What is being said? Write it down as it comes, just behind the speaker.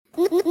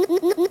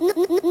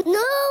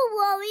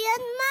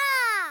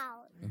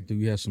Do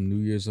we have some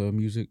New Year's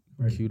music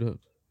queued up?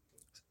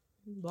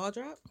 Ball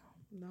drop?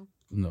 No.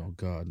 No,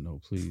 God,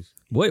 no, please.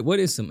 What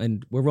is some,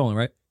 and we're rolling,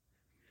 right?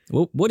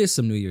 What is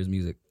some New Year's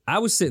music? I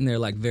was sitting there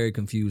like very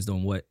confused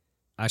on what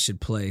I should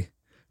play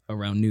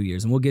around New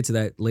Year's. And we'll get to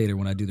that later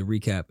when I do the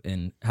recap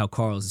and how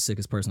Carl is the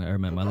sickest person I ever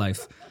met in my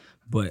life.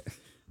 But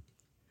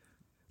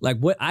like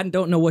what, I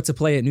don't know what to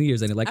play at New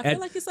Year's. Like, I feel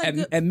like it's like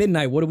at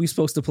midnight, what are we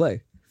supposed to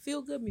play?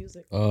 Feel good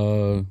music.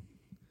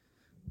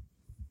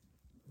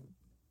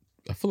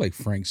 I feel like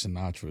Frank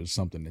Sinatra is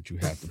something that you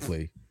have to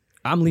play.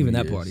 I'm leaving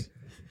that party.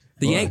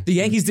 The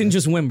Yankees didn't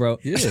just win, bro.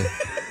 Yeah.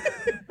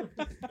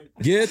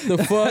 Get the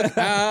fuck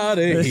out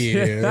of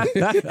here.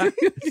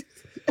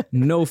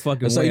 No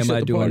fucking way am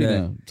I doing that.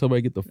 Down.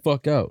 Somebody get the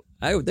fuck out.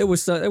 There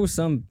was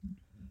some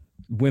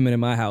women in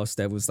my house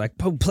that was like,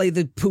 play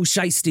the Pooh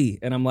Shiesty.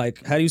 And I'm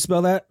like, how do you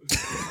spell that?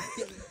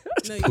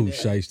 Pooh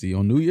Shiesty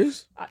on New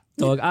Year's?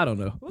 Dog, I don't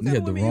know. You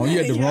had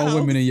the wrong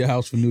women in your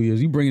house for New Year's.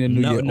 You bringing in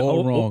New Year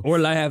all wrong.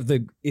 Or I have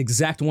the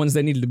exact ones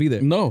that needed to be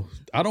there. No,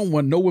 I don't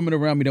want no women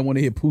around me that want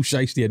to hear Pooh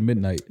Shiesty at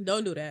midnight.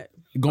 Don't do that.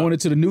 Going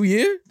into the New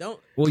Year? Don't.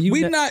 Well,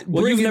 we're not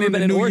bringing in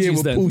the New Year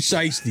with Pooh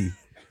Shiesty.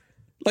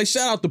 Like,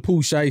 shout out to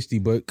Pooh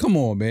Shiesty, but come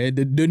on, man.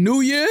 The New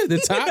Year, the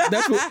top,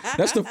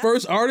 that's the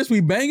first artist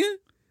we banging?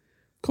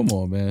 Come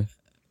on, man.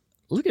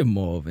 Look at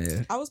Maul,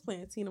 man. I was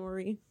playing Tina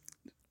Marie.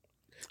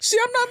 See,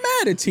 I'm not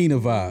mad at Tina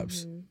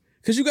vibes.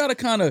 Because you got to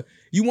kind of,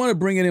 you want to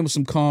bring it in with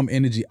some calm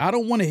energy. I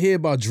don't want to hear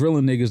about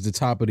drilling niggas the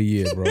top of the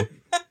year, bro. That's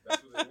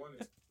what they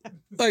wanted.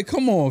 Like,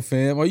 come on,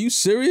 fam. Are you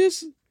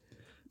serious?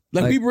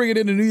 Like we bring it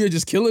in the New Year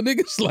just killing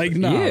niggas? Like,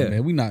 nah,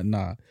 man. We not,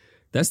 nah.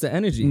 That's the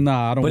energy.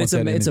 Nah, I don't want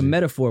that energy. It's a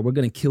metaphor. We're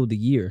going to kill the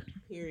year.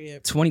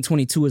 Period.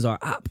 2022 is our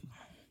op.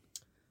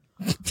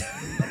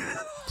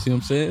 See what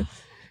I'm saying?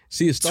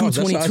 See, it starts.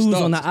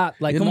 222s on the op.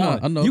 Like, come on.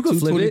 I know. You can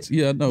flip it.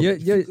 Yeah, I know.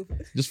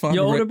 Just find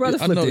your older brother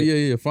flipped it.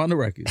 Yeah. Find the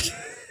record.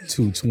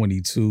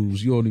 222s.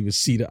 You don't even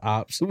see the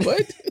ops.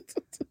 What?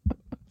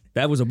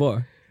 That was a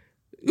bar.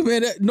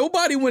 Man,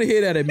 nobody want to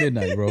hear that at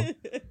midnight, bro.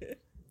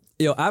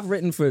 Yo, I've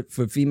written for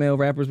female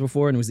rappers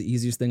before, and it was the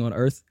easiest thing on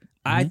earth.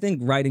 I think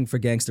writing for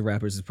gangster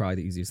rappers is probably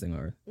the easiest thing on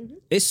earth.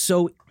 It's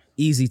so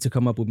easy to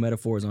come up with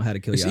metaphors on how to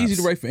kill your ops. It's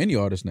easy to write for any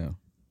artist now.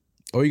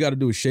 All you got to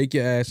do is shake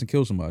your ass and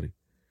kill somebody.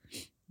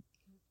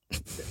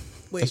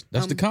 Wait,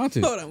 that's the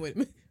content. Hold on, wait a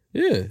minute.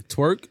 Yeah,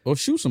 twerk or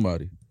shoot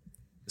somebody.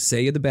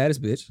 Say you're the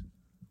baddest bitch.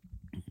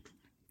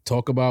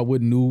 Talk about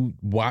what new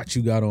watch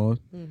you got on.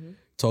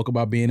 Talk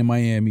about being in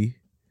Miami.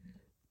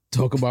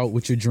 Talk about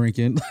what you're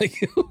drinking.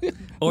 Like,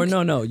 or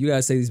no, you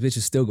gotta say these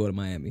bitches still go to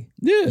Miami.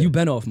 Yeah, you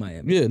been off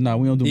Miami. Yeah,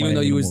 we don't do even Miami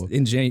though you anymore. was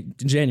in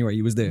January,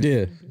 you was there.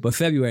 Yeah, but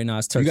February now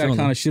it's Turks. You gotta only.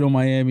 kind of shit on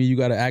Miami. You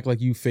gotta act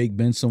like you fake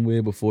been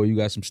somewhere before. You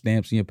got some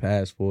stamps in your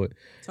passport.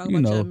 Talk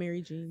about John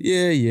Mary Jean.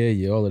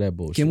 Yeah, all of that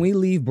bullshit. Can we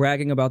leave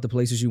bragging about the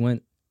places you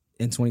went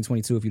in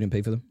 2022 if you didn't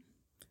pay for them?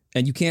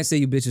 And you can't say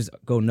you bitches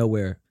go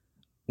nowhere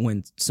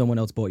when someone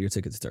else bought your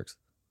ticket to Turks.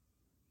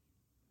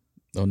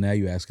 Oh, now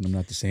you're asking them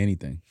not to say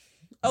anything.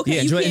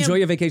 Okay, yeah, enjoy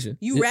your vacation.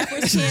 You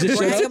rappers can't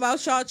brag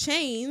about y'all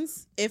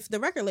chains if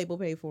the record label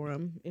paid for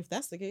them. If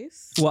that's the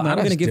case, well, I'm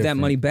gonna give that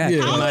money back.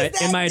 Yeah. How is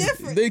that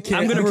different? They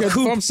can't. I'm gonna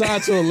recoup. If I'm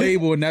signed to a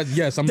label and I'm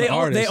the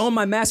artist. They own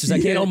my masters.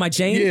 I can't own my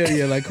chain.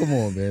 Yeah. Like, come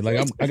on, man.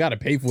 Like, I gotta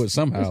pay for it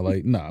somehow.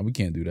 Like, nah, we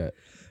can't do that.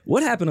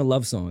 What happened to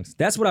love songs?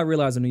 That's what I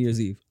realized on New Year's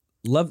Eve.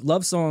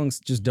 Love songs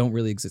just don't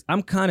really exist.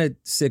 I'm kind of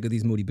sick of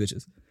these moody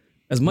bitches.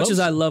 As much as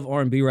I love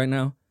R&B right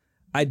now,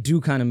 I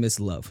do kind of miss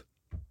love.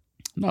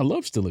 No,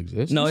 love still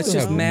exists. No, it's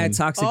just mad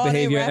toxic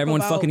behavior. Everyone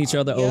fucking each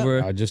other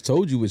over. I just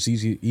told you it's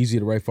easy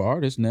to write for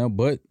artists now,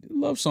 but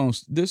love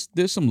songs, there's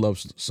some love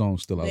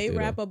songs still out there. They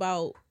rap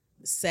about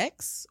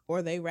sex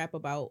or they rap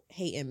about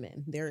hating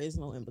men. There is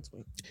no in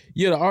between.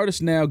 Yeah, the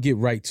artists now get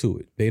right to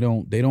it. They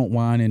don't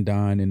wine and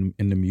dine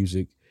in the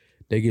music.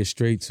 They get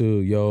straight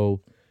to,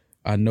 yo,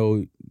 I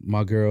know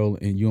my girl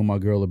and you and my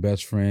girl are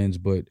best friends,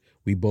 but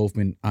we both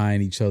been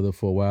eyeing each other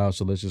for a while,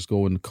 so let's just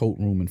go in the coat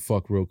room and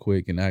fuck real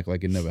quick and act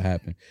like it never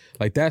happened.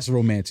 Like, that's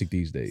romantic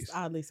these days. It's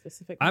oddly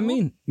specific. I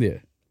mean, yeah,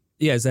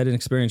 is that an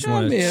experience you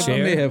want to share?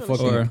 I may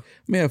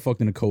have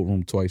fucked in the coat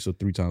room twice or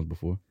 3 times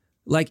before.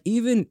 Like,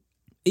 even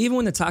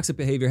when the toxic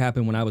behavior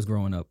happened when I was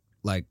growing up,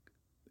 like,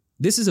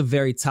 this is a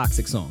very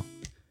toxic song.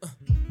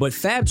 But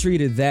Fab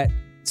treated that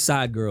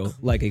side girl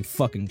like a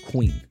fucking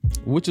queen.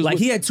 Which is like,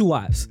 he had 2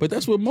 wives. But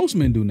that's what most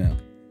men do now.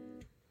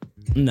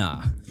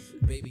 Nah.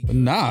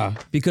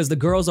 Because the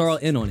girls are all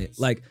in on it.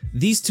 Like,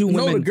 these 2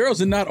 women... No, the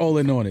girls are not all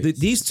in on it.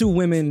 These 2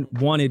 women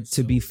wanted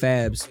to be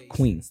Fab's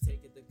queen.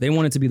 They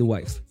wanted to be the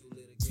wife.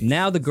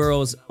 Now the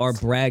girls are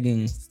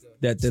bragging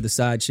that they're the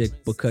side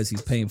chick because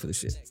he's paying for the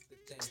shit.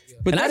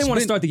 But I didn't want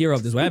to start the year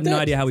off this way. I have no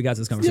idea how we got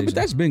to this conversation. Yeah, but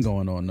that's been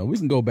going on, though. We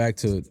can go back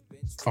to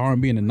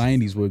R&B in the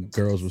 90s where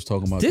girls was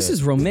talking about this that.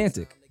 Is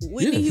romantic.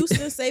 Whitney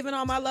Houston Saving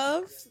All My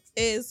Love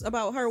is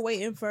about her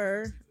waiting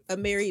for a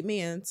married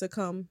man to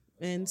come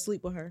and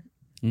sleep with her.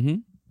 Mm-hmm.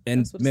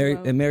 And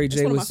Mary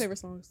J was one of my favorite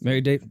songs.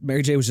 Mary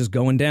J was just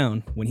going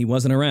down when he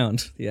wasn't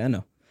around. Yeah, I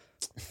know.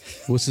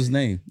 What's his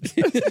name?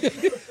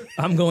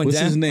 I'm going What's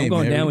down. his name? I'm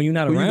going Mary? down when you're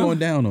not Who around. you going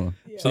down on?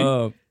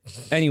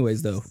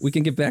 Anyways, though, we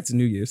can get back to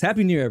New Year's.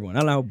 Happy New Year, everyone.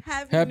 I don't know.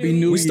 Happy New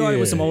Year. We started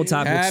with some old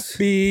topics.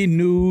 Happy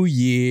New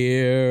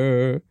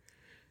Year.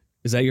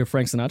 Is that your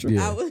Frank Sinatra?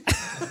 Yeah. I was,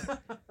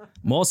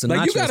 Mall Sinatra.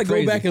 Like you got to is go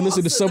crazy. back and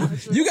listen to some.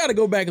 Sinatra. You got to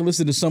go back and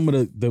listen to some of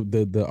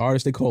the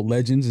artists they call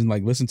legends and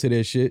like listen to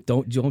their shit.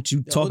 Don't you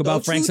talk don't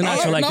about Frank you-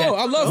 Sinatra like that?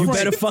 I love. You Frank-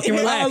 better fucking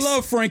relax. I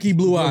love Frankie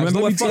Blue Eyes. Remember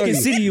Let what me tell fucking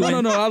you. city you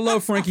in. No. I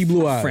love Frankie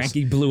Blue Eyes.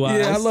 Frankie Blue Eyes.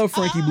 Yeah, I love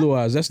Frankie Blue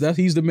Eyes. That's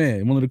he's the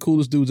man. One of the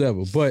coolest dudes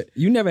ever. But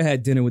You never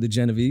had dinner with the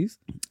Genovese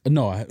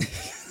no, I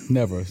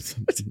never,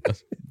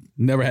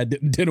 never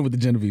had dinner with the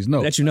Genovese.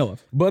 No, that you know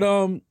of. but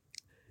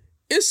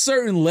it's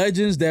certain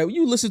legends that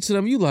you listen to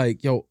them, you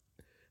like, yo,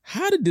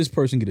 how did this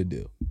person get a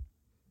deal?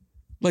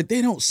 Like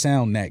they don't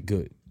sound that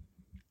good.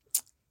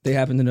 They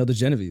happen to know the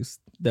Genovese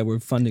that were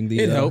funding the.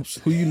 It helps.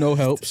 Who you know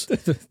helps. the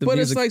But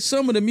music. it's like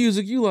some of the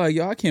music you like,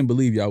 yo, I can't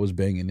believe y'all was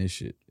banging this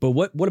shit. But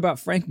what about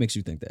Frank makes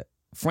you think that?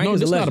 Frank No,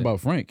 is a it's not legend.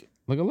 about Frank.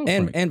 Like I love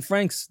and Frank. and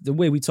Frank's the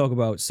way we talk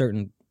about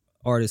certain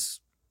artists,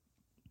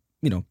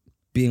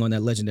 being on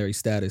that legendary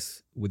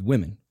status with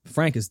women.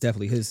 Frank is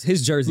definitely his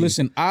jersey.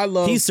 Listen,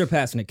 he's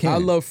surpassing Nick I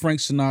Cannon. love Frank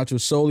Sinatra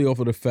solely off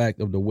of the fact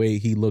of the way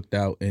he looked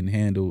out and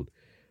handled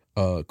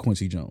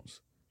Quincy Jones.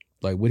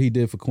 Like what he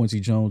did for Quincy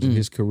Jones in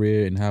his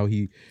career and how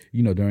he,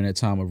 during that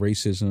time of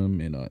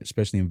racism and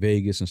especially in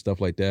Vegas and stuff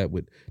like that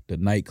with the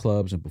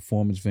nightclubs and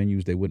performance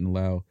venues, they wouldn't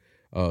allow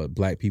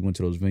black people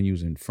into those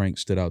venues. And Frank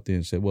stood out there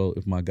and said, well,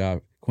 if my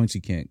guy Quincy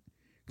can't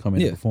come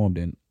in and perform,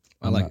 then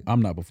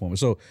I'm not performing.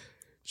 So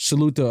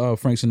salute to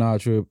Frank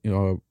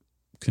Sinatra,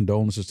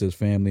 condolences to his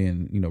family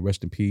and,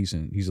 rest in peace.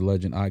 And he's a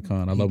legend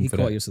icon. I love him for He caught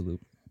that. your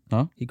salute.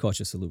 Huh? He caught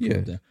your salute. Yeah. From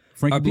up there.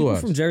 Frankie Are Blue people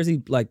Eyes. from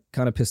Jersey like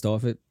kind of pissed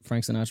off at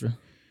Frank Sinatra?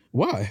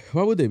 Why?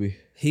 Why would they be?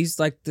 He's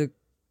like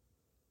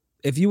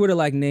if you were to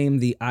like name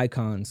the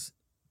icons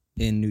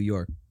in New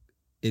York,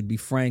 it'd be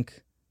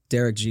Frank,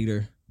 Derek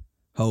Jeter,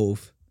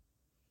 Hove.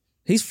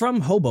 He's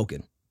from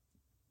Hoboken.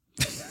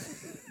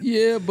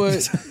 Yeah,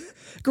 but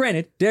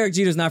Granted, Derek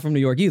Jeter's not from New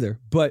York either,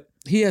 but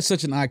he has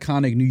such an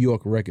iconic New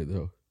York record,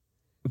 though.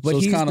 So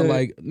it's he's kind of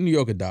like New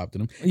York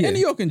adopted him. Yeah. And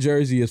New York and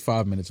Jersey is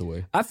 5 minutes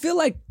away. I feel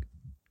like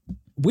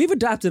we've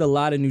adopted a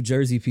lot of New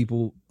Jersey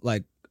people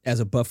like as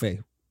a buffet.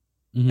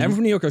 Everyone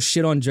from New York will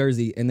shit on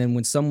Jersey, and then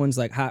when someone's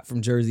like hot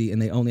from Jersey and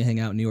they only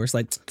hang out in New York, it's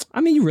like, I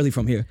mean, you really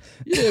from here.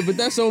 Yeah, but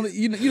that's only,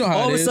 you know how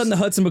All it of a is. sudden, the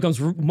Hudson becomes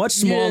much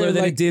smaller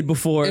than like- it did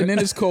before. And then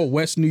it's called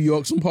West New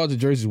York. Some parts of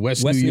Jersey is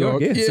West New York.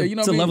 yeah. Yeah, It's a- you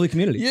know it's a what I mean? lovely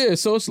community. Yeah,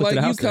 so it's Look at like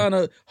the you house there. kind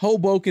of,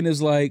 Hoboken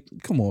is like,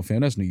 come on,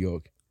 fam, that's New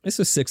York. It's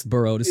a sixth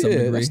borough to some Yeah,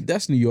 degree.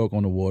 that's New York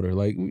on the water.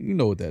 Like, you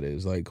know what that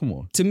is. Like, come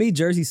on. To me,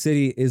 Jersey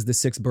City is the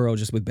sixth borough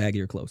just with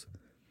baggier clothes.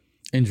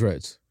 And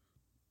dreads.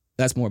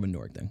 That's more of a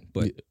Newark thing,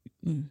 but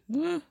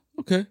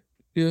Okay.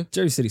 Yeah.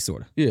 Jersey City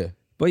sort of. Yeah.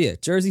 But yeah,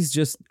 Jersey's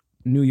just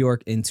New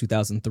York in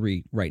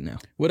 2003 right now.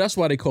 Well, that's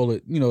why they call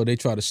it, they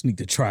try to sneak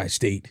the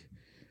tri-state.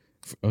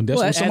 That's Well, when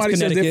that's somebody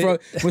says they're from,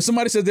 Connecticut. when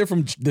somebody says they're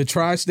from the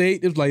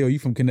tri-state, it's like, yo, you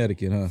from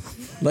Connecticut, huh?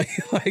 like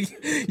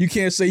you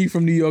can't say you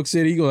from New York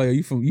City. You go like,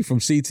 you from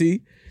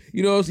CT?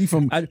 You know, you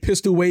from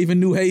Pistol Waving,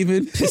 New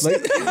Haven?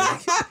 Like,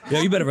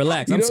 Yo, you better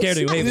relax. I'm you know, scared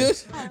of New Haven.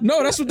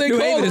 No, that's what they New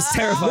call Haven it. is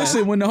terrifying.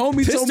 Listen, when the homie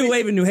told Pistol me,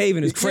 waving New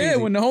Haven is crazy. yeah,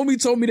 when the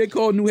homie told me they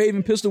called New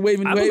Haven Pistol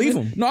Waving New I believe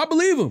Haven. him. No, I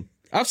believe him.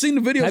 I've seen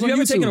the videos Have on you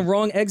ever YouTube. taken a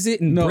wrong exit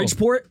in No.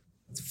 Bridgeport?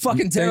 It's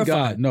fucking Thank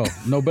terrifying. God,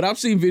 no. But I've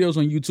seen videos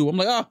on YouTube. I'm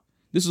like,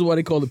 this is why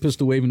they call it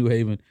Pistol Waving New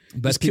Haven.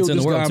 Best Just killed pizza in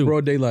this the world, guy too. in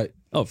broad daylight.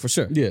 Oh, for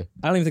sure. Yeah.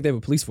 I don't even think they have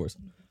a police force.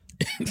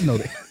 No,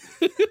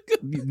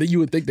 you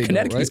would think they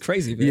Connecticut know, right? is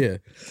crazy,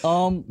 man.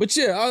 Yeah. But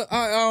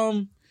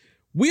yeah,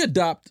 we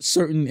adopt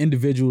certain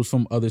individuals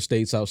from other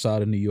states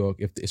outside of New York,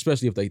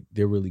 especially if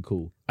they're really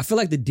cool. I feel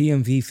like the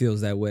DMV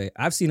feels that way.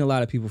 I've seen a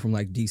lot of people from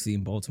like DC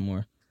and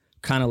Baltimore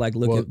kind of like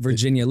look at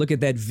Virginia, look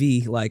at that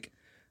V like,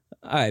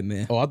 all right,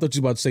 man. Oh, I thought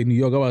you were about to say New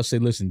York. I was about to say,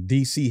 listen,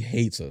 DC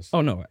hates us.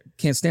 Oh, no,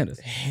 can't stand us.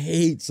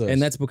 Hates us.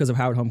 And that's because of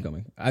Howard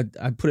Homecoming. I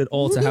put it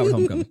all to Howard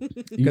Homecoming.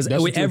 Because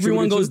That's what you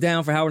everyone attribute it goes to?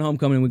 down for Howard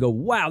Homecoming and we go,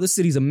 wow, this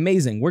city's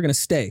amazing. We're going to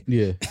stay.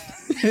 Yeah.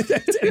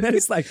 And then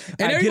it's like,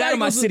 all right, get out of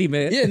my goes to- city,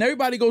 man. Yeah, and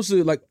everybody goes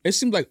to, like, it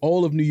seems like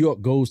all of New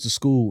York goes to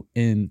school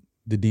in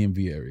the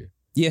DMV area.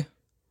 Yeah.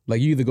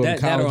 Like, you either go That-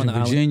 to that or college on in the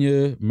island.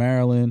 Virginia,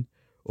 Maryland,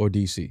 or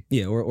DC.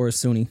 Yeah, or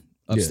SUNY,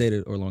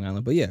 upstate or Long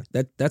Island. But yeah,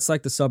 that's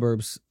like the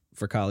suburbs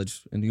for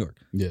college in New York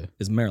Yeah.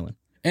 is Maryland.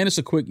 And it's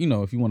a quick,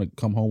 if you want to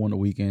come home on the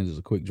weekends, it's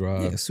a quick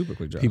drive. Yeah, super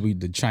quick drive. People,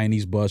 the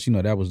Chinese bus,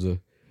 that was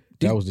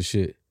the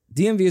shit.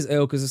 DMV is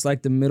ill because it's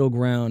like the middle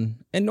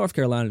ground, and North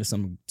Carolina to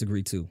some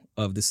degree too,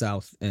 of the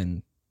South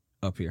and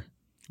up here.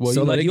 Well,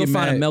 So like they you'll get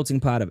find a mad- melting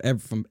pot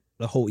of from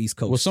the whole East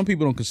Coast. Well, some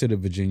people don't consider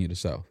Virginia the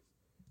South.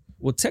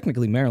 Well,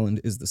 technically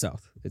Maryland is the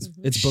South.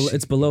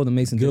 It's below the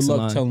Mason Good Dixon luck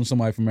line. telling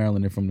somebody from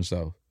Maryland they're from the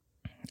South.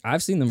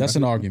 I've seen them. That's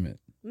an represent- argument.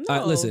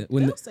 No, listen,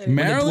 when they'll the- say that.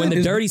 Maryland when the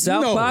is- dirty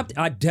South no. popped,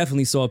 I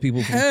definitely saw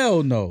people from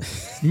Hell no.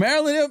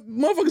 Maryland,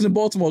 motherfuckers in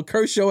Baltimore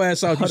curse your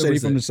ass out. You say they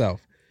 100%. from the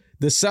South.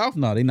 The South,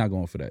 no, they're not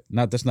going for that.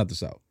 That's not the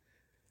South.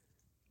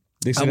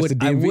 They say I that's would,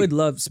 the I DMV. would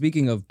love,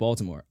 speaking of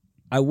Baltimore,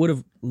 I would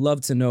have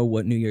loved to know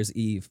what New Year's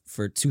Eve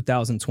for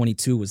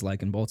 2022 was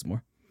like in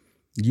Baltimore.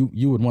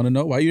 You would want to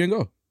know why you didn't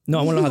go. No,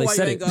 I want to know how they Why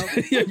said you it. ain't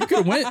go? Yeah, you could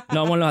have went.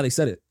 No, I want to know how they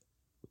said it.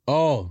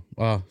 Oh,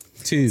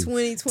 2.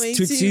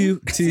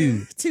 2022.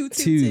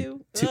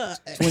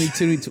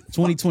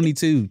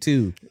 2022.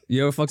 2.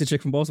 You ever fucked a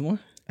chick from Baltimore?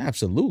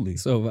 Absolutely.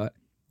 So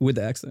with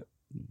the accent.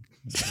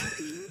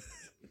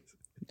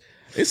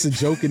 It's a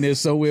joke in there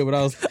somewhere, but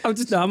I'm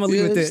gonna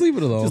leave it there. Just leave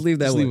it alone. Just leave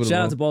that Just one. leave it Shout out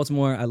alone. to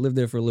Baltimore. I lived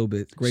there for a little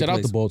bit. Great Shout place.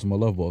 out to Baltimore.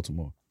 Love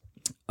Baltimore.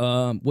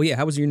 Well, yeah.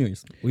 How was your New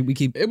Year's? We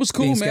keep. It was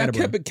cool, being man. I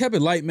scatterbrained. kept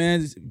it light,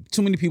 man.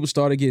 Too many people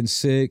started getting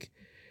sick,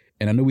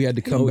 and I knew we had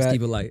to come Always back.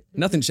 keep it light.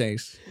 Nothing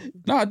changed.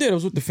 No, I did. I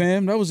was with the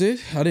fam. That was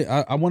it.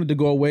 I wanted to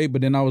go away,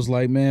 but then I was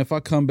like, man, if I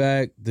come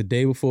back the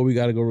day before we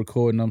got to go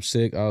record and I'm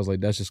sick, I was like,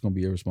 that's just gonna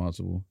be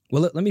irresponsible.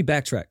 Well, let me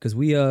backtrack because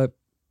we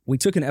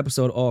took an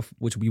episode off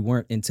which we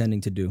weren't intending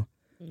to do.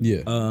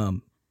 Yeah,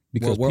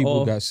 because we're people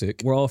all- got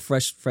sick. We're all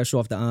fresh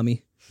off the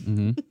Ami,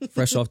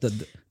 fresh off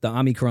the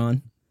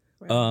Omicron.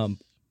 Right.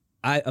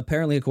 I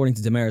apparently, according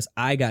to Damaris,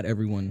 I got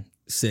everyone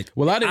sick.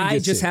 Well, I didn't I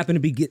get just sick. happened to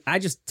be. I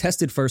just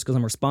tested first because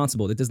I'm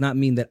responsible. That does not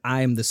mean that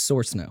I am the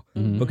source now.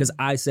 Because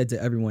I said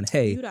to everyone,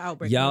 "Hey, You the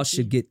outbreak y'all monkey.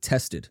 should get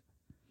tested."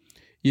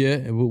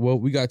 Yeah, well,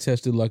 we got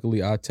tested.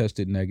 Luckily, I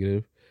tested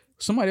negative.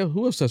 Somebody else,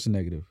 who else tested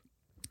negative?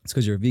 It's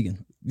because you're a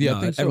vegan. Yeah, No,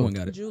 I think so. everyone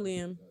got it.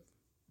 Julian.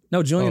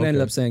 No, Julian Oh,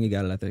 ended okay. up saying he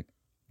got it. I think.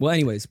 Well,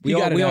 anyways, He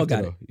got it we all after,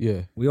 got it. though.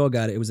 Yeah. We all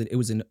got it. It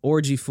was an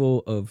orgy full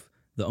of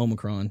the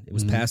Omicron. It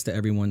was passed to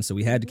everyone, so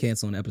we had to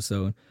cancel an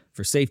episode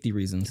for safety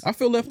reasons. I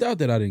feel left out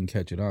that I didn't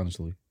catch it,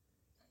 honestly.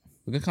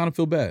 Like, I kind of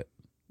feel bad.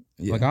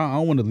 Yeah. Like, I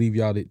don't want to leave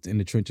y'all in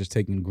the trenches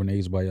taking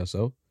grenades by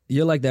yourself.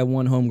 You're like that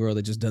one homegirl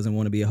that just doesn't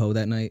want to be a hoe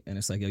that night, and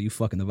it's like, yo, you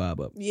fucking the vibe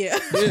up. Yeah.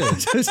 Yeah.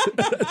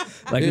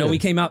 Like, no, Yeah. we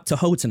came out to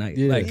hoe tonight.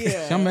 Yeah. Like,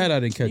 Yeah. I'm mad I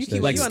didn't catch You that.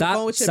 keep Like, you shit. on the stop-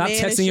 phone with your stop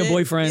man and texting your shit.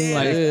 boyfriend, Yeah.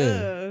 like-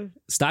 Yeah.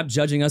 stop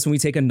judging us when we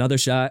take another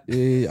shot.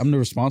 Yeah, I'm the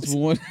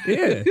responsible one.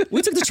 Yeah,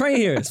 we took the train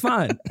here. It's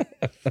fine.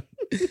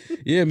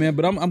 Yeah, man,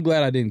 but I'm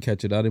glad I didn't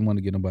catch it. I didn't want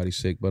to get nobody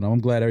sick, but I'm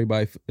glad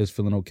everybody is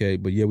feeling okay.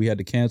 But yeah, we had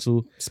to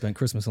cancel. Spent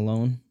Christmas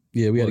alone.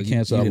 Yeah, we had Well, to you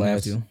cancel our didn't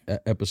have last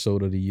to.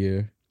 episode of the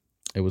year.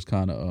 It was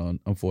kind of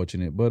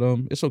unfortunate, but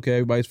it's okay.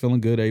 Everybody's feeling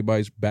good.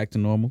 Everybody's back to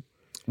normal.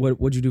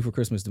 What'd you do for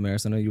Christmas,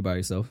 Damaris? I know you were by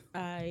yourself.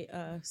 I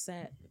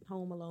sat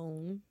home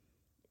alone,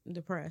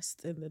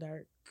 depressed in the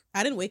dark.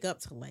 I didn't wake up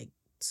till like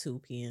 2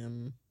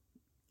 p.m.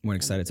 Weren't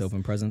excited to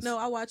open presents. No,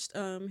 I watched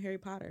Harry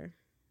Potter.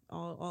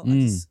 All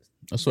Mm. I just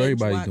I saw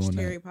everybody binge-watched doing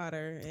that. Harry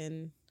Potter,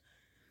 and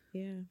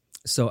yeah,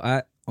 So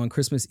on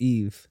Christmas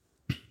Eve,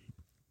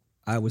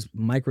 I was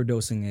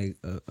microdosing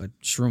a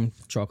shroom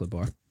chocolate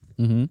bar,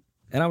 Mm-hmm.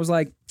 and I was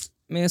like,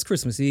 "Man, it's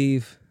Christmas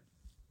Eve.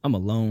 I'm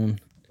alone.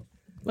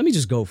 Let me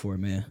just go for it,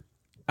 man."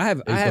 I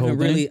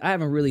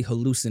haven't really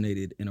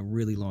hallucinated in a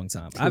really long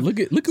time. Look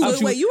at So what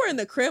you. wait, you were in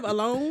the crib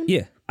alone?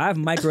 Yeah, I've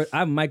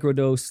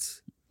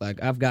microdosed.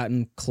 Like, I've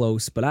gotten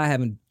close, but I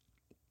haven't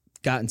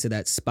gotten to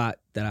that spot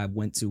that I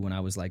went to when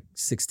I was like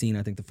 16.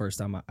 I think the first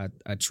time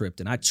I tripped,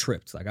 and I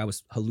tripped like I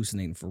was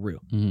hallucinating for real.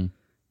 Mhm.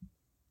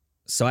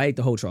 So I ate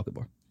the whole chocolate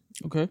bar,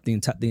 Okay.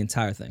 the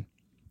entire thing.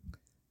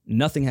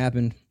 Nothing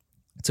happened.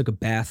 I took a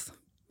bath,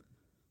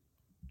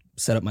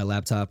 set up my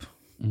laptop.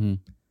 Mm-hmm.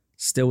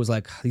 Still was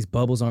like, these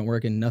bubbles aren't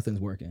working. Nothing's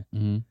working.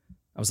 Mm-hmm.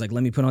 I was like,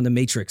 let me put on the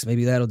Matrix.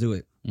 Maybe that'll do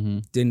it. Mm-hmm.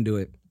 Didn't do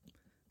it.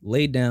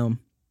 Laid down,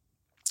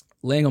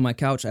 laying on my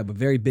couch. I have a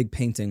very big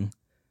painting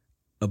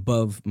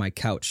above my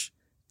couch,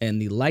 and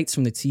the lights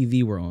from the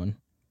TV were on.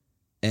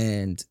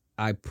 And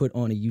I put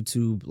on a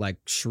YouTube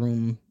like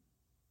shroom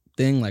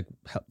thing, like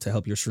to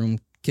help your shroom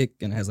kick,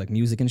 and it has like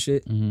music and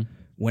shit. Mm-hmm.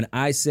 When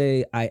I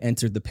say I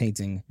entered the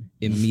painting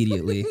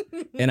immediately,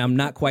 and I'm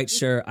not quite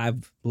sure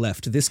I've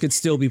left. This could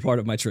still be part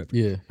of my trip.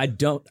 Yeah. I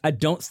don't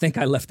think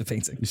I left the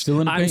painting. You're still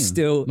in the I'm painting.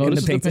 still no, in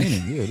this the is painting. the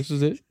painting. Yeah, this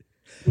is it.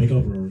 Wake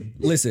up, Rory.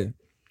 Listen,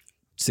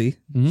 see,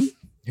 Mm-hmm.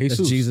 that's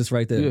Jesus. Jesus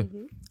right there. Yeah.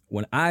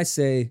 When I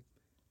say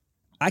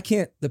I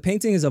can't, the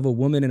painting is of a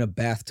woman in a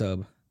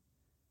bathtub,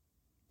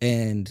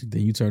 and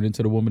Then you turned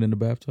into the woman in the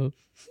bathtub.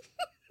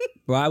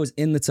 bro, I was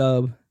in the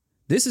tub.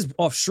 This is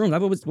off shrooms. I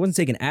wasn't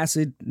taking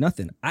acid,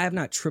 nothing. I have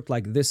not tripped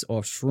like this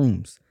off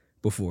shrooms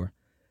before.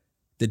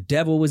 The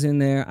devil was in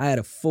there. I had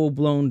a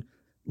full-blown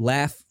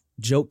laugh,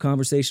 joke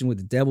conversation with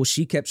the devil.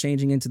 She kept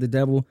changing into the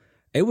devil.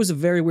 It was a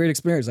very weird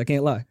experience. I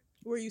can't lie.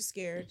 Were you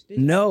scared? Did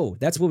you- No,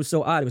 that's what was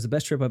so odd. It was the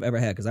best trip I've ever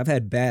had because I've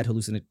had bad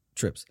hallucinate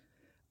trips.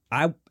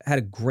 I had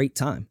a great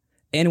time.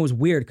 And it was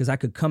weird because I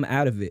could come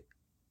out of it.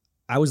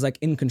 I was like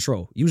in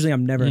control. Usually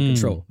I'm never in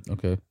control.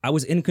 Okay. I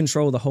was in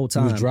control the whole You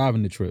time. was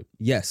driving the trip.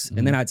 Yes.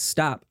 And then I'd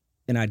stop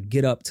and I'd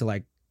get up to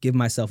like give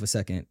myself a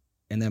second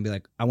and then be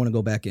like, I want to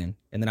go back in.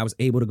 And then I was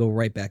able to go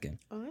right back in.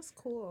 Oh, that's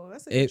cool.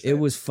 That's a good It trip.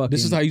 was fucking.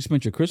 This is how you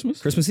spent your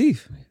Christmas? Christmas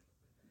Eve.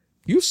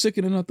 You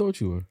sicker than I thought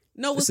you were.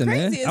 No, what's Listen,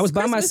 man, crazy is I was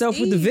by Christmas myself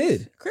with the Eve-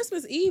 vid.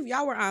 Christmas Eve,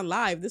 y'all were on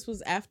live. This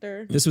was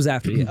after. This was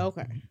after, yeah.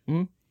 Okay.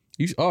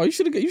 You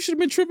should have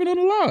been tripping on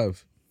the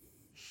live.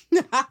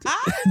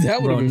 That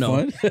would Bro, have been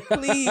no. fun.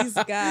 Please,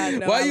 God,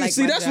 no. Why I you like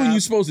see? my That's job. when you're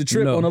supposed to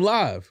trip No. on a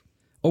live.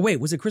 Oh, wait,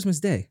 was it Christmas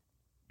Day?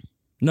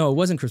 No, it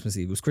wasn't Christmas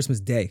Eve. It was Christmas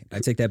Day. I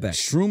take that back.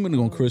 Shrooming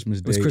on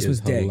Christmas Day. It was Christmas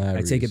is Day.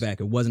 Hilarious. I take it back.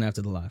 It wasn't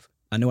after the live.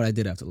 I know what I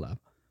did after the live.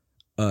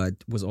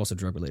 Was also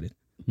drug related.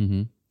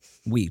 Mm-hmm.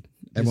 Weed.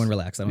 Everyone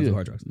relax. I don't do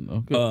hard drugs.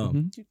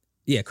 Okay.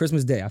 Yeah,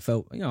 Christmas Day. I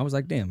felt, I was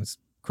like, damn, it's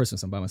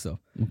Christmas. I'm by myself.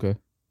 Okay.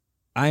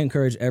 I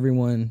encourage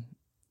everyone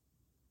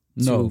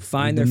to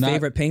find their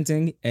favorite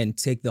painting and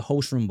take the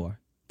whole shroom bar,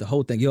 the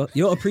whole thing.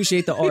 You'll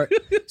appreciate the art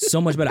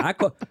so much better.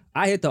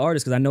 I hit the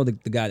artist because I know the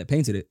guy that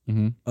painted it.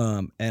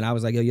 Mm-hmm. And I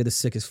was like, yo, you're the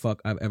sickest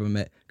fuck I've ever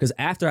met. Because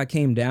after I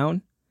came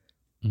down,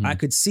 I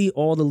could see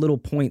all the little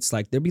points.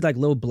 Like there'd be like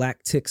little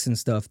black ticks and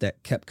stuff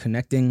that kept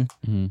connecting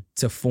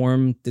to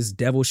form this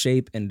devil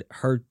shape and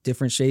her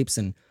different shapes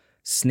and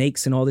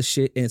snakes and all this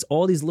shit. And it's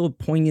all these little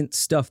poignant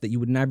stuff that you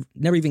would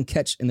never even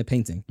catch in the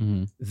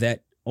painting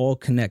that all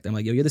connect. I'm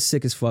like, yo, you're the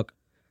sickest fuck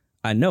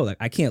I know. Like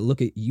I can't look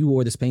at you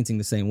or this painting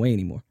the same way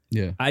anymore.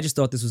 Yeah. I just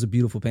thought this was a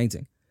beautiful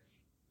painting.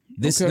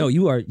 Okay. No,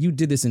 you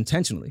did this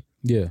intentionally.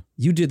 Yeah.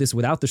 You did this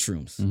without the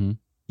shrooms.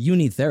 You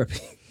need therapy.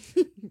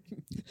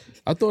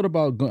 I thought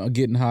about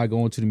getting high,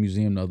 going to the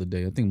museum the other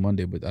day. I think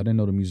Monday, but I didn't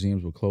know the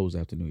museums were closed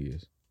after New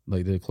Year's.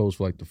 Like they're closed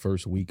for like the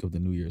first week of the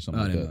New Year or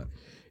something like that.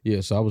 Yeah,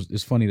 so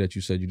it's funny that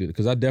you said you did it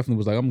because I definitely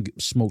was like, I'm gonna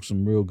smoke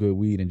some real good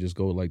weed and just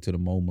go like to the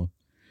MoMA.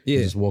 Yeah,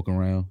 and just walk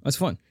around. That's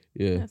fun.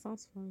 Yeah, That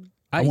sounds fun.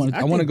 I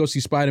want to go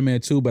see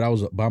Spider-Man 2, but I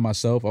was by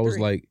myself. I was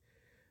 3. like,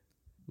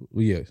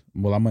 yeah.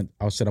 Well,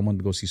 I said I wanted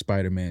to go see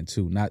Spider-Man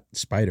 2, not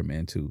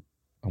Spider-Man 2.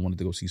 I wanted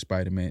to go see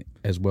Spider-Man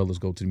as well as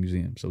go to the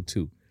museum. So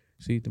 2.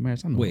 See,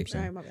 Damaris, I know what I'm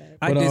saying. Sorry, my bad.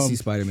 I did see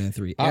Spider-Man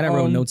 3, and I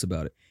wrote notes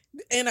about it.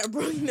 And I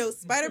wrote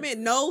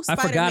Spider-Man. No I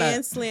forgot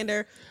Spider-Man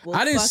slander.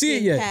 I didn't see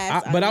it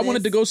yet, but I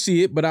wanted to go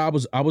see it. But I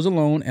was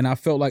alone, and I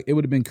felt like it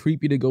would have been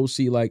creepy to go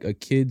see like a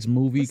kids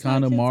movie,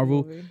 kind of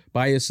Marvel,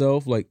 by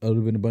yourself. Like it would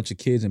have been a bunch of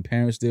kids and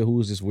parents there. Who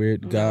was this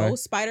weird guy? No,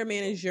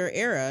 Spider-Man is your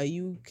era.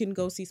 You can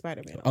go see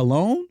Spider-Man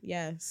alone.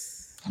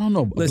 Yes. I don't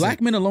know. Listen,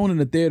 black men alone in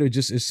the theater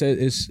it's a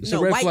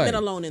red white flag. men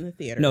alone in the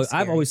theater. No,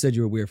 I've always said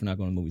you were weird for not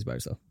going to movies by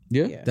yourself.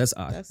 Yeah? That's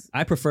odd.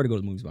 I prefer to go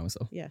to movies by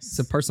myself. Yes. It's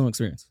a personal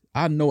experience.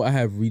 I know I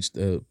have reached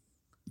a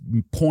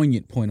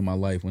poignant point in my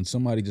life when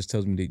somebody just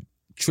tells me they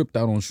tripped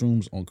out on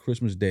shrooms on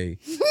Christmas Day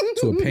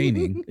to a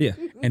painting. Yeah.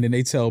 And then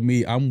they tell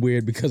me I'm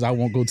weird because I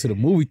won't go to the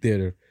movie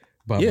theater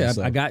by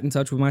myself. I got in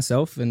touch with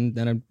myself and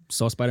then I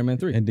saw Spider-Man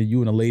 3. And then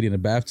you and a lady in the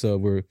bathtub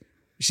were...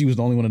 She was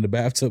the only one in the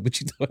bathtub, but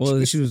you thought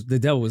the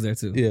devil was there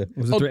too. Yeah, it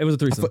was a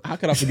threesome. How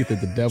could I forget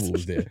that the devil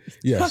was there?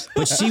 Yes,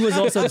 but she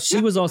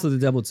was also the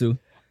devil too.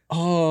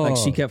 Oh, like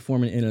she kept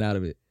forming in and out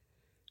of it.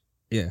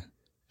 Yeah,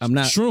 I'm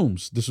not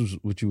shrooms. This was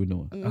what you were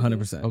doing.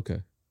 100%.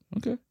 Okay.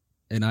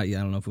 And I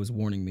don't know if it was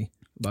warning me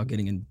about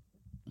getting in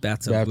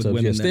bathtubs with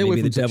women. Yeah, stay away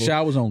from the devil.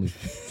 Showers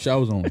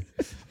only.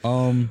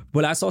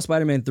 But I saw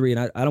Spider-Man 3,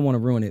 and I don't want to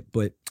ruin it.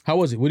 But how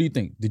was it? What do you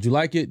think? Did you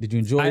like it? Did you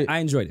enjoy it? I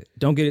enjoyed it.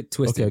 Don't get it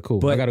twisted. Okay, cool.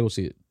 But I gotta go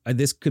see it.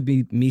 This could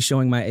be me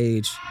showing my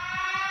age. Spoiler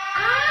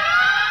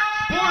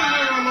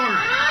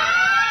alert!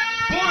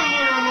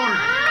 Spoiler alert!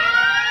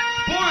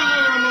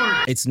 Spoiler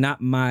alert! It's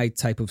not my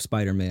type of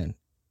Spider-Man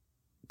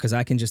because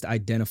I can just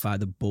identify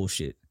the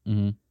bullshit.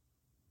 Mm-hmm.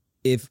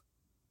 If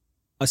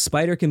a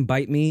spider can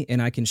bite me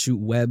and I can shoot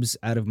webs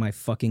out of my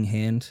fucking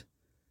hand,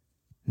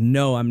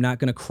 no, I'm not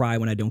gonna cry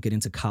when I don't get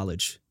into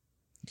college.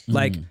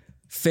 Like,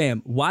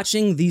 fam,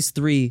 watching these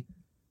 3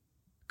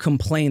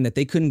 complain that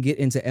they couldn't get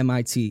into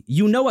MIT.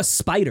 A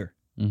spider.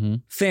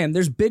 Fam,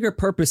 there's bigger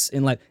purpose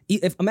in life.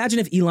 Imagine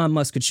if Elon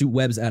Musk could shoot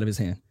webs out of his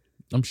hand.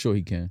 I'm sure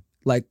he can.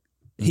 Like,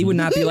 he would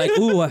not be like,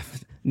 ooh, I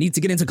need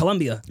to get into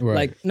Columbia. Right.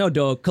 Like, no,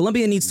 dog,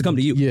 Columbia needs to come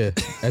to you. Yeah,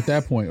 at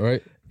that point,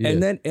 right? Yeah.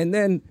 And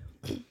then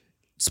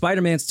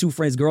Spider-Man's 2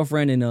 friends,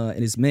 girlfriend and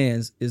his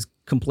man's is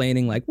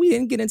complaining like, we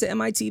didn't get into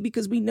MIT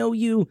because we know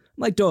you. I'm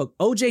like, dog,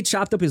 OJ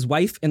chopped up his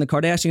wife and the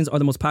Kardashians are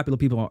the most popular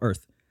people on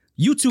earth.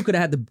 You 2 could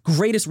have had the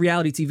greatest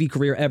reality TV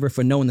career ever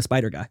for knowing the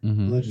spider guy.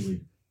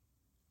 Allegedly.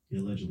 He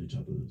allegedly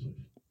chopped up his wife.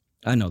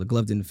 I know, the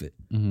glove didn't fit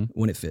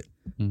when it fit.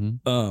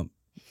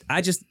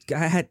 I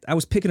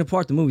was picking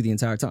apart the movie the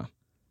entire time.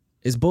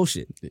 It's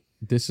bullshit.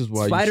 This is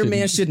why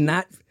Spider-Man should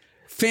not...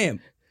 Fam,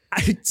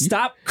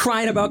 stop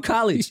crying about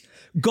college.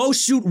 Go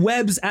shoot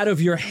webs out of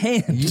your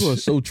hand. You are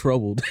so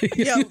troubled.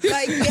 Yo,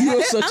 like, you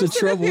are such I'm a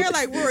troubled. Here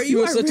like, Rory,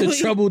 you are are such really... a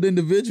troubled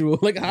individual.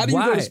 Like, how do you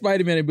go Why? to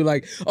Spider-Man and be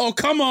like, "Oh,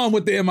 come on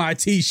with the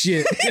MIT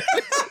shit"?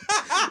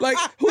 Like,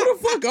 who the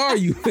fuck are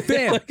you?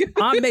 Fam,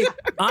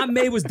 Aunt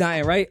May was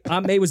dying, right?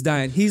 Aunt May was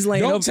dying. He's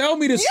laying Don't over. tell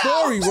me the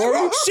story,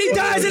 Rory. She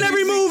dies in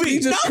every movie.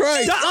 Jesus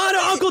Christ. The aunt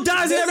or uncle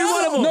dies in every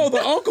one of them. No,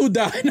 the uncle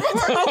died.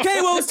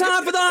 Okay, well, it's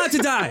time for the aunt to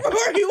die.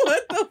 Rory,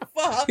 what the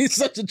fuck? He's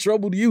such a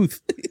troubled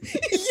youth.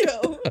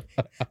 Yo.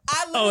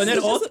 Oh, and then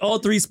all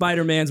 3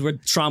 Spider-Mans were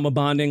trauma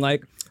bonding,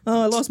 like,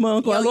 oh, I lost my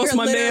uncle, I lost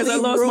my man, I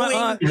lost my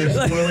aunt. You're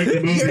spoiling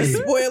the movie. You're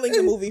spoiling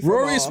the movie for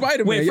Rory all. is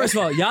Spider-Man. Wait, first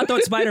of all, y'all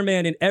thought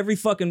Spider-Man in every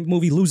fucking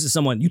movie loses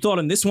someone. You thought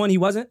in this one he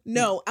wasn't?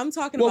 No, I'm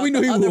talking Well, about we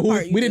knew the other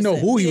part we didn't know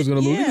who he was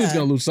going to lose. We knew he was Yeah.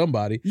 going to lose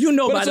somebody. You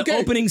know But by it's the okay.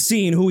 opening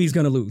scene who he's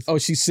gonna lose. Oh,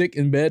 she's sick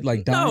in bed,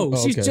 like dying? No,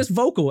 Oh, she's okay. just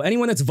vocal.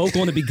 Anyone that's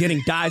vocal in the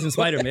beginning dies in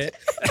Spider-Man.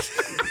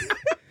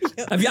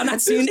 Have y'all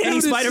not seen any Dude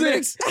is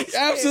Spider-Man? sick.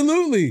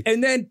 Absolutely.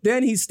 And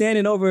then he's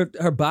standing over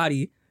her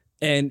body,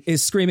 and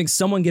is screaming,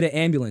 "Someone get an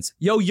ambulance!"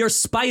 Yo, you're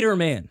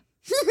Spider-Man.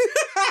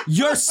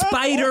 You're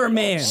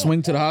Spider-Man.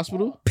 Swing to the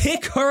hospital.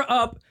 Pick her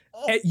up.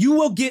 And you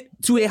will get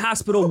to a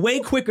hospital way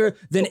quicker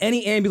than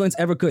any ambulance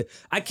ever could.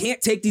 I can't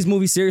take these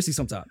movies seriously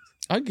sometimes.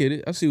 I get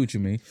it. I see what you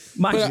mean.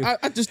 Mind But you,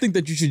 I just think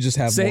that you should just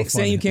have more fun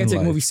saying you can't in take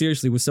life. movies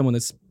seriously with someone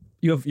that's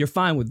you're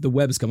fine with the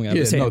webs coming out of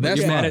Yeah, his hand. no, but that's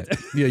you're fine. mad at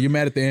Yeah, you're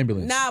mad at the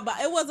ambulance. Nah, but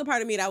it was a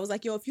part of me that was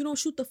like, yo, if you don't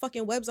shoot the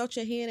fucking webs out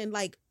your hand and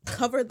like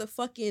cover the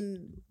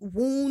fucking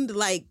wound,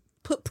 like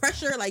put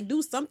pressure, like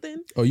do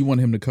something Oh, you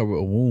want him to cover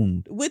a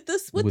wound. with the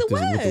With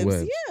webs. the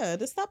webs. Yeah,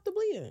 to stop the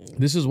bleeding.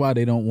 This is why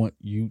they don't want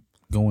you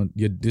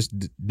this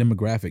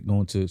demographic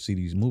going to see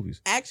these movies.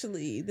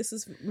 Actually,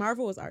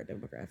 Marvel is our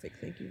demographic.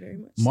 Thank you very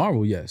much.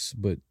 Marvel, yes,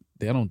 but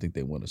I don't think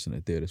they want us in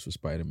the theaters for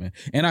Spider-Man.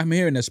 And I'm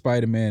hearing that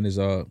Spider-Man is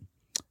the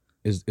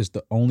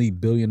only $1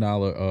 billion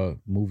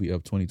movie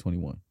of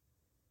 2021.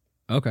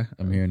 Okay.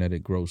 I'm hearing that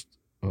it grossed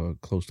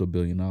close to $1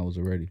 billion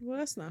already. Well,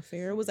 that's not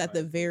fair. It was at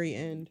the very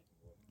end.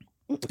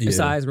 Yeah.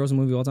 Besides grossing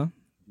movie all time.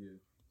 Yeah.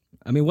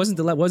 I mean, wasn't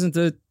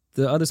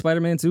the other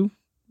Spider-Man too?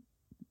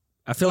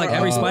 I feel like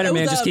every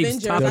Spider-Man just keeps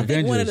Avengers. topping. I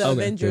think one of the Okay.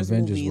 Avengers, The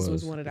Avengers movies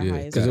was one of the yeah,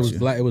 highest. because it was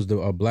Gotcha. It was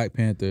the Black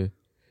Panther,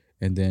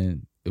 and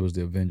then it was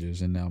the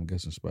Avengers, and now I'm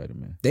guessing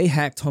Spider-Man. They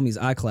hacked homie's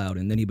iCloud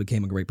and then he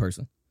became a great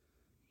person.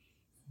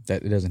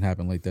 That it doesn't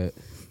happen like that.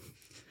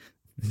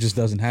 It just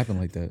doesn't happen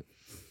like that.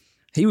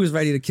 He was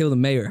ready to kill the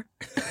mayor.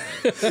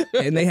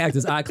 And they hacked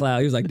his iCloud.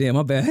 He was like, damn,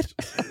 my bad.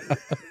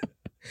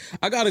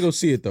 I gotta go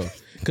see it though,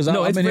 because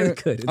No, I've it's been really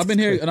hearing, good. It's I've been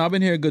hearing, good. and I've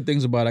been hearing good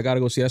things about it. I gotta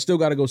go see it. I still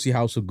gotta go see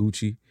House of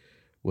Gucci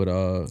with De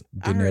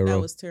I heard that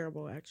Niro. was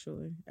terrible.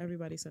 Actually,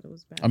 everybody said it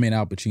was bad. I mean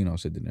Al Pacino. I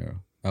said De Niro.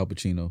 Al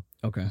Pacino.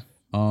 Okay.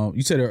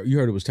 You said you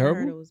heard it was I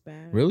terrible. heard it was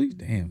bad. Really?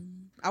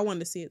 Damn. I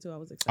wanted to see it too. I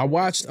was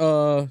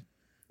excited.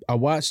 I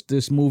watched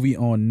this movie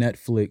on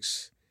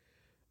Netflix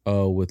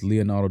with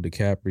Leonardo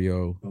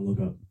DiCaprio. Don't look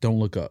up. Don't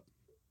Look Up.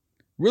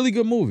 Really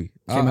good movie.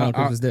 Came out on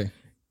Christmas Day.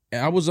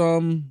 I was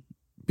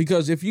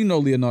because if you know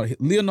Leonardo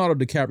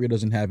DiCaprio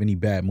doesn't have any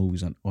bad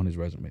movies on his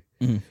resume.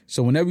 Mhm.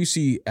 So whenever you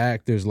see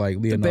actors like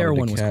Leonardo Bear DiCaprio,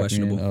 one was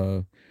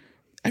questionable.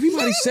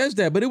 Everybody says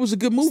that, but it was a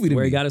good movie to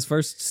Where me. he got his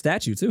first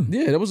statue too.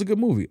 Yeah, that was a good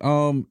movie.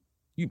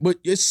 But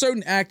it's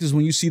certain actors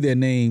when you see their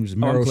names,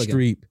 Meryl clicking.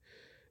 Streep,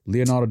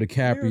 Leonardo Meryl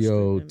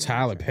DiCaprio, Streep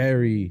Tyler and Meryl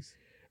Perry. Streep.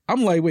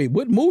 I'm like, wait,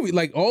 what movie?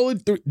 Like all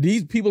of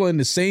these people are in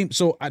the same.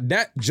 So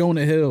that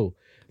Jonah Hill,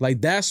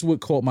 like that's what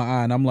caught my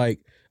eye, and I'm like,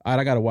 all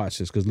right, I gotta watch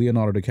this because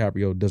Leonardo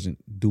DiCaprio doesn't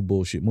do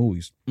bullshit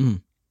movies.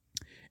 Mhm.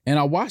 And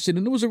I watched it,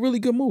 and it was a really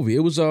good movie.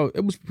 It was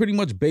pretty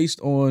much based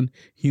on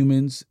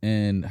humans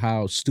and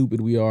how stupid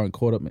we are and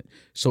caught up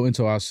so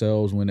into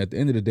ourselves. When at the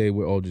end of the day,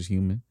 we're all just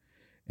human,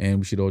 and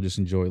we should all just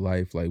enjoy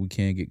life. Like we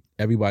can't get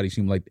everybody's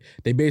human. Like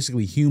they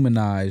basically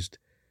humanized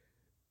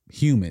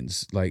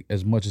humans like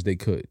as much as they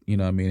could. You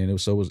know what I mean? And it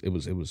was What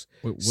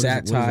does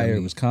that satire. It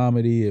mean? was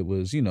comedy. It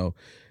was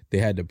they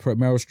had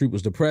Meryl Streep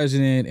was the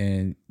president,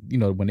 and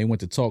when they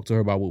went to talk to her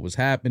about what was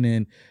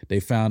happening, they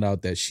found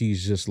out that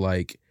she's just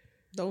like.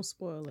 Don't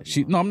spoil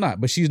it. No, I'm not.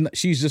 But she's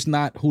just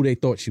not who they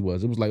thought she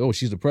was. It was like, oh,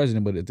 she's the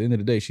president, but at the end of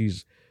the day,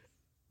 she's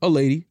a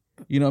lady.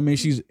 You know what I mean?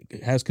 She's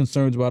has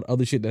concerns about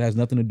other shit that has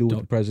nothing to do with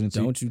the presidency.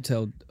 Don't you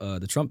tell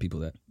the Trump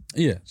people that.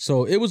 Yeah.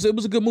 So it was a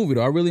good movie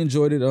though. I really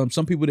enjoyed it.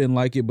 Some people didn't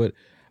like it, but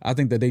I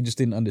think that they just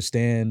didn't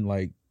understand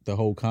like the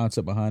whole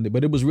concept behind it.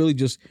 But it was really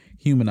just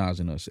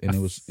humanizing us, and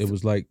it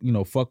was like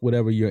fuck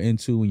whatever you're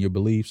into and your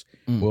beliefs.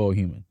 We're all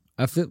human.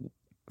 I feel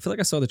like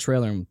I saw the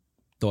trailer and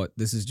thought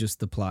this is just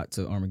the plot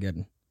to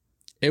Armageddon.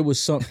 It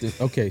was something.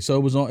 Okay, so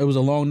it was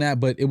along that,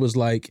 but it was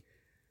like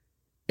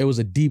it was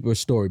a deeper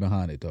story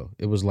behind it though.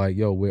 It was like,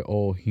 yo, we're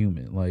all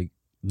human. Like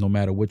no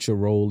matter what your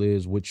role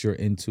is, what you're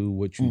into,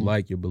 what you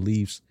like, your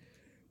beliefs,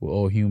 we're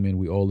all human.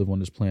 We all live on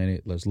this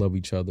planet. Let's love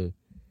each other.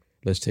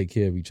 Let's take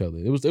care of each other.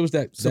 It was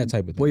that type of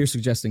thing. What you're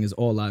suggesting is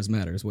all lives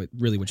matter is what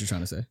you're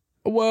trying to say.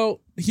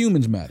 Well,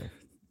 humans matter.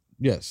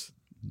 Yes,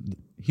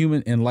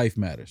 human and life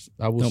matters.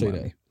 I will Don't say mind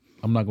that. me.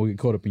 I'm not gonna get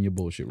caught up in your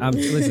bullshit.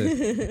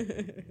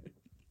 Listen,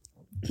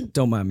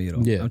 don't mind me at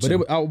all. Yeah, I'm but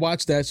chilling. I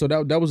watched that, so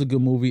that was a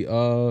good movie.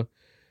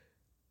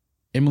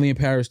 Emily in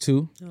Paris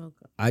 2. Oh, God.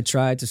 I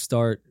tried to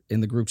start in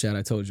the group chat.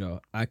 I told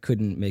y'all I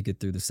couldn't make it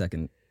through the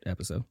second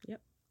episode.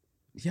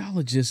 Y'all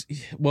are just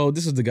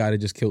this is the guy that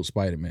just killed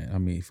Spider-Man. I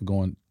mean, if we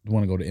want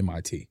to go to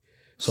MIT,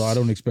 so I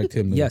don't expect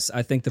him to Yes,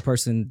 I think the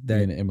person be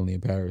in that Emily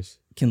in Paris.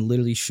 can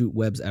literally shoot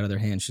webs out of their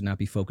hands should not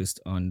be focused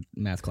on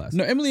math class.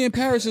 No, Emily in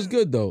Paris is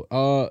good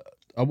though.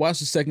 I watched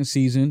the second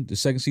season. The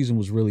second season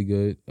was really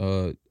good.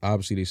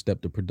 Obviously they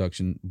stepped the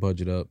production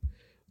budget up,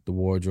 the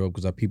wardrobe,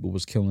 because people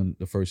was killing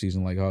the first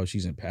season like, oh,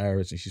 she's in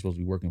Paris and she's supposed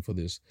to be working for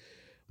this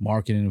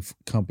marketing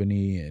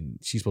company and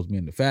she's supposed to be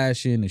into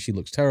fashion and she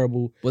looks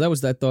terrible. Well, that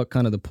was that thought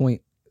kind of the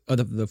point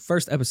of the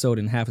first episode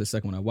and half of the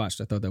second one I watched.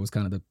 I thought that was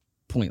kind of the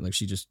point. Like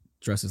she just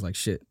dresses like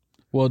shit.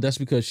 Well, that's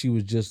because she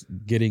was just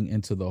getting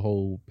into the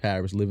whole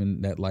Paris,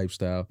 living that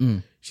lifestyle.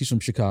 She's from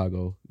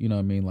Chicago. You know what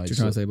I mean? Like, What you're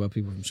trying to say about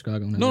people from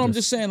Chicago? No, I'm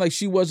just saying, like,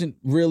 she wasn't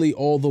really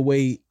all the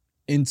way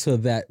into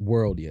that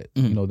world yet.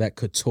 You know, that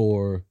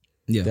couture,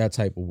 Yeah. that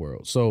type of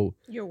world. So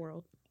Your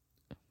world.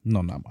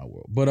 no, not my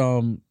world. But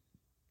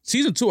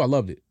season 2, I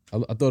loved it.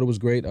 I thought it was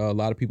great. A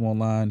lot of people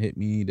online hit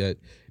me that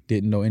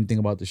didn't know anything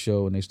about the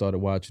show, and they started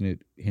watching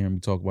it, hearing me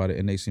talk about it,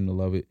 and they seem to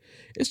love it.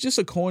 It's just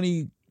a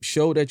corny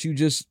show that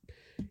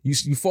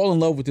you fall in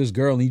love with this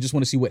girl, and you just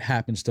want to see what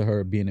happens to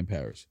her being in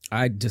Paris.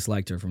 I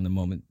disliked her from the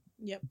moment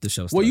Yep. the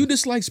show started. Well, you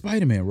dislike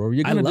Spider-Man, Rory.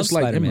 You're I gonna love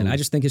dislike Spider-Man. Emily. I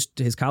just think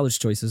his college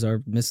choices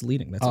are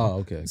misleading. That's all. Oh,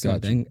 okay, That's the only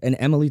got you. thing. And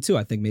Emily too.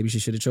 I think maybe she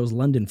should have chose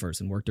London first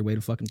and worked her way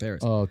to fucking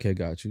Paris. Oh, okay,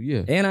 got you.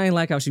 Yeah. And I didn't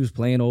like how she was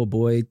playing old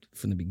boy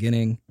from the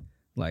beginning.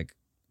 Like,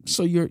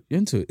 So you're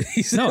into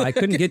it? no, I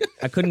couldn't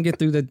get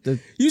through the.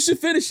 You should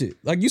finish it.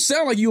 Like you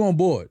sound like you on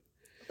board.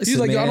 He's Listen,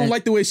 like, yo, I don't man.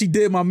 like the way she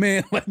did my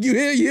man. Like you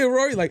hear,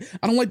 Rory? Like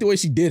I don't like the way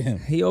she did him.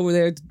 He over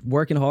there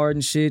working hard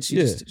and shit. She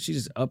Yeah.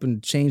 just up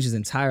and changed his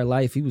entire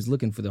life. He was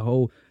looking for the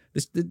whole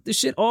the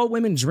shit all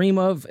women dream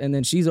of, and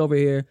then she's over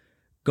here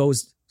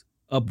goes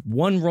up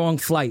one wrong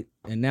flight,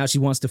 and now she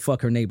wants to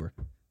fuck her neighbor.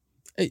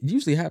 It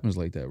usually happens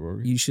like that,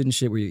 Rory. You shouldn't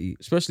shit where you eat,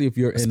 Especially if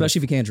you're especially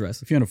if you can't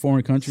dress. if you're in a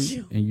foreign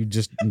country and you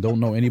just don't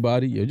know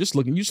anybody. You're just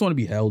looking. You just want to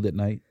be held at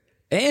night.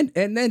 And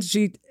then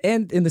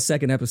in the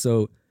second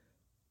episode,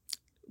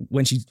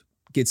 when she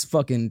gets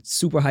fucking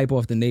super hype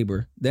off the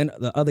neighbor, then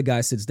the other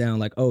guy sits down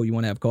like, oh, you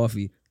want to have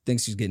coffee?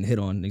 Thinks she's getting hit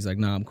on, and he's like,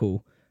 nah, I'm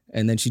cool.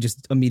 And then she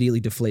just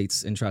immediately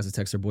deflates and tries to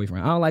text her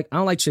boyfriend. I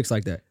don't like chicks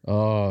like that.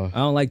 Oh, I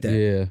don't like that.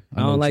 yeah. I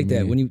don't like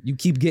that. When you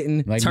keep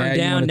getting Like, turned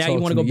down, now you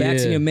want to go back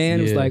to your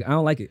man. It's like, I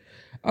don't like it.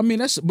 I mean,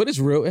 but it's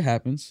real. It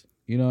happens.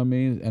 You know what I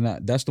mean?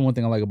 And that's the one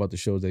thing I like about the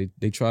show. They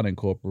try to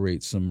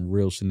incorporate some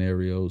real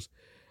scenarios.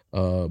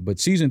 But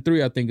season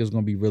 3, I think, is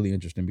going to be really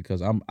interesting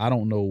because I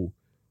don't know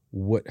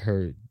what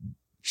her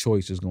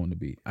choice is going to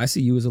be. I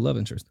see you as a love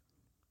interest.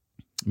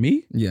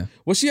 Me? Yeah.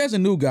 Well, she has a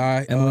new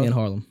guy. Emily in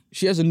Harlem.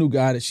 She has a new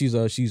guy that she's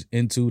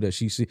into that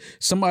she see.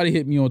 Somebody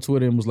hit me on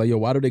Twitter and was like, "Yo,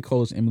 why do they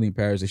call us Emily in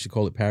Paris? They should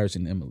call it Paris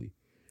and Emily."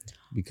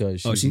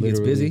 Because Oh, she gets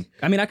busy?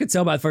 I mean, I could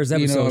tell by the first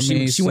episode. You know what I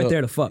mean? She went So-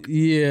 there to fuck.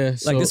 Yeah,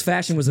 Like, this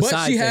fashion was a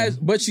side thing.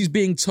 But she's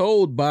being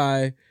told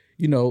by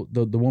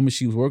the woman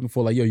she was working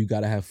for, like, yo, you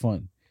gotta have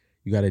fun,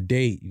 you gotta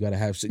date, you gotta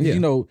have.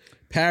 Yeah.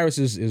 Paris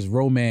is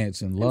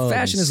romance and love.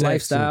 Fashion and is sex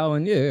lifestyle,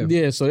 and yeah.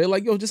 Yeah, so they're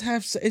like, yo, just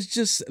have. It's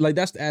just like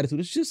that's the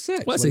attitude. It's just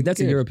sex. Well, I Like, say who that's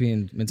a cares?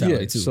 European mentality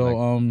Yeah. too. So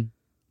like,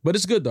 but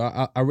it's good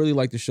though. I really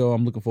like the show.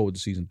 I'm looking forward to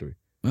season 3.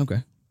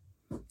 okay.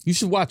 You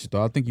should watch it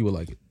though. I think you would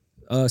like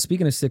it.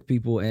 Speaking of sick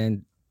people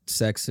and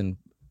sex and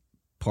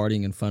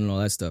partying and fun and all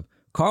that stuff,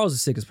 Carl's the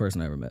sickest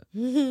person I ever met.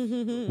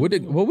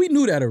 Well, we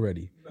knew that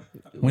already.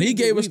 When he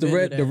gave us the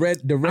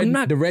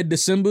red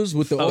Decembers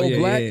with the all yeah,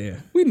 black, yeah, yeah.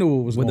 we knew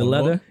what was With the going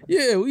on. leather?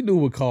 Yeah, we knew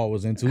what Carl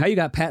was into. How you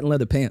got patent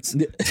leather pants?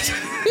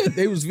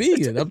 They was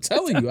vegan. I'm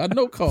telling you. I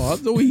know Carl. I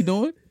know what he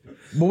doing.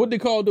 But what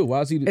did Carl do?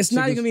 Why is he? It's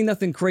not even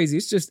nothing crazy.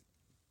 It's just,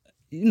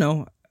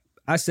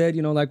 I said,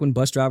 like when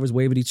bus drivers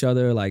wave at each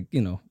other, like,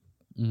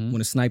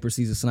 when a sniper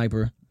sees a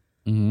sniper.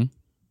 Mm-hmm.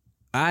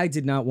 I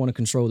did not want to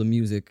control the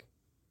music.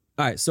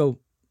 All right, so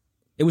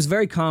it was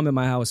very calm in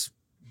my house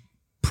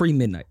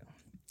pre-midnight.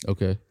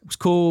 Okay. It was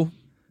cool.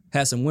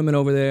 Had some women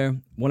over there.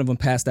 One of them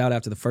passed out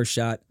after the first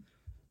shot.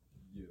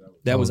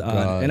 That was odd.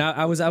 God. And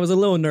I was a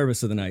little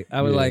nervous for the night.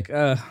 I was like,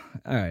 all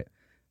right.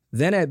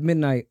 Then at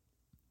midnight,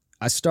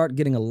 I start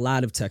getting a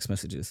lot of text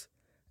messages.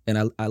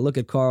 And I look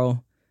at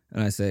Carl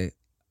and I say,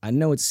 I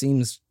know it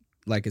seems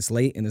like it's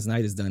late and this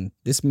night is done.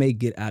 This may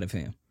get out of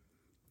hand.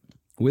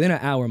 Within an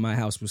hour, my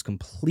house was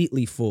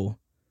completely full.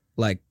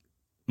 Like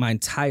my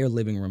entire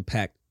living room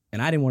packed.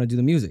 And I didn't want to do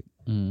the music.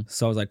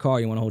 So I was like, Carl,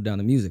 you want to hold down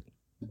the music?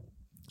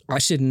 I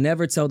should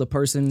never tell the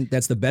person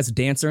that's the best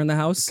dancer in the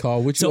house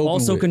Carl, what you to open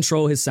also with?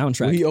 control his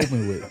soundtrack. What he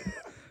opened with?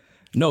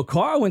 No,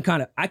 Carl went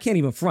kind of, I can't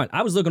even front.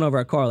 I was looking over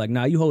at Carl like,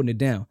 nah, you holding it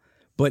down.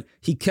 But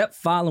he kept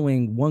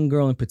following one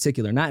girl in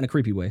particular, not in a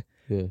creepy way.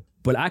 Yeah.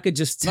 But I could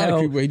just Not a tell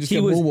creepy way. He just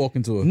kept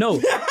moonwalking to her. No,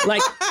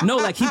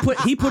 like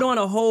he put on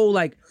a whole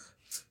like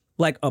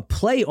a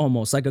play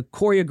almost, like a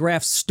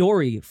choreographed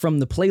story from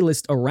the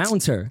playlist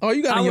around her. Oh,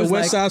 you got in your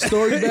West Side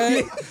Story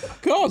bag?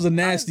 Carl's a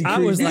nasty I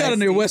creep. was You got like-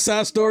 in your West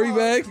Side Story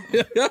bag?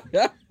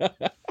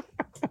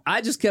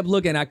 I just kept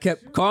looking.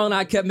 Carl and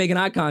I kept making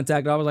eye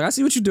contact. I was like, I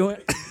see what you're doing.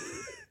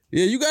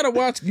 Yeah, you gotta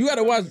watch.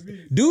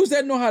 Dudes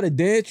that know how to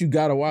dance, you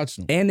gotta watch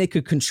them. And they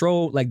could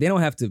control, like they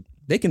don't have to,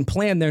 they can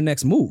plan their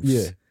next moves.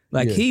 Yeah.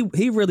 Like Yeah.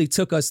 he really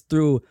took us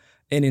through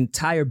an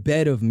entire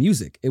bed of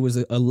music. It was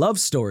a love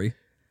story.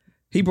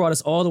 He brought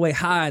us all the way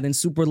high, then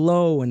super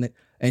low, and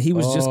he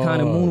was just kind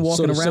of moonwalking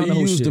so around So the you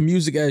whole use shit. the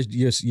music as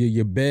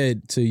your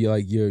bed to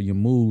your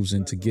moves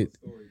and to get.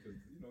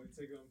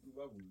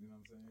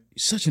 You're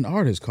such an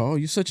artist, Carl.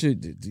 You're such a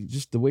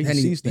just the way he And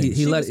sees things. he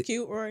She let was it,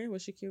 cute, Rory.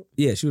 Was she cute?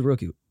 yeah, she was real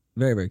cute,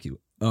 very very cute.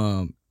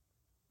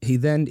 He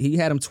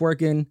had him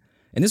twerking,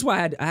 and this is why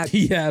I had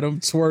He had him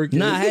twerking.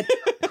 nah,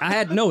 I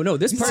had no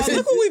this Oh, person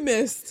look who we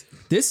missed.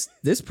 this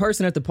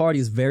person at the party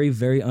is very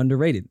very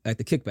underrated at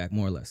the kickback,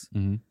 more or less.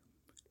 Mm-hmm.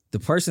 The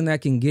person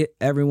that can get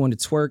everyone to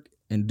twerk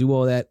and do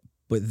all that,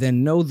 but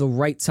then know the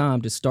right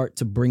time to start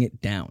to bring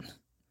it down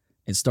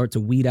and start to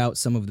weed out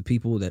some of the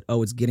people that,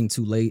 oh, it's getting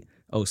too late.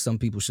 Oh, some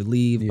people should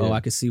leave. Yeah. Oh, I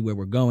can see where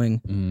we're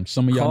going.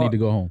 Some of y'all Carl- need to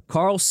go home.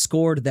 Carl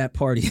scored that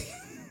party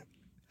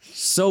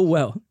so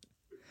well.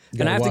 And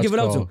Gotta I have to watch give it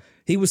up to Carl. him.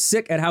 He was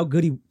sick at how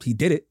good he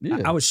did it. Yeah.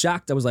 I was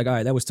shocked. I was like, all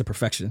right, that was to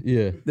perfection.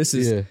 Yeah. This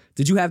is. Yeah.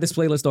 Did you have this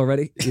playlist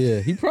already? Yeah.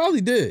 He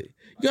probably did.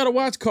 You gotta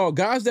watch Carl.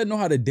 Guys that know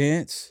how to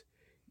dance,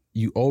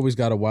 you always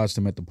gotta watch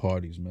them at the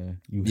parties,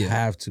 man. You Yeah.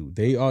 have to.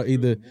 They are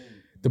either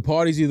the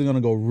party's either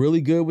gonna go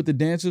really good with the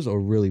dancers or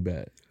really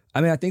bad.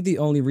 I mean, I think the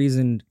only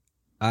reason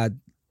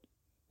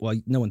well,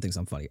 no one thinks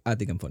I'm funny. I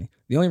think I'm funny.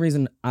 The only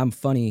reason I'm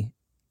funny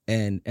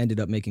and ended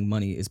up making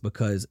money is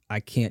because I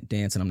can't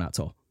dance and I'm not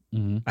tall.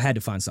 I had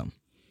to find something.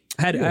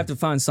 I have to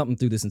find something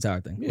through this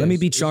entire thing. Yeah, Let me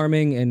be it's-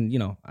 charming, and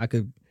I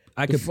could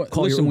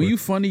call Listen, your when Uber. you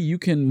funny, you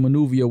can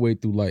maneuver your way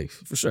through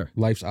life. For sure.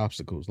 Life's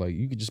obstacles. Like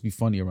you could just be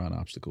funny around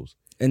obstacles.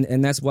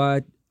 And that's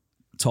why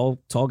tall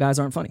guys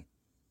aren't funny.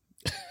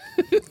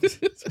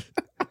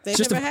 They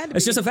It's never had to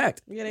be. just a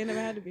fact. Yeah, they never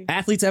had to be.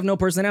 Athletes have no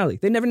personality.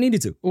 They never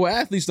needed to. Well,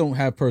 athletes don't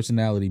have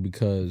personality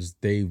because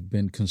they've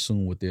been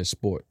consumed with their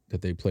sport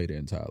that they play their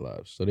entire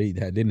lives. So they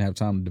didn't have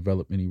time to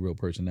develop any real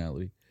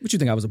personality. What you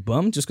think? I was a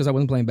bum just because I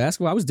wasn't playing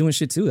basketball? I was doing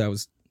shit too. That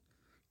was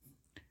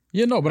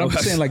Yeah, no, but I'm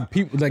just saying like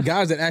people, like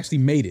guys that actually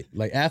made it,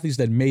 like athletes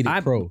that made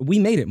it pro. We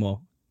made it,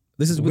 Mo.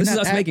 This is We're us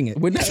not making it.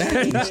 We're not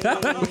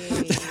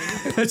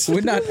athletes.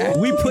 We're not athletes.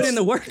 We put in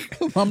the work.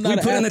 I'm not We an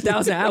put in athlete.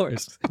 1,000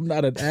 hours. I'm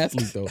not an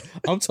athlete though.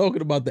 I'm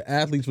talking about the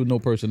athletes with no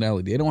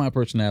personality. They don't have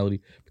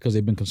personality because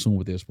they've been consumed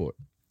with their sport.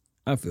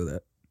 I feel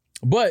that.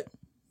 But,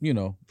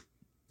 the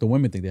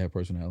women think they have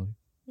personality.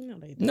 No,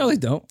 they don't. No, they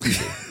don't.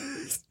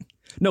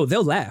 No,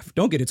 they'll laugh.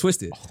 Don't get it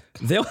twisted.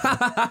 They'll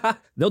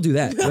do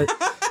that.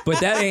 But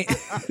that ain't.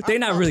 They're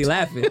not really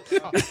laughing. So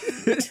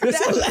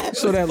that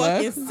Fucking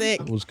laugh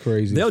sick. was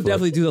crazy. They'll as fuck.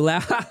 definitely do the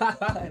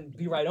laugh and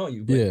be right on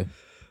you. But, Yeah.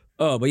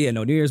 But yeah,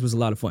 no, New Year's was a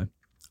lot of fun.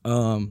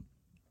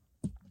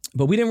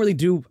 But we didn't really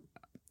do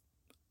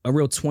a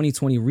real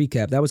 2020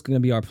 recap. That was going to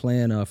be our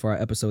plan for our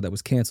episode that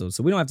was canceled.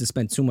 So we don't have to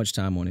spend too much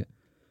time on it.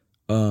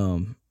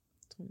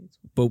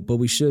 But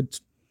we should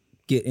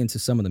get into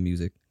some of the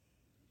music.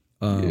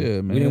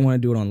 Yeah, man. We didn't want to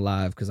do it on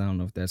live because I don't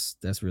know if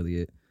that's really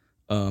it.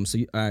 All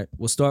right,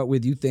 we'll start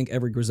with, you think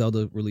every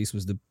Griselda release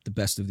was the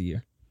best of the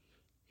year?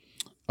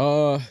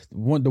 The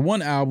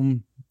one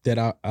album that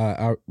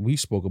I we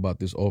spoke about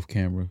this off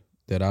camera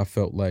that I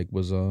felt like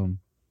was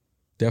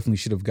definitely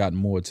should have gotten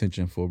more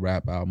attention for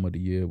rap album of the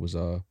year was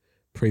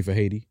Pray for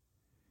Haiti,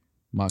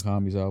 Mock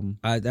Hami's album.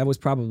 That was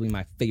probably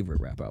my favorite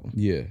rap album.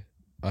 Yeah,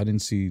 I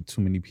didn't see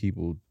too many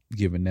people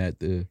giving that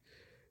the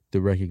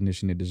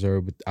recognition it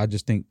deserved, but I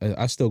just think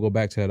I still go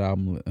back to that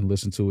album and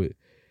listen to it,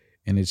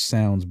 and it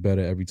sounds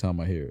better every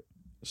time I hear it.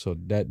 So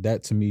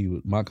that to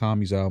me, Mock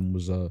Hami's album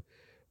was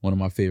one of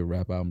my favorite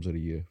rap albums of the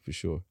year for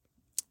sure.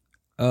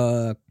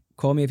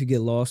 Call Me If You Get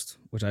Lost,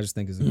 which I just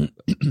think is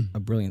a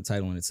brilliant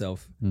title in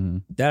itself. Mm-hmm.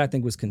 That I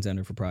think was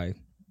contender for probably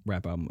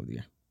rap album of the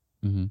year.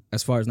 Mm-hmm.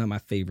 As far as not my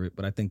favorite,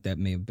 but I think that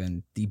may have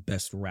been the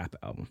best rap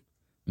album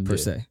per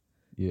se.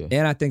 Yeah.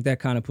 And I think that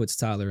kind of puts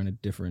Tyler in a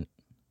different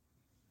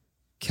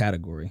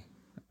category.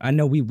 I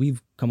know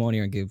we've come on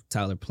here and give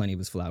Tyler plenty of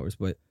his flowers,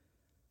 but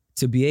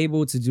to be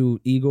able to do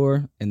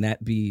Igor and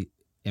that be,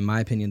 in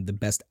my opinion, the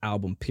best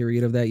album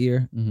period of that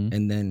year, Mm-hmm.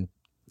 and then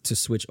to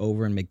switch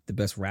over and make the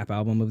best rap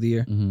album of the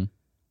year, Mm-hmm.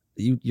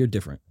 you're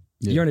different.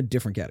 Yeah. You're in a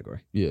different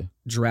category, Yeah.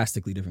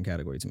 drastically different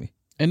category to me.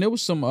 And there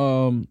was some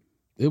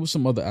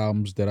other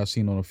albums that I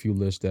seen on a few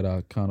lists that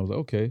I kind of was like,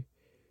 okay.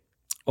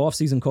 Off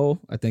Season Cole,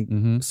 I think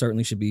Mm-hmm.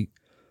 certainly should be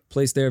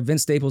placed there.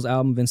 Vince Staples'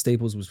 album, Vince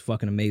Staples was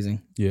fucking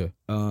amazing. Yeah.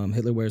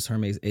 Hitler Wears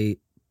Hermes 8.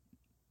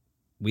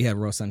 We had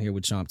Ross on here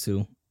with Chomp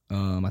too.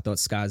 I thought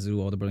Sky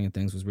Zoo, All the Brilliant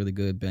Things was really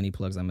good. Benny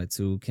Plugs, I Met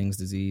Too. King's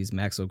Disease,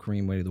 Maxo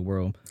Cream, Way to the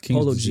World. King's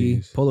Polo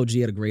Disease. G. Polo G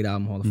had a great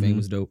album. Hall of Fame Mhm.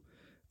 was dope.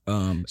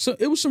 So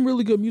it was some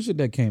really good music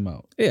that came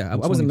out. Yeah, I in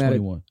wasn't mad at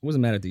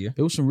 2021. the year.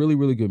 It was some really,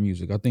 really good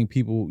music. I think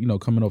people,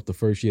 coming off the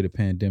first year of the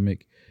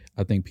pandemic,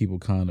 I think people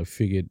kind of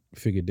figured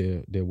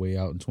their way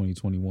out in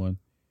 2021.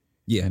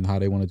 Yeah. And how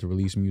they wanted to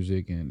release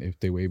music and if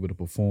they were able to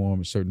perform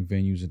in certain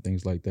venues and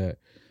things like that.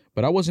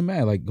 But I wasn't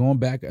mad. Like going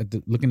back at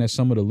looking at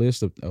some of the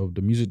list of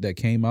the music that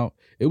came out,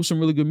 it was some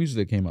really good music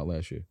that came out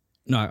last year.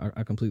 No,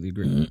 I completely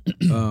agree.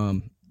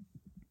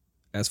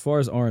 As far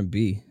as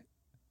R&B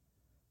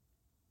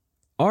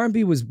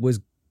was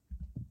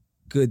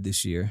good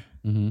this year.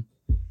 Mm-hmm.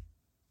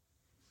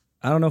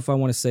 I don't know if I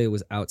want to say it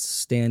was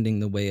outstanding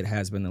the way it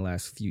has been the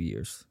last few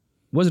years.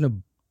 It wasn't a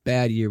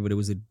bad year, but it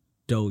was a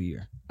dull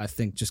year. I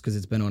think just because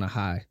it's been on a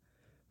high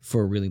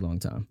for a really long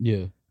time.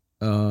 Yeah.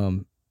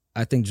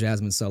 I think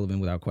Jasmine Sullivan,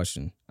 without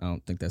question, I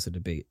don't think that's a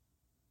debate,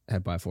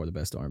 had by far the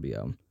best R&B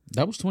album.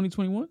 That was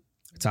 2021?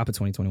 Top of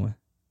 2021,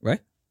 right?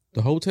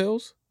 The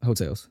Hotels?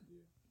 Hotels.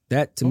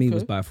 That to me Okay.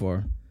 was by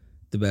far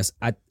the best.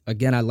 I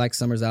like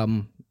Summer's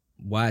album.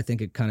 Why I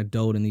think it kind of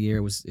dulled in the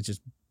year was it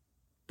just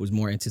was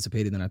more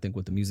anticipated than I think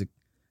what the music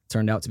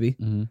turned out to be.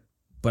 Mm-hmm.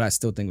 But I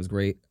still think it was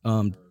great.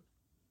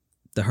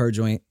 The Her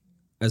joint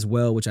as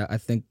well, which I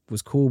think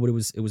was cool, but it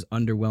was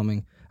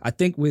underwhelming. I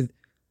think with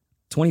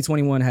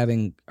 2021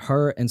 having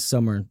Her and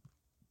Summer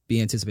be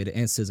anticipated,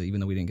 and SZA,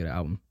 even though we didn't get an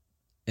album.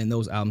 And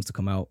those albums to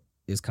come out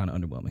is kind of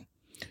underwhelming.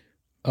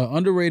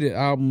 Underrated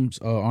albums,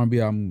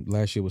 R&B album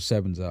last year was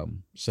Seven's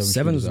album.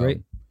 Seven was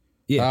great.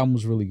 The Yeah, album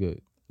was really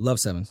good. love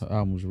Sevens. The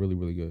album was really,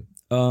 really good.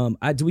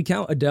 Do we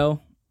count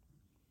Adele?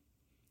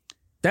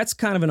 That's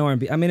kind of an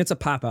R&B. I mean, it's a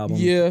pop album.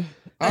 Yeah.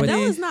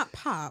 Adele is not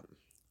pop.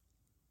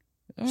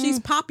 She's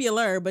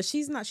popular, but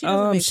she's not. She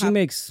doesn't make she pop.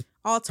 makes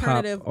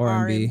Alternative pop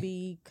R&B.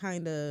 R&B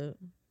kind of.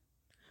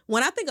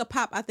 When I think of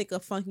pop, I think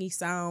of funky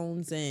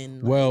sounds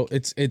and Well,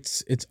 it's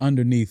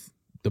underneath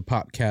the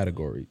pop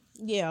category.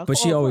 yeah. but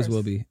she of always course.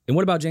 will be. And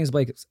what about James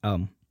Blake's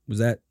album? Was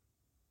that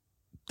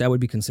would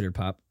be considered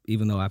pop,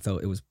 even though I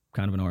felt it was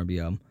kind of an R&B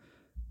album.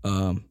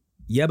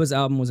 Yeba's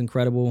album was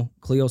incredible.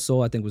 Cleo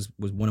Soul, I think, was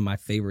one of my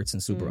favorites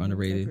and super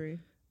underrated. Agree.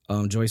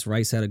 Joyce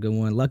Rice had a good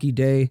one. Lucky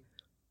Day,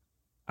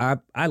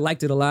 I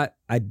liked it a lot.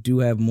 I do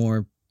have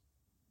more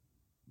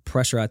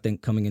pressure, I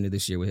think, coming into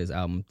this year with his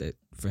album that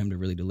for him to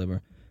really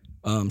deliver.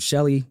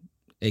 Shelly,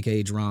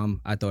 aka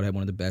Drum, I thought had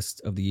one of the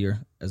best of the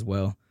year as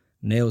well.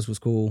 Nails was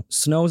cool.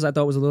 Snows, I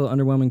thought was a little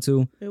underwhelming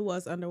too. It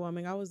was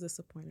underwhelming. I was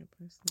disappointed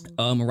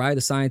personally. Mariah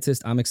the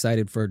Scientist, I'm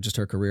excited for just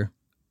her career.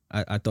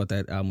 I thought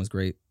that album was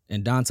great.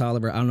 And Don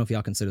Toliver, I don't know if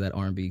y'all consider that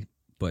R&B,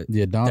 but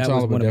Yeah, Don that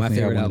was Toliver one of my definitely had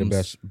favorite one of the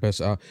albums.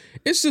 best albums.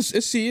 It's just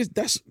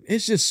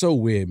it's just so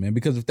weird, man.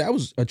 Because if that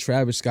was a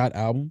Travis Scott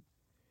album,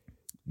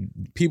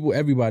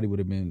 everybody would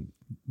have been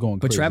going.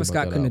 But crazy Travis about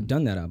Scott that couldn't have album.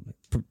 done that album.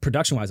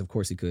 Production wise, of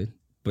course he could.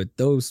 But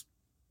those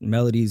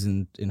melodies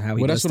and how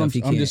he Well, does that's what stuff, he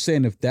I'm can't. just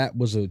saying. If that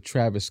was a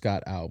Travis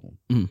Scott album,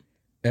 Mhm.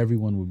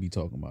 everyone would be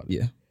talking about it.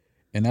 Yeah.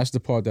 And that's the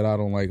part that I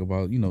don't like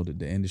about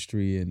the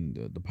industry and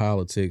the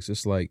politics.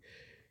 It's like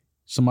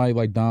somebody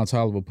like Don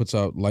Toliver puts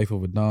out Life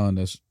of a Don.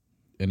 That's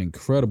an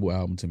incredible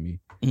album to me.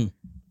 Mhm.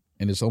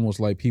 And it's almost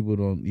like people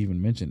don't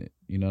even mention it.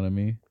 You know what I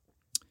mean?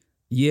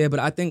 Yeah, but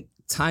I think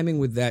timing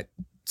with that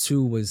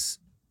too was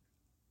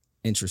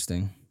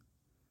interesting.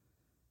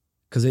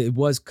 Because it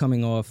was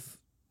coming off,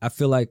 I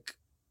feel like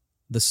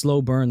the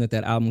slow burn that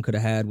album could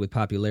have had with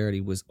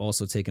popularity was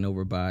also taken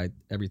over by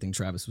everything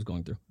Travis was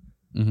going through.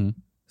 Mm-hmm.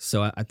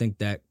 So I think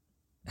that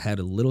had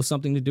a little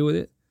something to do with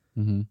it.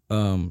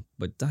 Mm-hmm.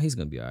 But he's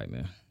gonna be all right,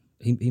 man.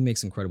 He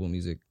makes incredible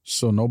music.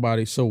 So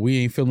we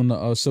ain't feeling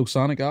the Silk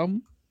Sonic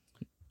album?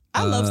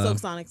 I love Silk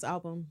Sonic's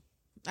album.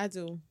 I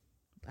do.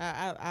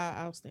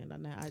 I'll stand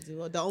on that. I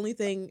do. The only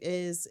thing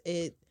is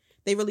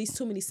they released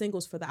too many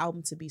singles for the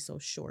album to be so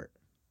short.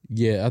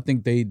 Yeah, I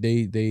think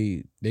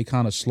they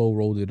kind of slow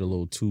rolled it a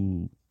little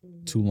too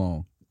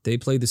long. They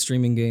played the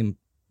streaming game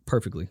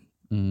perfectly.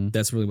 Mm-hmm.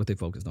 That's really what they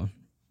focused on.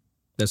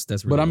 That's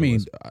really But I what it mean,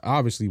 was.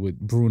 obviously with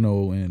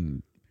Bruno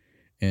and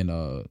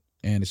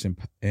Anderson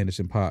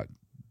 .Paak,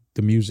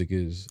 the music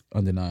is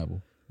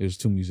undeniable. There's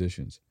two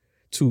musicians,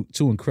 two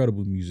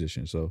incredible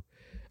musicians. So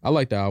I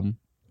like the album.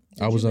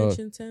 Did I was you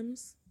mention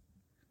Tim's?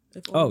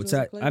 If Oh, Orange Was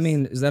a I Place?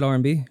 mean, is that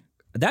R&B?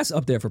 That's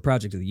up there for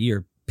Project of the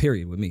Year,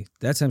 period, with me.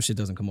 That time shit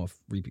doesn't come off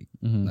repeat.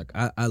 Mhm. Like,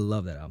 I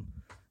love that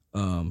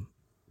album.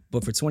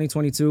 But for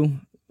 2022,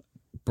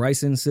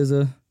 Bryson,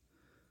 SZA,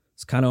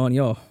 it's kind of on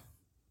y'all.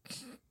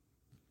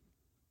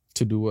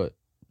 to do what?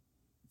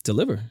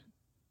 Deliver.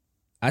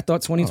 I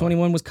thought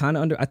 2021 was kind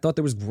of I thought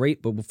there was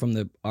great, but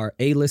from our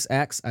A-list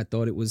acts, I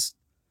thought it was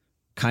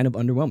kind of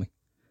underwhelming.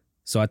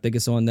 So I think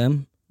it's on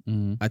them.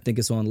 Mm-hmm. I think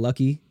it's on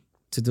Lucky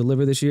to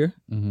deliver this year.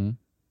 Mm-hmm.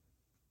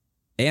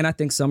 And I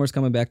think Summer's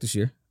coming back this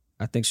year.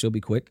 I think she'll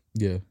be quick.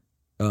 Yeah.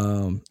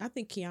 I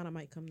think Kiana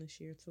might come this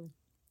year too.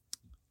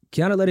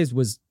 Kiana Ledis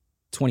was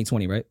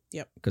 2020, right?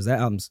 Yep. Because that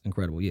album's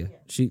incredible. Yeah.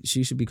 She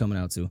should be coming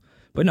out too.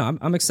 But no,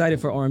 I'm excited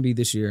for R&B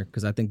this year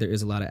because I think there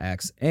is a lot of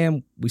acts.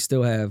 And we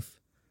still have,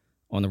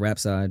 on the rap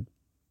side,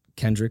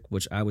 Kendrick,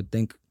 which I would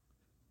think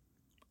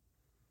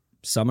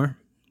Summer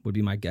would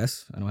be my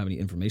guess. I don't have any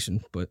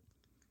information, but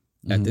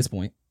at this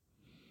point,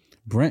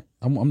 Brent,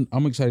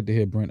 I'm excited to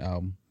hear Brent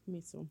album.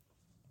 Me too.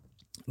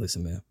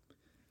 listen, man.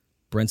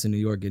 Brent's in New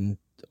York getting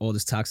all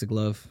this toxic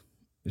love.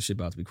 This shit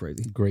about to be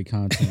crazy. Great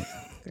content.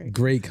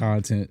 Great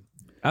content.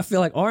 I feel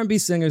like R&B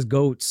singers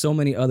go so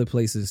many other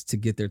places to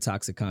get their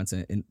toxic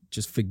content and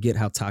just forget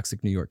how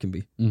toxic New York can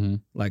be. Mm-hmm.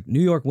 Like, New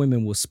York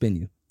women will spin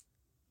you.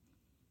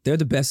 They're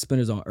the best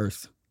spinners on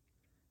earth.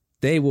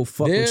 They will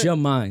fuck with your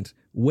mind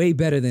way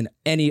better than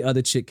any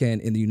other chick can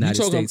in the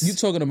United States. You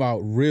talking about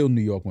real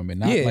New York women,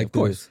 not Yeah, like of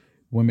course. the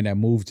women that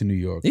moved to New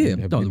York. Yeah,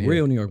 and have no, been the here.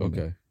 real New York women.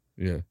 Okay,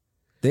 yeah.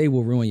 They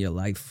will ruin your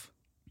life.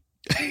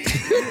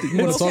 You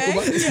want to talk Okay.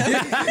 about?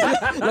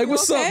 Yeah. Like,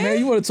 what's up, Okay. man?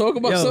 You want to talk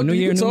about Yo, something? New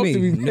You Year, can new talk me. to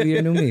me. New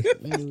Year, new me.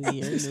 New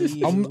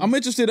Year. I'm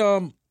interested.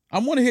 I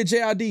want to hear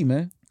JID,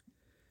 man.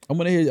 I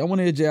want to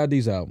hear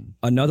JID's album.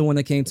 Another one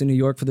that came to New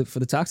York for the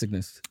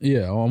toxicness.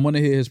 Yeah, I want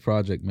to hear his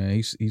project, man.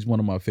 He's one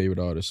of my favorite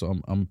artists.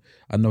 So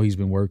I know he's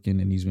been working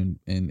and he's been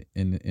in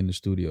the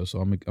studio. So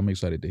I'm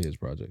excited to hear his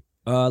project.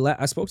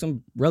 I spoke to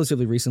him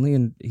relatively recently,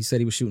 and he said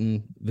he was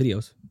shooting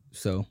videos.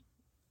 So,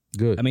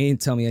 Good. I mean, he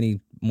didn't tell me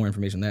any more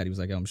information than that. He was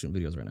like, "Oh, I'm shooting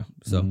videos right now."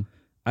 So, Mhm.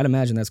 I'd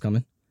imagine that's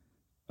coming.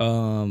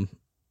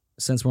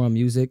 Since we're on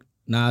music,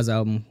 Nas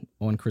album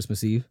on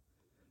Christmas Eve.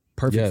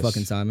 Perfect Yes.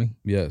 fucking timing.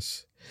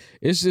 Yes.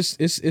 it's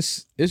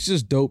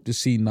just dope to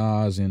see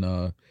Nas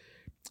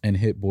and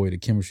Hit Boy, the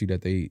chemistry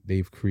that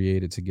they've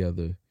created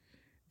together,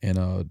 and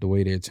the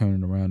way they're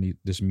turning around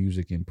this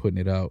music and putting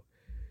it out.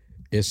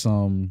 It's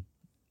and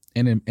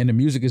the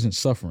music isn't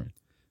suffering.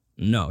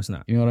 No, it's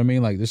not. You know what I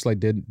mean? Like this, like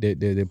they're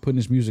putting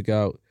this music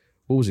out.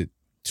 What was it?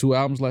 2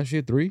 albums last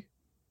year? 3?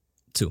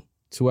 2.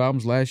 2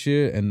 albums last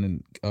year,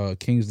 and then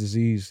King's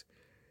Disease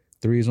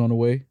 3 is on the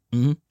way.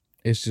 Mm-hmm.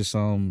 It's just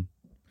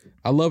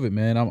I love it,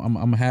 man.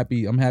 I'm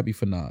happy. I'm happy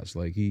for Nas.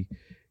 Like he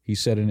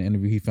said in the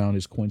interview, he found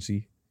his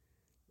Quincy.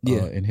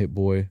 And Hit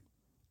Boy.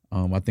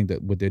 I think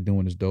that what they're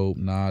doing is dope.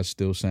 Nas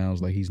still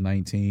sounds like he's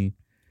 19.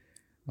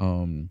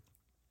 And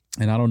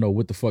I don't know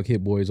what the fuck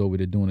Hit Boy is over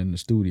there doing in the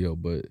studio,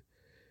 but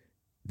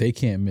they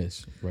can't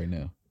miss right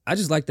now. I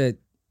just like that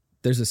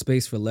there's a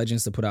space for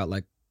legends to put out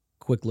like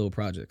quick little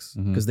projects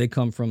because they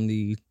come from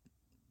the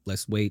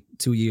let's wait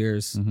 2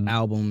 years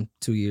album,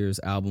 2 years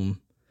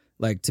album.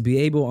 Like to be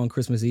able on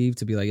Christmas Eve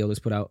to be like, yo, let's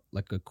put out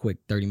like a quick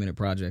 30-minute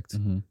project.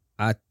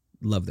 I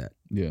love that.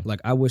 Yeah.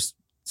 Like I wish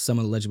some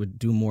of the legends would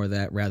do more of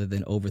that rather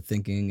than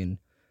overthinking and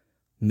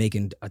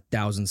making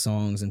 1,000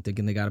 songs and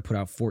thinking they got to put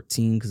out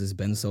 14 because it's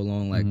been so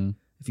long. Like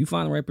if you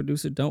find the right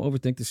producer, don't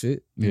overthink the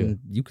shit. Yeah. And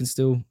you can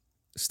still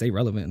stay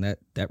relevant in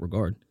that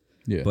regard.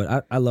 Yeah.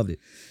 But I loved it.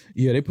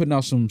 Yeah, they putting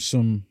out some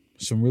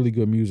really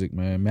good music,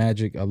 man.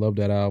 Magic, I love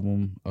that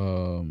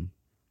album.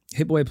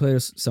 Hit Boy played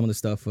us some of the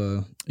stuff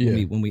when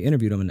we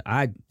interviewed him, and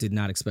I did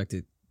not expect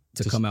it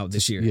to come out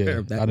this year.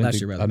 Yeah, Last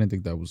year, rather. I didn't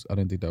think that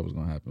was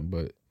gonna happen,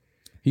 but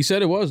he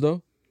said it was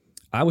though.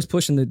 I was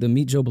pushing the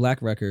Meet Joe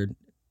Black record.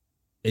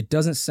 It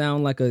doesn't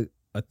sound like a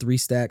 3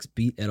 Stacks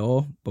beat at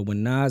all, but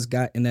when Nas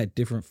got in that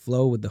different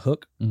flow with the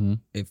hook,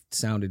 it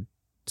sounded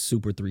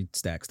super 3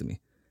 Stacks to me.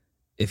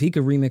 If he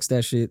could remix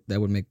that shit, that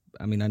would make.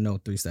 I mean, I know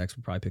 3 Stacks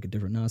would probably pick a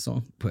different Nas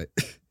song, but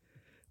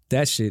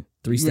that shit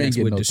 3 Stacks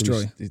would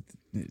destroy.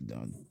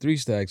 3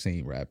 Stacks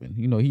ain't rapping.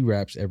 You know, he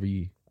raps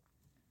every.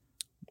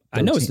 13,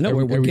 I know it's no.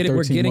 We're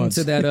getting months.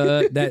 to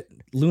that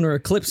lunar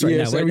eclipse right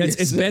now.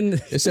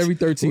 It's every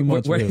 13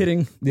 months. We're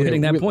hitting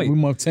that point. We're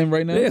month 10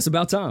 right now. Yeah, it's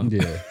about time.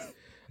 Yeah.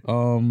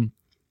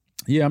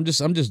 Yeah, I'm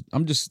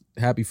just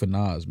happy for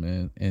Nas,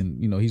 man.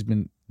 And you know, he's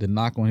been the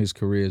knock on his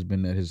career has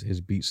been that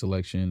his beat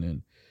selection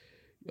and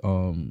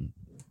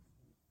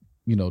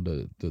you know,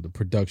 the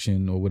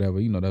production or whatever,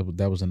 you know,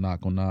 that was a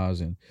knock on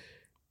Nas, and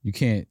you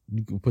can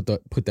put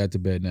that to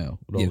bed now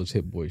with all this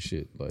Hit Boy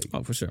shit. Like,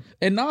 oh, for sure.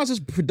 And Nas's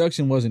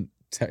production wasn't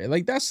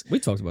we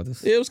talked about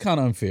this. It was kind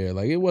of unfair.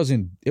 Like it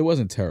wasn't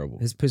terrible.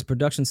 His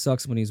production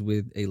sucks when he's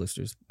with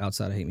A-listers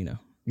outside of Hate Me Now.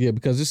 Yeah,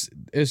 because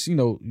it's you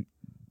know,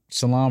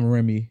 Salam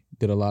Remy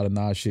did a lot of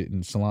Nas shit,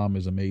 and Salam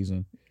is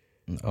amazing.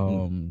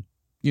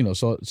 You know,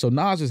 so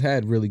Nas has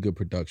had really good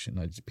production.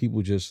 Like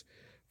people just,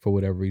 for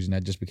whatever reason,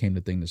 that just became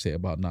the thing to say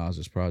about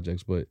Nas's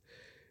projects. But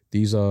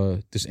this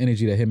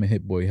energy that him and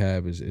Hit Boy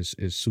have is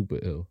super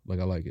ill. Like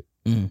I like it.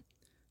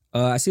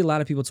 I see a lot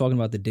of people talking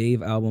about the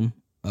Dave album.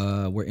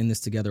 We're in this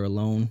together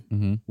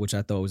alone, which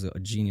I thought was a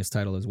genius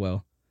title as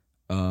well.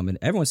 And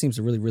everyone seems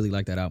to really, really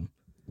like that album.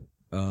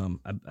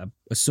 I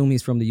assume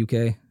he's from the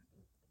UK.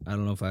 I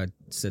don't know if I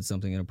said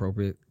something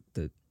inappropriate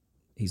that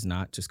he's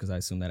not, just because I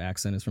assume that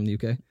accent is from the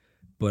UK.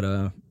 But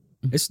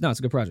it's a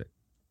good project.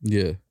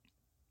 Yeah.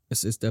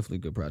 It's definitely a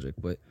good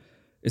project. But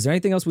is there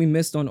anything else we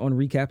missed on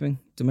recapping,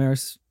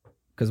 Damaris?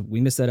 Because we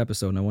missed that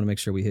episode, and I want to make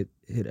sure we hit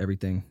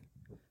everything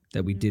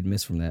that we did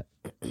miss from that.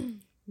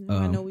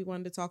 I know we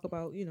wanted to talk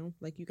about, you know,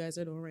 like you guys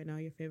are doing right now,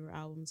 your favorite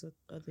albums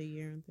of the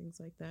year and things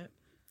like that.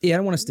 Yeah, I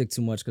don't want to stick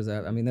too much because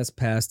I mean that's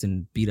past,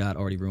 and B-Dot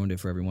already ruined it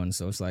for everyone.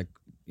 So it's like,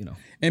 you know.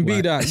 And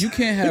B-Dot, you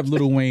can't have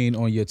Lil Wayne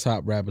on your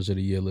top rappers of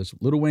the year list.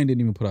 Lil Wayne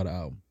didn't even put out an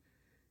album.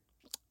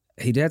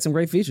 He had some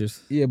great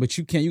features. Yeah, but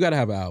you can't. You got to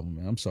have an album,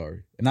 man. I'm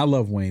sorry, and I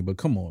love Wayne, but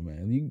come on,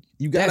 man.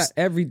 You got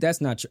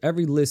that's not true.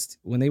 Every list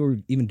when they were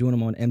even doing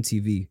them on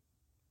MTV,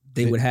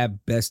 they would have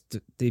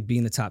they'd be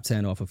in the top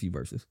 10 off a few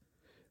verses.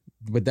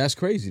 But that's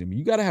crazy to me.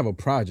 You got to have a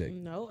project.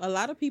 No, a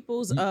lot of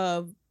people's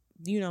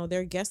you know,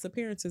 their guest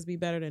appearances be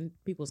better than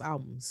people's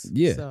albums.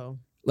 Yeah. So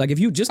like if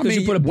you just because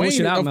you put a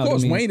bullshit album out, of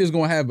course, Wayne is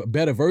gonna have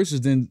better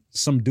verses than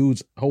some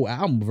dude's whole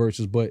album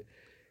verses, but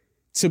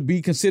to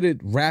be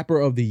considered rapper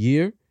of the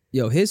year.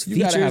 Yo, his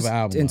features in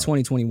out.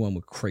 2021 were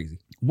crazy.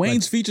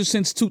 Wayne's features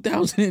since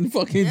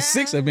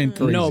 2006 have been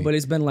crazy. No, but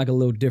it's been like a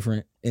little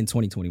different in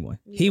 2021.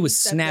 He was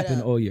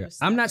snapping all year.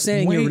 I'm not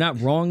saying you're not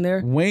wrong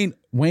there. Wayne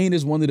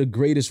is one of the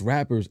greatest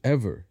rappers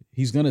ever.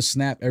 He's gonna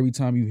snap every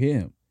time you hear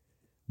him.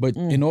 But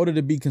in order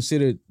to be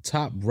considered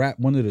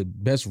one of the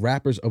best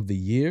rappers of the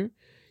year,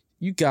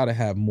 you gotta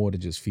have more than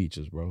just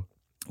features, bro.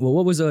 Well,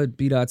 what was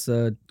B-Dot's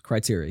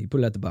criteria? He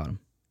put it at the bottom.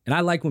 And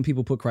I like when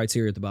people put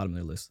criteria at the bottom of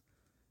their list.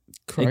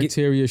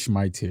 Criteria,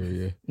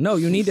 schmiteria. No,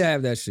 you need to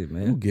have that shit,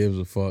 man. Who gives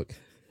a fuck?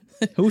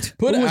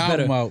 Put an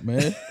album out,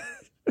 man.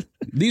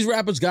 These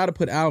rappers got to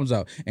put albums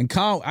out. And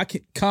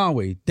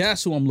Conway,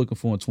 that's who I'm looking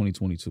for in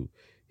 2022.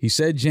 He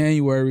said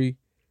January.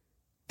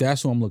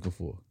 That's who I'm looking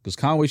for. Because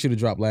Conway should have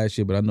dropped last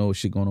year, but I know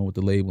shit going on with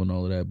the label and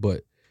all of that.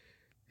 But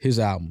his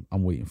album,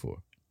 I'm waiting for.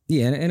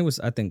 Yeah, and it was,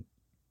 I think,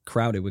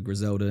 crowded with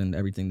Griselda and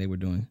everything they were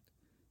doing.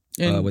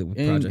 And, with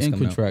projects and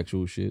coming out.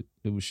 contractual shit.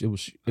 It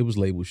was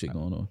label shit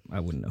going on. I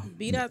wouldn't know.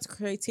 B-Dot's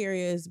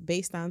criteria is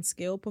based on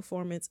skill,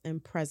 performance,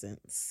 and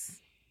presence.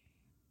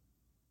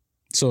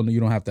 So you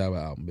don't have to have an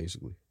album,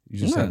 basically. You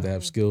just No. have to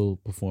have skill,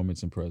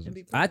 performance, and presence.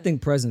 I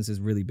think presence is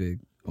really big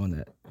on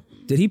that.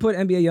 Did he put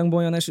NBA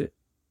YoungBoy on that shit?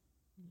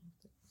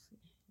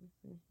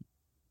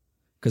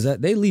 Because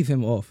they leave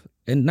him off.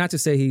 And not to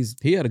say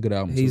He had a good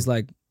album. he's too.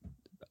 like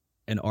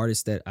an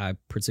artist that I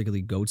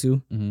particularly go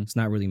to. Mhm. It's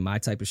not really my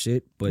type of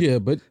shit. But yeah,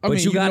 but I mean,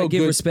 you gotta know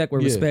give good- respect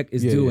where yeah, respect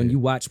is yeah, due, yeah, and yeah. you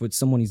watch what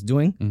someone he's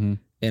doing Mhm.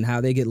 and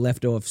how they get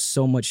left off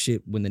so much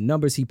shit when the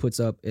numbers he puts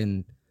up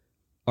and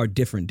are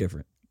different.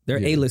 They're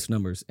Yeah. A-list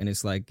numbers, and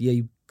it's like,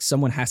 yeah,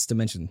 someone has to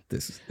mention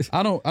this.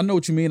 I know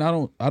what you mean. I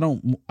don't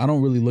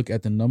really look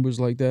at the numbers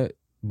like that.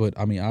 But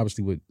I mean,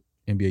 obviously, what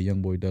NBA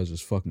YoungBoy does is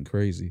fucking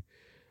crazy.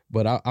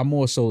 But I'm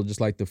more so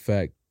just like the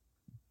fact,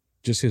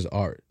 just his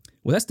art.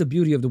 Well, that's the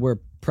beauty of the word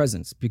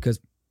presence, because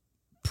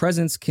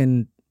presence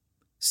can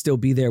still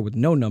be there with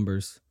no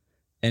numbers,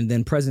 and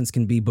then presence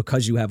can be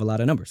because you have a lot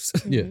of numbers.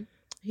 Yeah.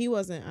 He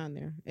wasn't on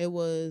there. It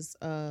was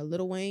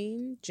Lil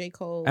Wayne, J.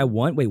 Cole. At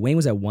 1? Wait, Wayne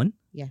was at 1?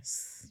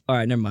 Yes. All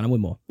right, never mind. I'm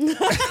with Mo.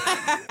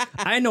 I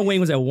didn't know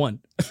Wayne was at 1.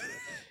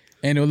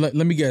 And let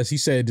me guess. He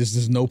said this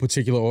is no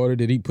particular order.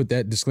 Did he put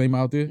that disclaimer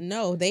out there?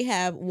 No, they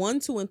have 1,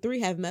 2, and 3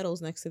 have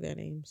medals next to their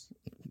names.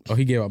 Oh,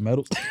 he gave out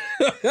medals.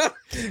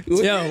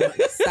 Yo,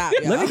 Stop,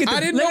 y'all. let me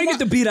get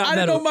the beat out I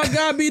didn't medal. know my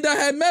guy B Dot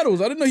had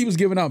medals. I didn't know he was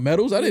giving out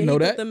medals. I didn't know He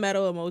that. put the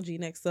medal emoji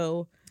next.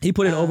 So He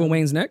put it over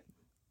Wayne's neck.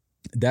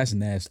 That's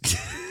nasty.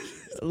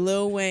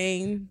 Lil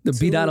Wayne. The 2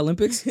 B-Dot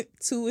Olympics.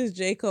 2 is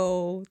J.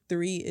 Cole.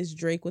 3 is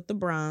Drake with the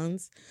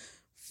bronze.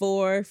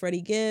 4,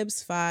 Freddie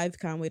Gibbs. 5,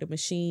 Conway the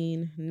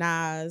Machine.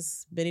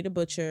 Nas, Benny the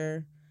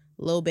Butcher,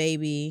 Lil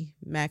Baby,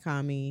 Mac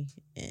Homie,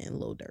 and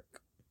Lil Durk.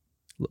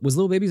 Was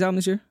Lil Baby's album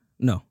this year?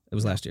 No, it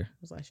was last year.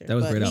 It was last year. That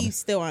was a but great he's album.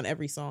 still on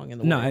every song in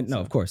the No, world. no,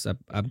 of course.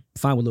 I'm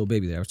fine with Lil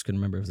Baby there. I just couldn't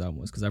remember if his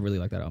album was because I really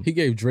like that album. He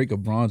gave Drake a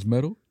bronze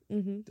medal.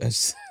 Mm-hmm.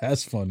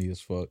 That's funny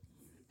as fuck.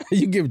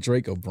 You give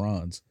Drake a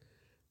bronze.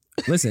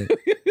 Listen,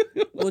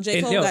 Well,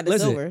 J. Cole got the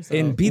silver. So.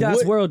 in B-Dot's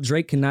What- world,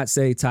 Drake cannot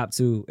say top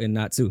 2 and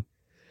not 2.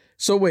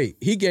 So wait,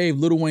 he gave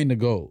Lil Wayne the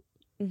gold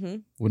hmm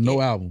with no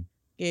Yeah. album.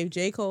 Gave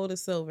J. Cole the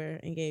silver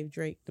and gave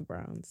Drake the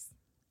bronze.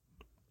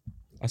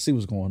 I see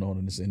what's going on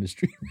in this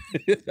industry.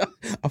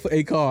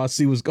 Hey, Carl, I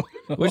see what's going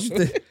on. What you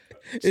think?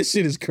 This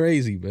shit is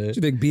crazy, man.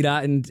 You think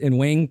B-Dot and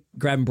Wayne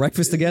grabbing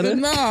breakfast together?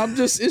 Nah,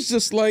 it's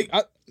just like,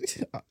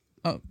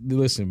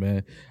 listen,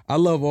 man. I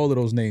love all of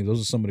those names.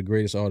 Those are some of the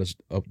greatest artists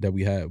that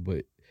we have,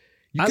 but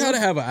you I gotta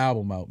love- have an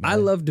album out, man. I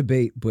love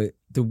debate, but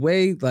the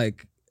way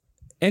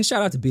and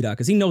shout out to B-Dot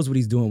because he knows what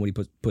he's doing when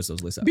he puts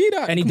those lists out.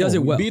 B-Dot, and he come does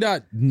on, it well.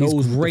 B-Dot knows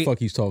what the great. fuck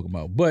he's talking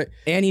about, but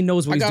And he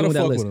knows what I he's gotta doing with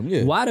that fuck list. with him,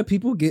 yeah. Why do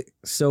people get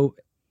so?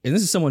 And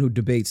this is someone who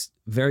debates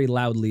very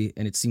loudly,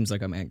 and it seems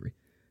like I'm angry.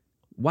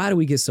 Why do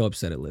we get so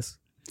upset at lists?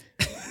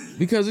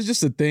 because it's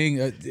just a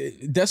thing.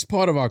 That's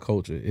part of our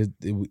culture.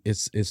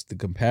 It's the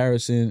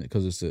comparison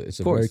because it's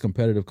a course. very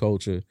competitive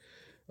culture.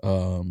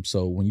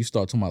 So when you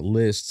start talking about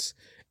lists,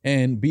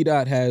 and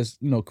B-Dot has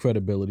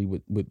credibility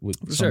with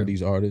some sure. of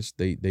these artists,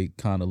 they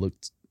kind of look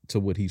to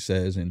what he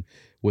says and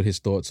what his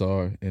thoughts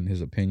are and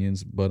his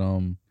opinions. But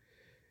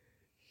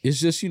it's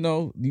just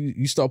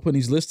you start putting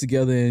these lists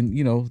together and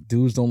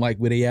dudes don't like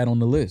where they at on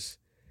the list.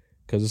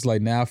 Cause it's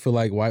like now I feel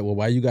like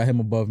why you got him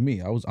above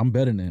me? I'm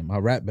better than him. I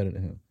rap better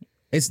than him.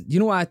 It's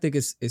why I think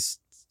it's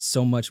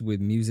so much with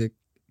music,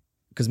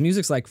 because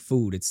music's like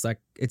food. It's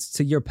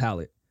to your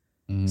palate.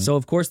 Mhm. So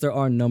of course there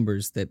are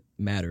numbers that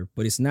matter,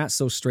 but it's not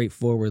so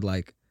straightforward.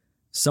 Like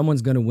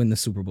someone's gonna win the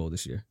Super Bowl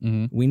this year.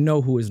 Mm-hmm. We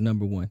know who is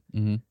number one.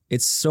 Mm-hmm.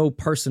 It's so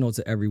personal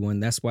to everyone.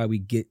 That's why we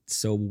get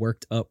so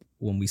worked up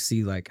when we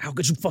see like, how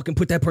could you fucking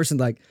put that person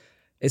like?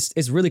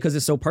 It's really because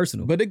it's so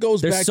personal. But it goes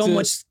There's back so to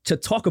much to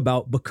talk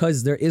about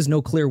because there is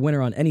no clear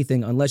winner on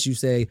anything unless you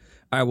say,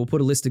 all right, we'll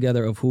put a list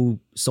together of who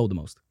sold the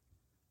most.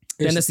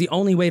 Then It's- that's the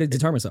only way to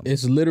determine something.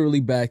 It's literally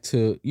back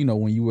to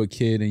when you were a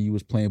kid and you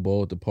was playing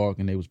ball at the park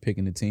and they was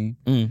picking the team,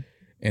 Mm.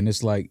 and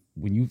it's like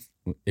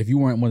if you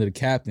weren't one of the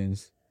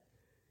captains,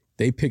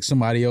 they pick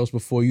somebody else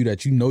before you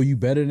that you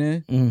better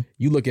than. Mhm.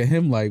 You look at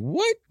him like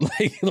what,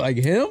 like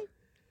him.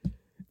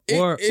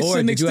 It's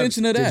an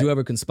extension of that. Did you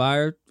ever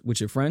conspire with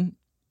your friend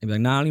and be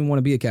like, nah, I don't even want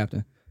to be a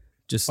captain.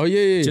 Just, Oh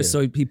yeah. just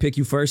so he pick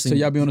you first. so And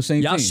y'all be on the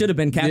same. y'all team. should have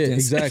been captains. Yeah,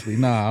 exactly.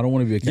 Nah, I don't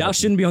want to be a captain. Y'all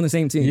shouldn't be on the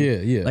same team.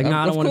 Yeah. Like,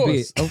 nah, I don't want to be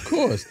it. Of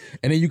course.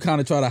 And then you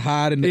kind of try to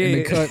hide in the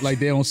Yeah. cut, like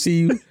they don't see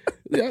you.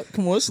 Yeah,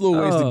 come on, it's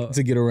little ways Oh.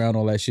 to get around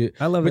all that shit.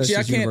 I love But that yeah,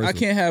 I shit's universal.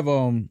 can't have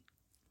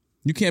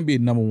you can't be a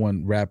number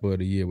one rapper of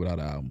the year without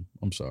an album.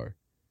 I'm sorry.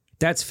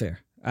 That's fair.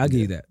 I'll give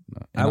you that.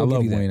 And I will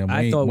love give you that. Wayne. And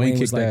I thought Wayne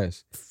was kicked like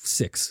ass.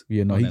 6.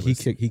 Yeah, no, on he that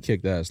list.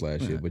 kicked ass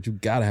last year. But you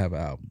gotta have an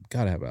album.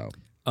 Gotta have an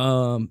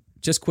album.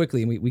 Just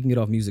quickly, and we can get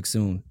off music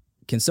soon.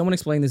 Can someone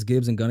explain this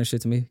Gibbs and Gunna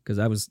shit to me? Because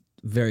I was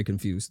very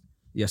confused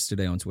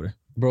yesterday on Twitter.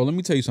 Bro, let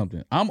me tell you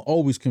something. I'm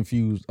always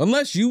confused.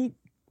 Unless you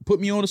put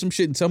me on to some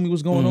shit and tell me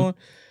what's going on.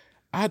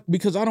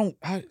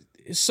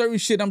 certain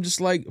shit, I'm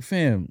just like,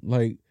 fam,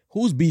 like,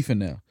 who's beefing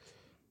now?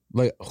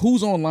 Like,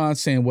 who's online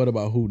saying what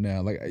about who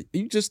now? Like,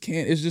 you just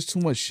can't. It's just too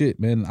much shit,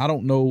 man. I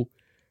don't know.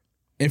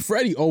 And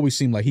Freddie always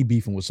seemed like he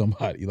beefing with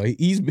somebody. Like,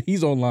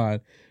 he's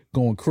online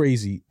going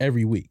crazy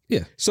every week.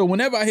 Yeah. So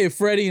whenever I hear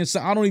Freddie and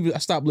I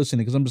stop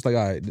listening because I'm just like,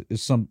 all right,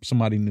 it's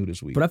somebody new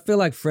this week. But I feel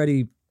like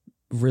Freddie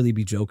really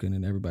be joking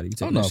and everybody be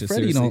taking that shit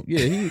Freddie seriously.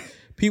 don't. Yeah,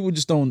 people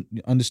just don't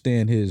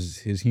understand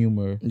his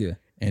humor. Yeah.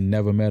 And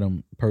never met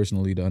him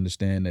personally to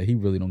understand that he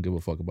really don't give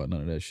a fuck about none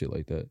of that shit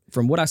like that.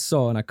 From what I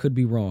saw, and I could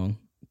be wrong,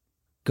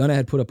 Gunna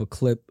had put up a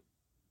clip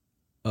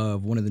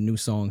of one of the new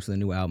songs for the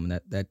new album.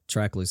 That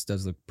track list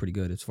does look pretty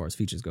good as far as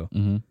features go.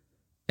 Mm-hmm.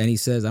 And he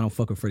says, I don't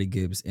fuck with Freddie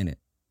Gibbs in it.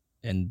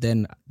 And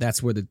then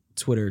that's where the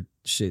Twitter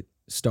shit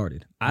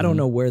started. I don't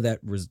know where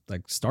that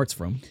starts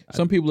from.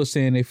 Some people are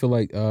saying they feel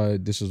like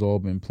this has all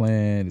been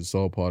planned. It's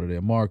all part of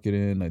their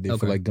marketing. Like they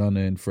feel like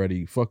Gunna and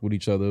Freddie fuck with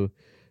each other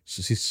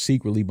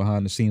secretly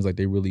behind the scenes, like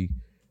they really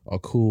are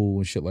cool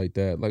and shit like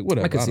that. Like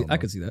whatever. I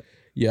could see that.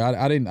 Yeah,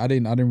 I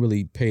didn't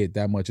really pay it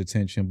that much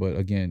attention. But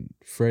again,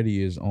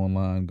 Freddie is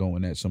online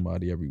going at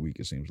somebody every week.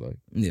 It seems like.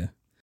 Yeah.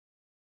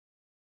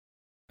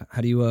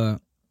 How do you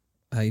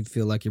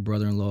feel like your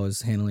brother-in-law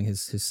is handling his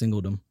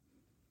singledom?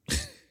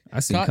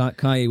 I see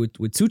Kanye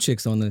with two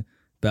chicks on the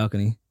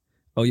balcony.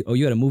 Oh,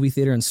 you had a movie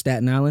theater in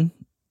Staten Island?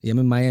 Yeah, I'm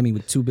in Miami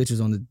with two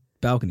bitches on the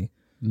balcony.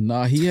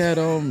 Nah, he had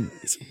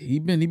he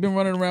been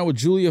running around with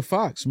Julia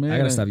Fox, man. I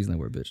gotta stop using that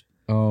word,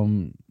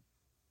 bitch.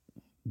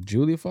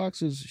 Julia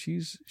Fox is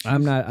she's I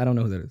don't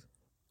know who that is.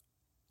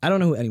 I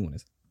don't know who anyone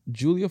is.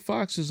 Julia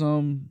Fox is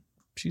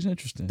she's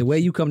interesting. The way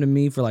you come to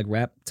me for like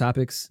rap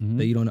topics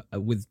that you don't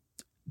with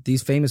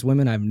these famous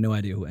women, I have no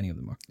idea who any of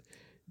them are.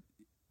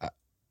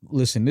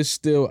 Listen,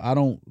 I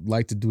don't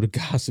like to do the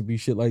gossipy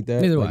shit like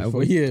that. Neither like,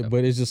 do I. Yeah,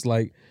 but it's just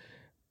like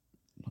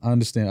I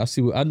understand. I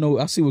see what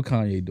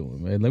Kanye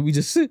doing, man. Let me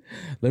just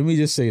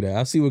say that.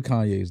 I see what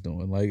Kanye's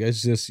doing. Like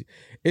it's just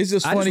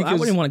funny. I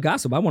wouldn't want to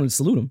gossip. I wanted to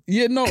salute him.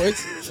 Yeah, no,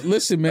 it's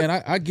listen, man.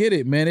 I get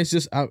it, man. It's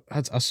just I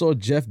saw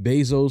Jeff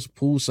Bezos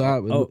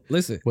poolside.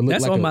 Listen,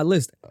 that's on my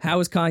list. How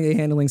is Kanye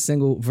handling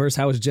single versus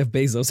how is Jeff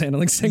Bezos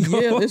handling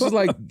single? Yeah, this is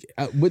like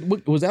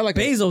was that like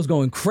Bezos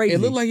going crazy? It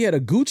looked like he had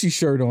a Gucci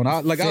shirt on. I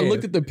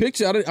looked at the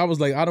picture. I was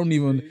like, I don't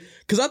even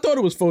because I thought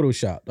it was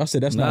Photoshop. I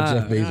said that's not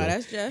Jeff Bezos. Nah,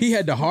 that's Jeff. He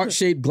had the heart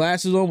shaped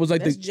glasses on. Was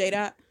like that's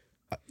J-Dot.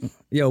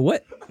 Yo,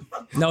 what?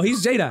 No,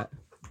 he's J-Dot.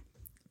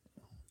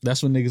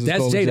 That's what niggas is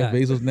calling Jeff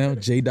Bezos now?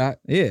 J-Dot?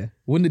 Yeah.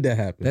 When did that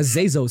happen? That's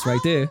Zazos right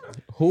there.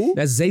 Who?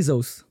 That's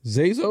Zazos.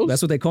 Zazos?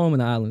 That's what they call him in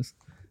the islands.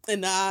 In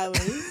the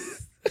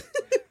islands.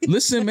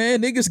 Listen,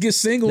 man, niggas get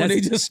single and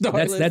they just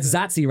start. That's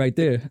Zazi right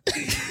there.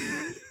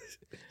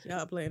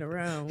 Y'all playing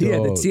around. He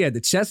had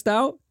the chest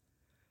out.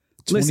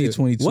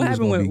 2022. What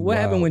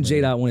happened when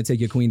J-Dot want to take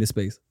your queen to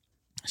space?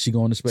 She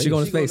going to space. She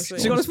going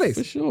to space.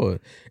 For sure.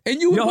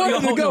 And you would want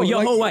her to go.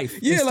 Your whole wife.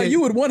 Yeah, like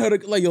you would want her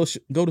to like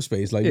go to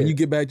space. Like when you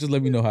get back, just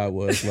let me know how it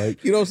was.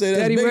 Like you know what I'm saying?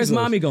 Daddy, where's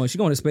mommy going? She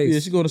going to space.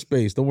 Yeah, she going to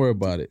space. Don't worry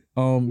about it.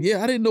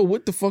 Yeah, I didn't know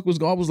what the fuck was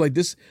going on. I was like,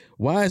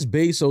 why is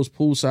Bezos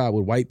poolside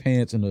with white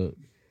pants and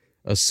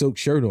a silk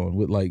shirt on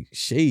with like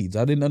shades?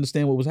 I didn't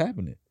understand what was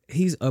happening.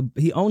 He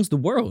owns the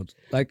world.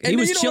 Like he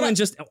was chilling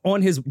just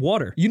on his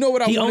water. You know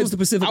what he owns the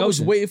Pacific Ocean. I was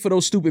waiting for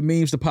those stupid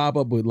memes to pop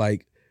up with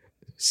like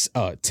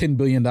 $10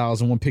 billion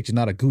in one picture,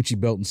 not a Gucci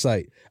belt in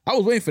sight. I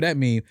was waiting for that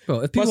meme.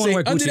 Bro, if people want to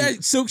wear Gucci, under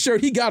that silk shirt,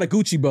 he got a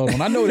Gucci belt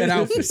on. I know that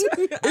outfit.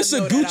 It's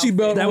a Gucci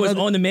belt that was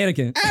on the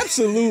mannequin.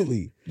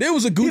 Absolutely, there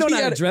was a Gucci. He don't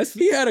know how to dress.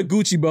 He had a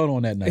Gucci belt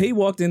on that night. He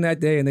walked in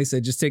that day and they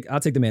said, I'll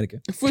take the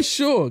mannequin for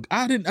sure.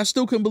 I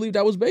still couldn't believe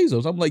that was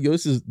Bezos. I'm like, yo,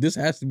 this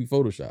has to be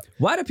Photoshop.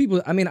 Why do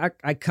people? I mean,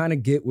 I kind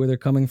of get where they're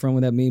coming from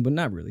with that meme, but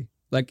not really.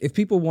 Like, if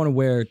people want to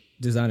wear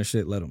designer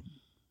shit, let them.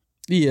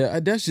 Yeah,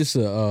 that's just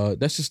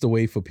a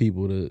way for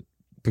people to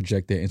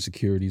project their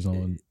insecurities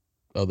on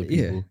other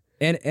people.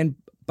 Yeah. And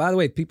by the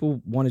way,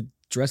 people want to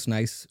dress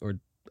nice, or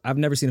I've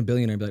never seen a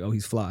billionaire be like, oh,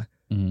 he's fly.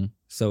 Mm-hmm.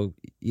 So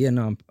yeah,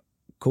 no, I'm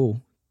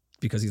cool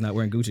because he's not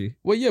wearing Gucci.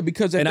 Well, yeah,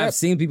 because I've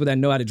seen people that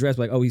know how to dress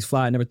like, oh, he's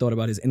fly. I never thought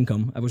about his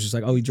income. I was just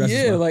like, oh, he dresses.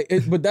 Yeah, well. like,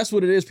 but that's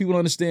what it is. People don't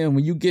understand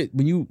when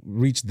you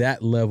reach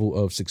that level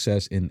of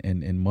success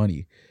and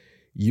money,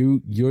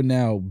 you're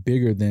now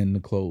bigger than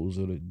the clothes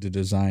or the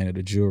design or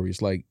the jewelry.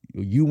 It's like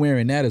you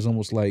wearing that is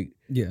almost like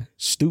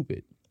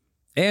stupid.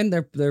 And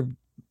their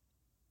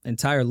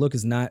entire look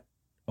is not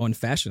on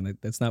fashion.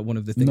 That's not one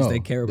of the things they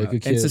care about.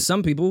 And to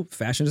some people,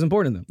 fashion is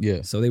important to them.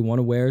 Yeah. So they want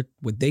to wear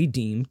what they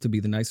deem to be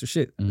the nicer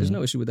shit. Mm-hmm. There's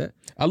no issue with that.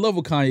 I love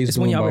what Kanye's it's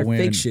doing. When y'all wear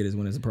fake shit is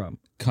when it's a problem.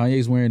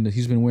 He's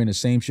been wearing the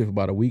same shit for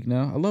about a week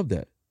now. I love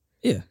that.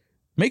 Yeah.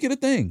 Make it a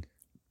thing.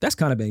 That's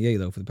kind of been yay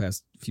though for the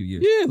past few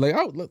years. Yeah, like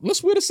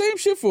let's wear the same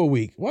shit for a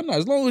week. Why not?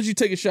 As long as you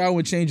take a shower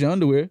and change your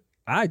underwear.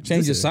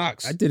 Change your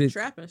socks. I did it.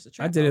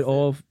 I did it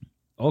all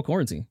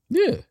quarantine.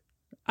 Yeah.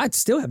 I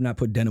still have not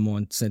put denim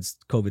on since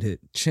COVID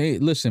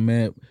hit. Listen,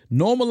 man,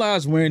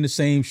 normalize wearing the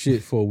same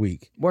shit for a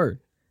week.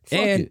 Word. Fuck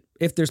and it.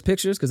 If there's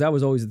pictures, because that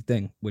was always the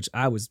thing, which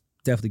I was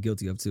definitely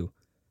guilty of too.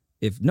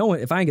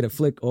 if I ain't get a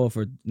flick off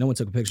or no one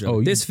took a picture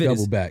of it, this fit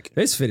double back.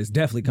 This fit is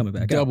definitely coming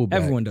back. Double out.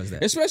 back. Everyone does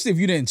that. Especially if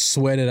you didn't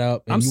sweat it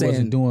out and I'm you saying-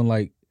 wasn't doing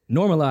like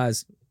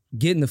Normalize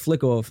getting the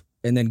flick off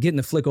and then getting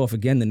the flick off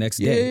again the next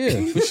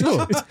day. yeah, for sure.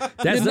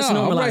 Let's I'm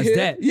normalize right here.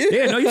 that.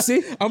 Yeah. No, you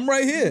see? I'm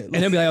right here. And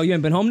they'll be like, oh, you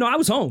ain't been home? No, I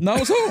was home. No, I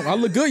was home. I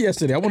look good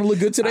yesterday. I want to look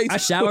good today. I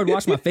showered,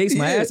 washed my face,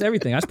 my ass,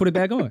 everything. I just put it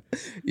back on.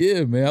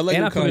 Yeah, man. I like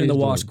And I what put it in the Kanye's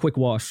wash, doing. quick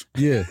wash.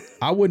 Yeah,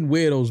 I wouldn't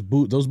wear those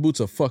boots. Those boots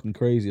are fucking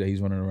crazy that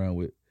he's running around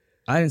with.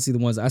 I didn't see the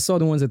ones. I saw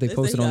the ones that they They say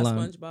posted he got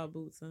online. SpongeBob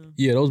boots. Huh?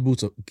 Yeah, those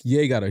boots are.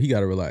 Yeah, he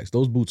gotta relax.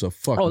 Those boots are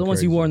fucking. Oh, the ones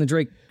crazy. he wore in the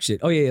Drake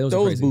shit. Oh, yeah, those are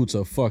Those crazy. boots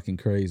are fucking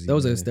crazy.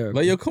 Those are man.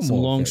 hysterical. Like, yo, come Some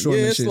on, longshoreman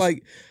yeah, it's shit.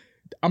 like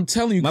I'm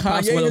telling you, My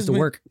pops wear those to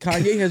work.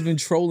 Kanye has been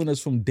trolling us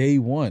from day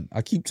one.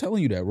 I keep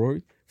telling you that,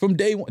 Rory. From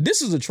day one,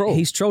 this is a troll.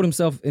 He's trolled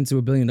himself into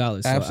 $1 billion.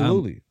 So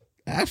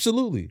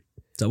Absolutely.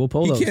 double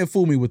polos. He can't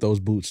fool me with those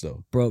boots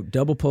though. Bro,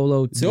 double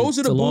polo. Those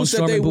are the boots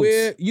that they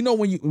wear. You know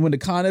when the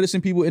Con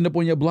Edison people end up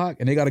on your block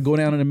and they got to go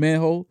down in the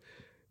manhole.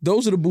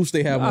 Those are the boots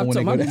they have on when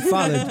they go My down.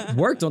 father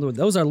worked on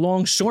those are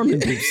longshoreman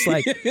boots.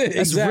 Like that's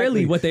Exactly.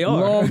 really what they are.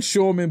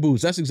 Longshoreman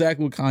boots. That's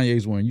exactly what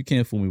Kanye's wearing. You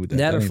can't fool me with that.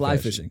 That or ain't fly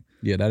fashion. fishing.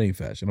 Yeah, that ain't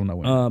fashion. I'm not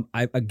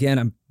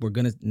wearing. We're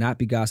gonna not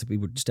be gossipy.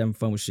 We're just having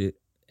fun with shit.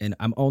 And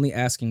I'm only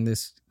asking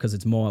this because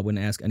it's Mo. I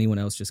wouldn't ask anyone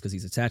else just because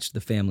he's attached to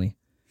the family.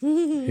 Here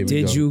we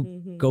Did go. you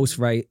Mm-hmm.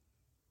 ghostwrite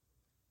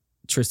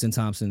Tristan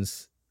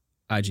Thompson's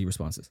IG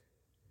responses?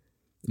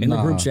 In the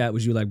Nah. group chat,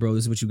 was you like, bro,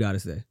 this is what you got to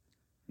say?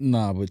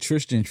 Nah, but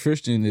Tristan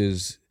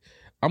is.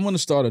 I'm gonna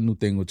start a new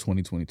thing with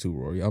 2022,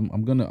 Rory. We're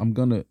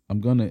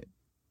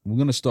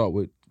gonna start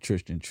with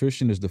Tristan.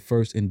 Tristan is the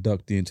first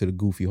inductee into the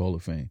Goofy Hall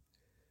of Fame.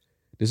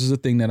 This is a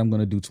thing that I'm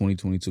gonna do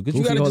 2022. Because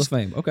you Goofy gotta Hall just, of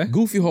Fame. Okay.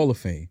 Goofy Hall of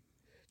Fame.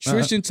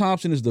 Tristan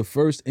Thompson is the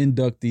first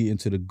inductee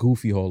into the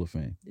Goofy Hall of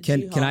Fame.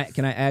 Can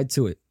I add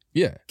to it?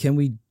 Yeah. Can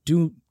we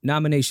do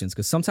nominations?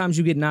 Because sometimes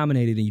you get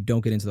nominated and you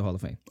don't get into the Hall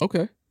of Fame.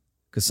 Okay.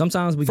 Because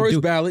sometimes we First could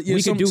do ballot. Yeah.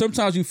 we could do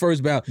sometimes you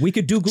first ballot. we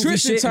could do goofy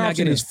Tristan shit and not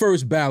Thompson get in. is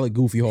first ballot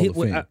Goofy Hall He- of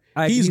Fame.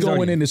 he's He's going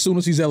already- in as soon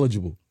as he's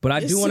eligible. But I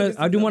As do soon want as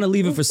to. I do want to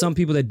leave it for some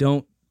people that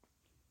don't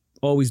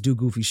always do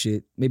goofy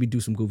shit. Maybe do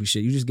some goofy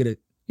shit. You just get a,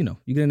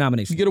 you get a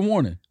nomination. You get a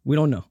warning. We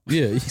don't know.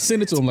 Yeah, you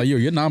send it to him like, yo,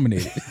 you're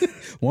nominated.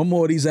 One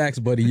more of these acts,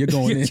 buddy. You're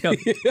going in. Yo.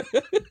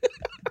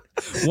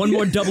 One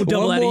more double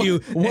One out more- of you.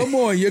 One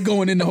more, you're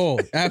going in the hall.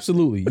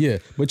 Absolutely, yeah.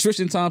 But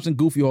Tristan Thompson,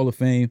 Goofy Hall of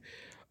Fame,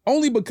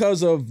 only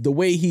because of the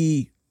way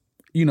he,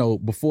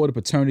 before the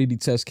paternity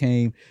test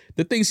came,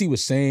 the things he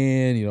was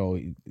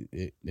saying,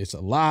 it's a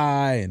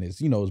lie and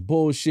it's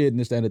bullshit and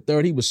this, that, and the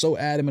third. He was so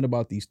adamant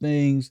about these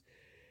things.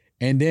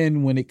 And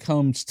then when it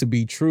comes to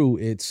be true,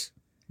 it's,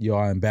 yo,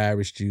 I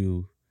embarrassed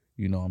you.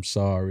 I'm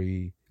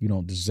sorry. You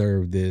don't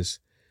deserve this.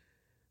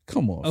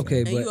 Come on.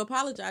 Okay, fam. And but you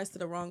apologized to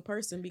the wrong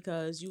person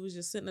because you was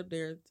just sitting up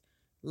there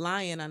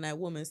lying on that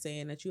woman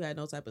saying that you had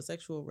no type of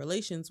sexual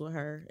relations with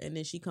her, and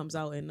then she comes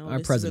out and Our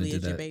this president really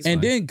did is your that. baby.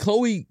 And then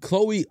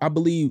Chloe, I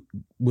believe,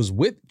 was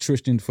with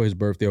Tristan for his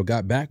birthday or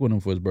got back with him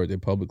for his birthday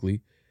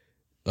publicly.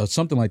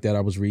 Something like that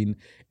I was reading.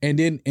 And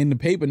then in the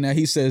paper now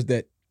he says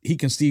that he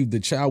conceived the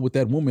child with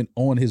that woman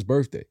on his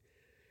birthday.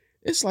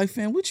 It's like,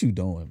 fam, what you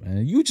doing,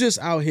 man? You just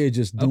out here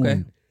just doing.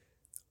 Okay.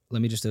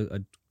 Let me just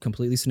a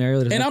completely scenario.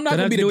 That And I'm not that going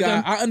to has be the do with guy.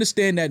 them. I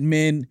understand that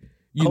men,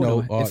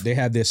 Hold on. If- they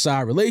have their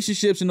side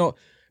relationships and all.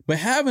 But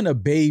having a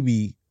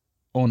baby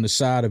on the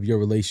side of your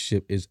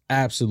relationship is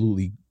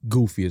absolutely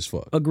goofy as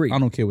fuck. Agreed. I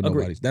don't care what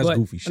Agreed. nobody's. That's But-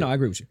 goofy shit. No, I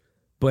agree with you.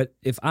 But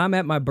if I'm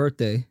at my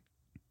birthday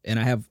and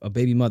I have a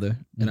baby mother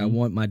and I Mhm.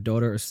 want my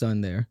daughter or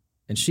son there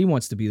and she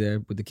wants to be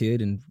there with the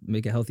kid and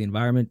make a healthy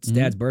environment, it's Mhm.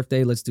 dad's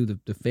birthday, let's do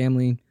the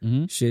family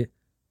Mhm. shit.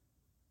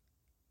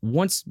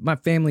 Once my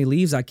family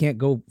leaves, I can't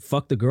go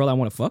fuck the girl I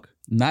want to fuck.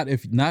 Not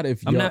if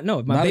I'm not. No,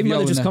 if my not baby y'all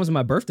mother are just not- comes to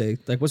my birthday.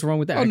 Like, what's wrong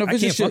with that? Oh no, I if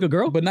it's can't just fuck shit, a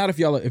girl. But not if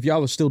y'all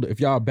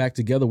are back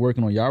together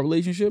working on y'all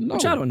relationship. No,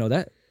 But y'all don't know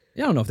that.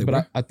 Y'all don't know if they But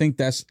were. I think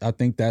that's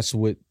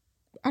what.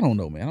 I don't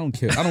know, man. I don't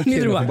care. I don't Neither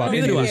care do enough I. about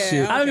Neither any do of I. this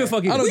shit. I don't give a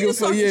fuck I either. don't We give a was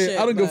fuck. talking Yeah, shit,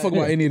 I don't give a fuck but-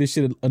 about any of this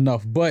shit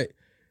enough. But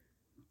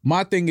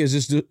my thing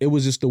is, it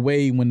was just the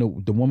way when the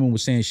woman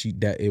was saying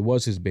that it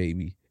was his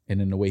baby, and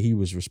then the way he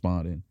was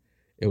responding,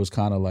 it was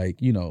kind of like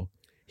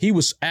he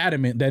was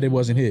adamant that it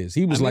wasn't his.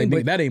 He was I mean, like, but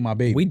 "Nigga, that ain't my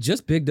baby." We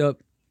just bigged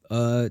up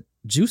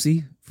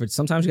Juicy for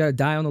sometimes you got to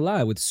die on the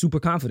lie with super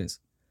confidence.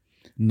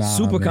 Nah,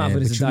 super man,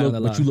 confidence but is you dying look,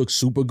 on the but you lie. look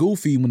super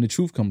goofy when the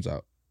truth comes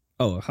out.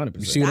 Oh, 100%.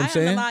 You see what die I'm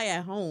saying? on the lie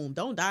at home.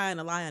 Don't die on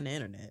the lie on the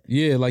internet.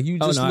 Yeah, like you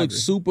Oh, just no, I look agree.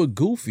 super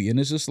goofy, and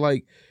it's just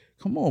like,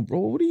 come on, bro,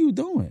 what are you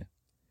doing?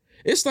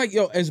 It's like,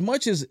 yo, as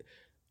much as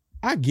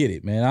I get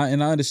it, man, I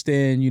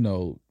understand,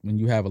 when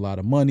you have a lot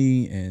of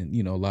money and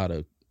a lot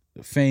of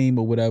fame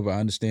or whatever, I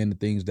understand the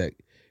things that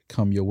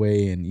come your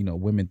way, and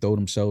women throw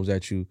themselves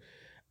at you.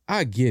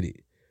 I get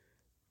it,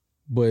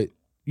 but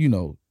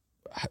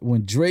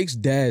when Drake's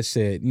dad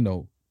said,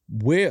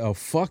 wear a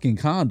fucking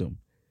condom,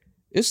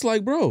 it's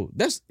like, bro,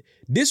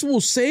 this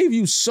will save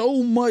you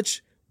so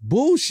much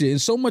bullshit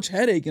and so much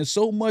headache and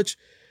so much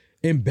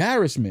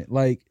embarrassment.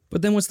 Like,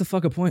 But then what's the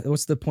fucking point?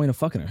 What's the point of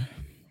fucking her?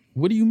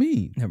 What do you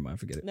mean? Never mind,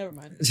 forget it. Never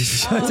mind.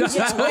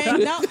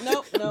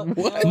 No.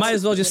 Might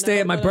as well just stay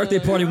at my birthday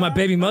party with my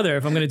baby mother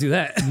if I'm gonna do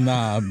that.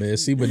 Nah, man.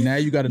 See, but now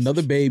you got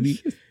another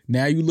baby.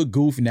 Now you look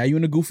goofy. Now you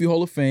in the Goofy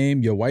Hall of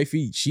Fame. Your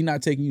wifey, she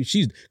not taking you.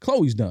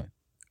 Chloe's done.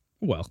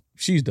 Well,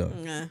 She's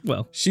done.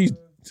 well,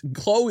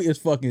 Chloe is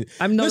fucking.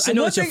 I know Listen,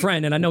 it's your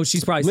friend, and I know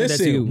she's probably said that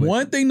to you. Listen,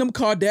 one thing them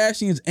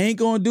Kardashians ain't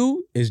gonna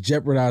do is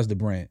jeopardize the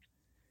brand.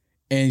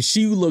 And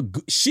she will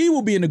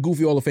be in the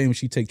Goofy Hall of Fame when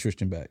she take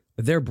Tristan back.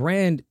 Their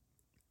brand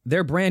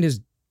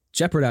is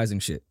jeopardizing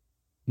shit.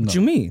 No. What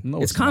you mean?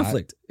 No, it's it's not.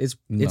 conflict. It's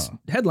No.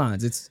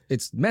 headlines.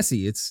 It's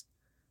messy.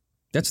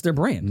 That's their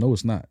brand. No,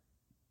 it's not.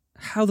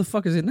 How the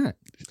fuck is it not?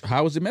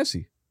 How is it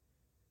messy?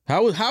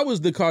 How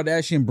is the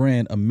Kardashian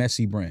brand a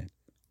messy brand?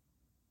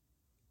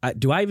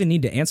 Do I even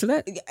need to answer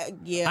that?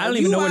 Yeah, I don't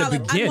even know where to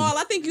begin.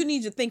 I think you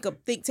need to take a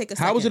second.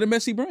 How is it a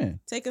messy brand?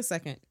 Take a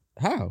second.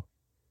 How?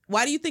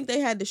 Why do you think they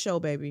had the show,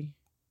 baby?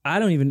 I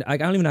don't even know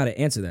how to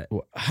answer that.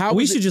 How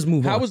We is should it- just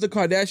move on. How is the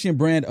Kardashian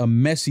brand a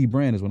messy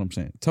brand is what I'm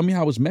saying. Tell me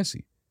how it's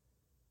messy.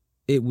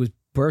 It was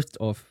birthed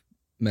off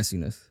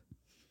messiness.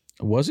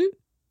 Was it?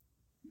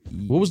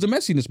 What was the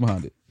messiness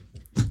behind it?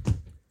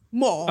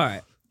 More. All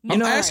right.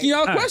 I'm asking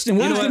y'all a question.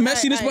 What was the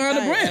messiness behind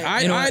the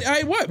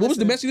brand? What was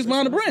the messiness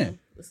behind the brand?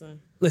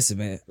 Listen,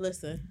 man.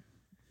 Listen.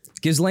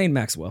 Ghislaine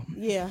Maxwell.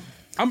 Yeah.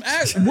 I'm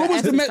asking, what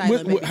was the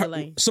Silent with Baby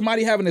Lane.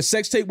 somebody having a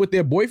sex tape with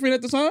their boyfriend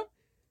at the time?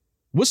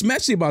 What's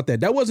messy about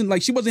that? That wasn't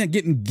like she wasn't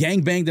getting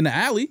gang banged in the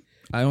alley.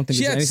 I don't think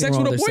She there's had anything sex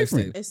wrong with with her their sex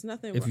boyfriend. tape. It's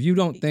nothing. If wrong. you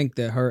don't think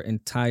that her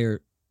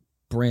entire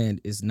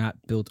brand is not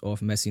built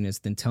off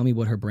messiness, then tell me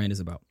what her brand is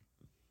about.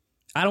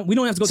 We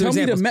don't have to go through Tell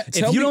me the examples. me-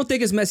 tell If you me- don't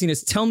think it's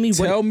messiness, tell me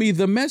what. Tell me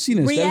the messiness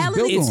that's Reality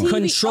built It's on. TV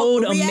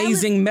controlled, reality-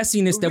 amazing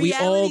messiness that we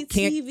all reality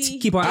can't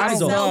TV keep our eyes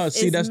itself on. No,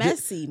 see, is that's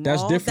messy,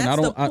 that's Maul. different.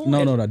 That's the point.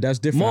 No, that's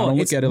different. I More, don't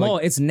it's look at it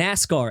like it's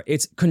NASCAR.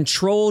 It's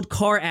controlled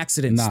car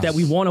accidents Nah. that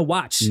we want to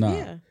watch. nah,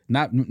 Yeah.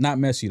 not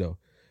messy though.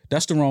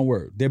 That's the wrong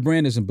word. Their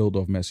brand isn't built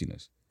off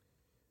messiness.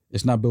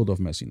 It's not built off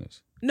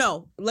messiness.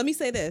 No, let me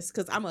say this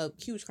because I'm a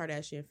huge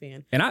Kardashian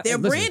fan. And Their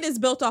listen, brand is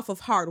built off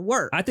of hard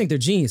work. I think they're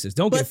geniuses.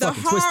 Don't But get the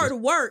fucking hard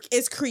twisted. work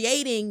is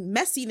creating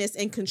messiness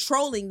and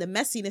controlling the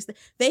messiness.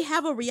 They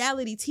have a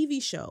reality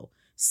TV show.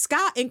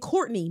 Scott and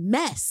Courtney,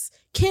 mess.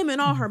 Kim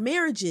and all her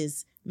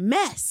marriages,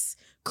 mess.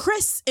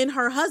 Chris and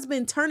her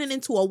husband turning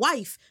into a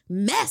wife,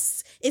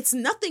 mess. It's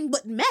nothing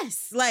but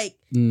mess. Like,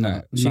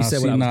 Nah, she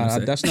said what I was gonna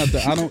say. That's not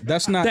the. I don't.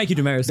 That's not. Thank you,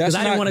 Damaris. Because That's I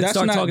didn't not- want to that's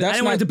start not- talking. I that's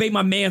didn't want not- to debate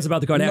my mans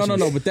about the Kardashians.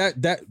 No. But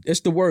that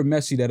it's the word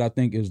messy that I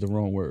think is the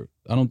wrong word.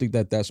 I don't think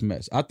that's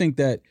mess. I think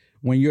that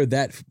when you're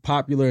that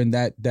popular and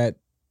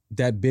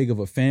that big of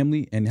a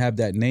family and have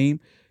that name,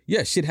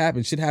 yeah, shit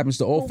happens. Shit happens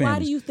to all well, families.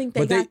 why do you think they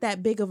But got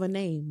that big of a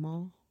name,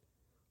 Ma?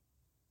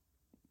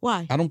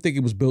 Why? I don't think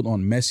it was built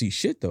on messy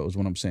shit though. Is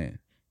what I'm saying.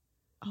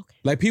 Okay.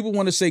 Like people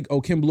want to say, "Oh,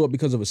 Kim blew up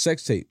because of a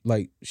sex tape."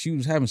 Like she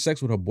was having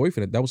sex with her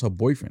boyfriend. That was her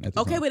boyfriend at the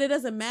Okay, time. but it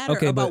doesn't matter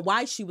Okay, about but-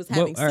 why she was Well,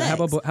 having all right,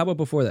 sex. how about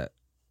before that?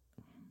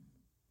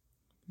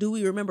 Do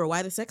we remember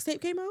why the sex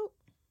tape came out?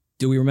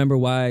 Do we remember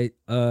why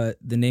the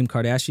name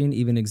Kardashian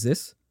even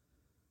exists?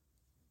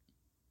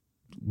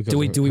 Because Do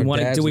we her want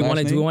to dad's do we last want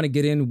to do we name? want to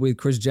get in with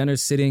Kris Jenner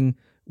sitting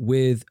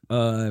with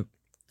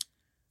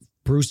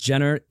Bruce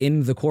Jenner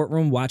in the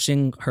courtroom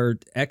watching her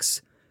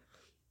ex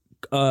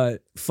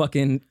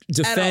fucking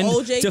defend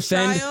OJ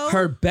trial?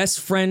 her best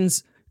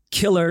friend's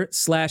killer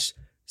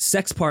 /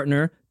 sex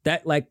partner?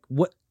 That like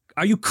what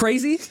are you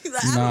crazy?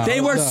 Nah, They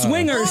were nah.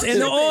 swingers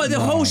and the Nah,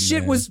 whole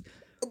shit man. was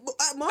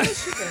Ma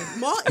is tripping.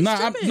 Ma is Nah,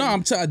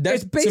 tripping.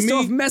 it's based to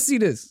off me.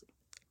 messiness.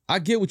 I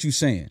get what you're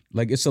saying.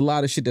 Like it's a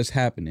lot of shit that's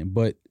happening,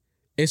 but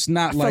it's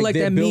not I feel like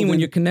they're that meme when building-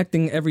 you're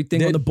connecting everything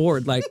That- on the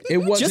board. Like It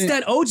wasn't- just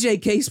that OJ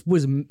case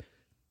was.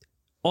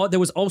 There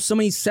was so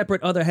many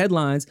separate other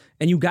headlines,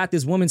 and you got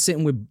this woman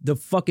sitting with the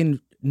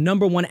fucking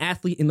 #1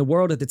 athlete in the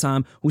world at the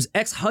time, whose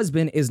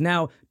ex-husband is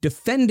now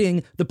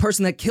defending the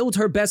person that killed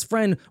her best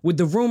friend with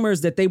the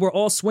rumors that they were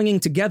all swinging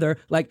together.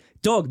 Like,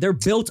 dog, they're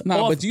built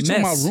Nah, off but you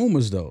talking about mess.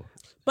 rumors though.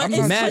 But I'm it's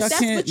not- mad. I that's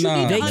can't- what you nah.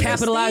 need to They understand.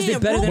 capitalized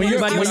it better than Rumors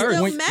anybody are on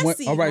still earth.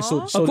 messy, all right, so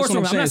Ma. so Of course, that's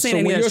what I'm I'm not saying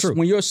any of that's true.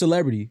 when you're a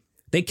celebrity,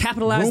 They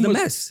capitalized the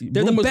Rumors- mess.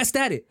 They're the rumors- best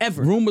at it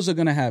ever. rumors are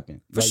gonna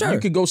happen. For Like, sure. you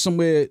could go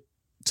somewhere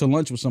to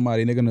lunch with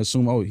somebody and they're gonna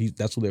assume, oh,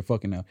 that's who they're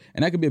fucking now,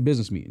 and that could be a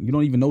business meeting. You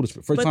don't even know this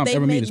first But time they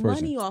ever meet make this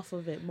person. money off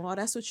of it, Ma.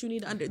 That's what you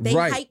need to understand. They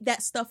Right. hype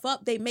that stuff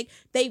up.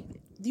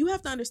 You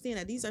have to understand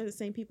that these are the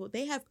same people.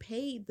 They have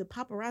paid the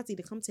paparazzi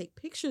to come take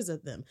pictures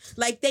of them.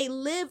 Like they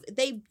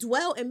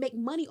dwell and make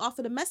money off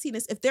of the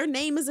messiness. If their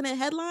name isn't in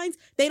headlines,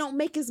 they don't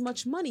make as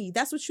much money.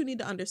 That's what you need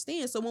to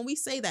understand. So when we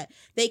say that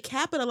they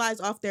capitalize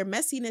off their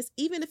messiness,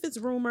 even if it's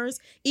rumors,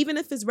 even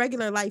if it's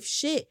regular life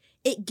shit,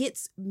 it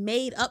gets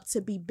made up to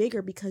be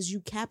bigger because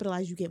you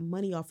capitalize, you get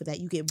money off of that,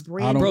 you get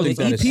brand. I don't Bro, the think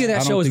that EP is- of I that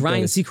don't show is think that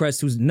Ryan is-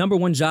 Seacrest, whose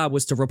 #1 job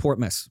was to report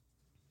mess.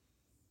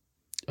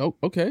 Oh,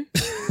 okay.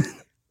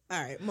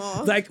 All right,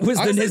 Ma. Like I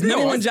his agree.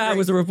 #1 job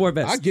was to report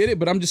mess. I get it,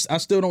 but I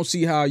still don't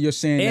see how you're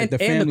saying that the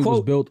family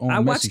was built on I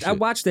messy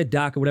watched shit. that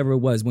doc or whatever it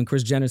was when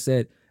Kris Jenner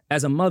said,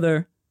 as a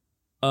mother,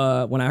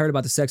 when I heard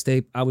about the sex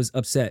tape, I was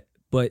upset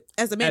But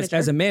As a manager.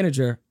 as a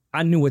manager,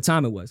 I knew what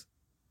time it was.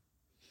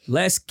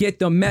 Let's get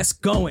the mess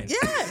going.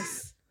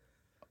 Yes.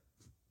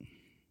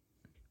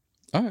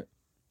 All right.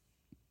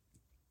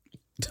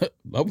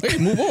 Okay,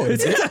 move on.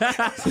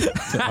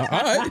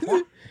 All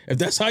right. If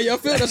that's how y'all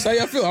feel, that's how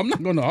y'all feel. I'm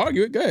not going to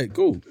argue it. Go ahead.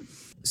 Cool.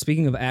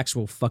 Speaking of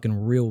actual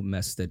fucking real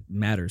mess that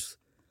matters,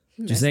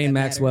 Mess Jazane that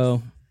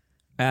Maxwell,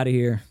 out of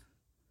here.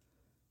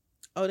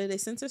 Oh, did they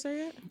censor her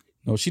yet?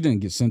 No, she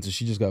didn't get sentenced.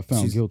 She just got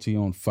found She's- guilty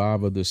on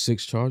 5 of the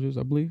 6 charges,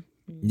 I believe.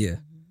 Yeah.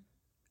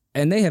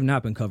 And they have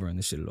not been covering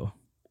this shit at all.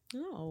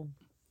 No.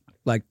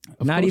 Like,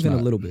 Of not course even a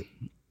not. little bit.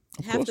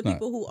 Half course the not.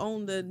 people who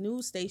own the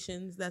news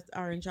stations that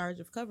are in charge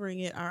of covering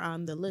it are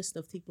on the list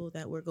of people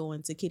that were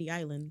going to Kitty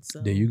Island. So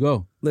There you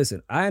go.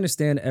 Listen, I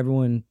understand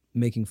everyone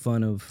making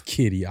fun of.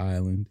 Kitty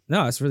Island.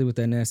 No, that's really what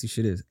that nasty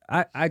shit is.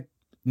 I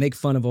make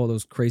fun of all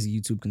those crazy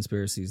YouTube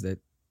conspiracies that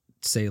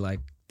say like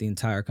the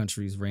entire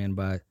country is ran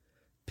by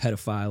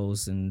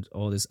pedophiles and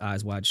all this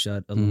eyes wide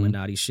shut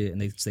Illuminati shit,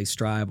 and they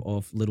strive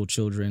off little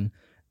children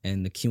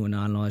and the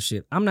QAnon and all that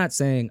shit. I'm not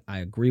saying I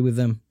agree with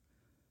them,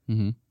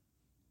 Mm-hmm.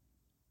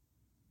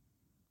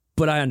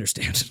 but I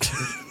understand.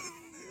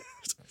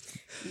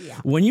 yeah.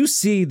 When you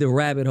see the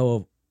rabbit hole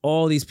of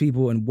all these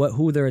people and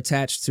who they're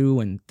attached to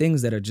and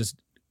things that are just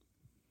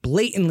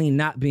blatantly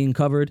not being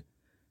covered,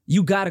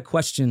 you gotta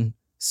question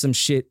some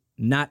shit,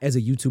 not as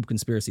a YouTube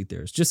conspiracy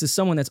theorist, just as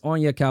someone that's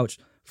on your couch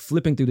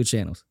flipping through the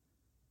channels.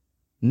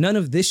 None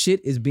of this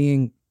shit is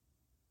being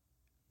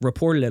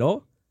reported at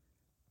all.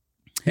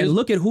 And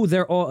look at who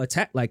they're all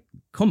attacked. Like,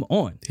 come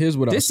on. Here's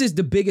what This is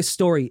the biggest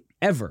story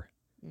ever.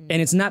 And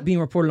it's not being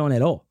reported on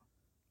at all.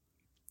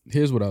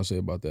 Here's what I'll say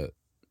about that.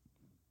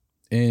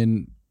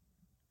 And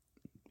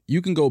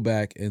you can go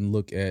back and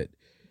look at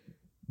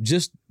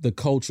just the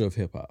culture of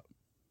hip hop,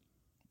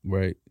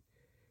 right?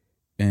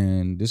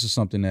 And this is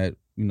something that,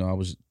 you know, I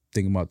was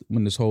thinking about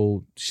when this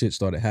whole shit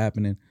started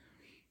happening.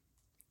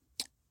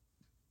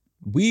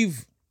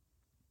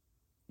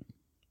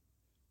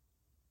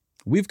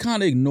 We've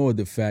kind of ignored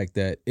the fact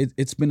that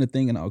it's been a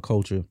thing in our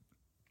culture,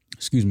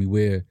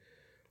 where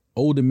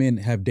older men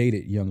have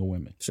dated younger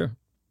women. Sure.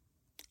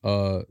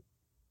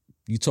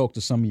 You talk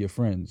to some of your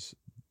friends,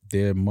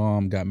 their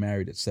mom got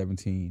married at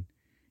 17.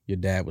 Your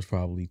dad was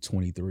probably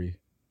 23,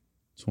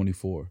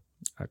 24.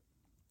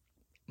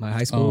 My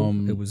high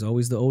school, it was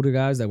always the older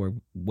guys that were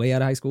way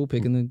out of high school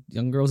picking the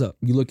young girls up.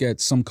 You look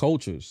at some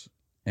cultures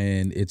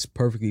and it's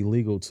perfectly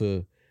legal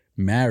to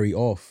marry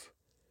off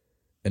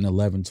an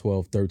 11,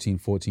 12, 13,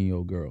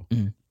 14-year-old girl.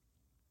 Mhm.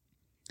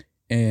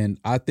 And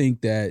I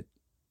think that,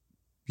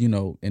 you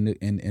know,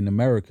 in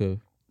America,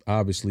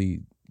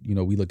 obviously, you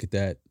know, we look at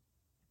that,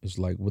 it's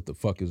like, what the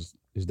fuck is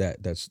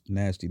that? That's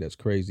nasty. That's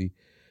crazy.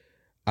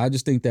 I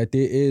just think that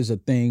there is a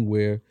thing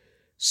where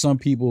some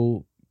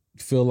people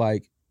feel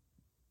like,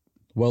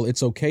 well,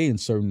 it's okay in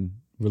certain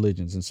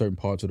religions, in certain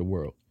parts of the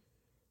world.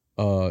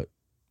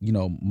 You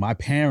know, my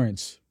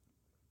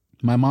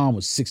mom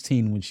was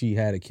 16 when she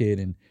had a kid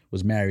and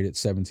was married at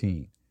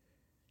 17.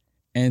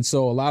 And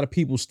so a lot of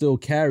people still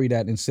carry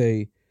that and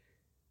say,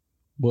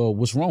 well,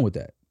 what's wrong with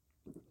that?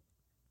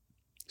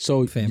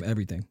 So Fam,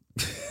 everything.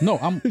 no,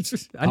 I know,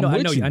 I'm I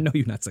with know, you. I know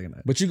you're not saying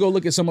that. But you go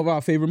look at some of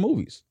our favorite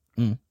movies.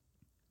 Mm.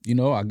 You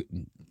know,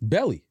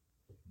 Belly.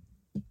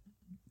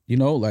 You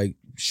know, like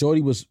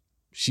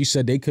she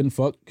said they couldn't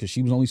fuck because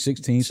she was only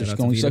 16, so Shout she out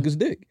could only to suck Vita. his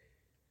dick.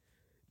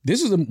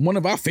 This is one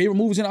of our favorite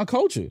movies in our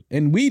culture.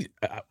 And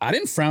I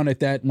didn't frown at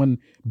that when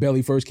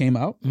Belly first came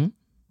out. No,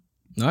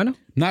 I know.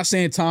 Not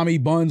saying Tommy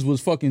Buns was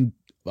fucking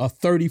a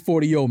 30,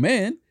 40-year-old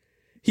man.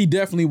 He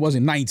definitely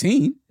wasn't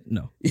 19.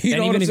 No. You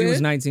And know what even I'm if he was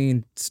saying?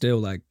 19, still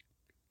like,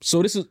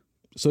 So this is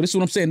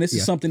what I'm saying. This is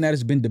Yeah. something that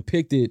has been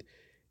depicted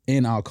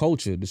in our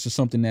culture. This is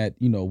something that,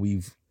 you know,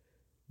 we've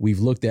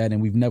looked at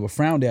and we've never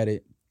frowned at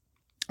it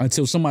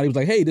until somebody was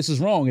like, hey, this is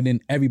wrong. And then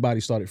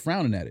everybody started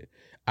frowning at it.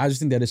 I just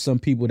think that there's some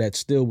people that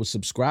still was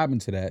subscribing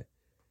to that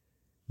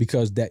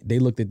because that they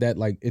looked at that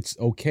like it's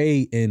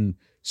okay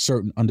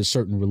under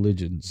certain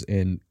religions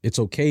and it's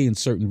okay in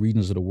certain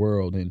regions of the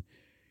world. And,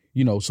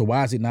 you know, so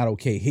why is it not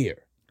okay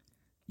here?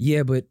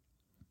 yeah, but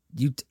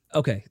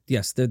okay,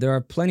 yes, there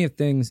are plenty of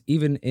things,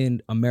 even in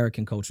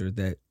American culture,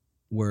 that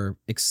were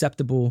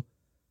acceptable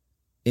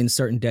in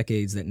certain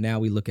decades that now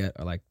we look at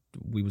are like,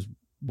 we was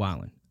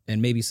wilding.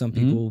 And maybe some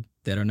people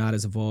that are not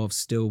as evolved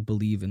still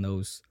believe in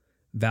those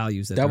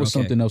values. That was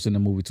something else in the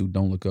movie too.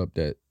 Don't Look Up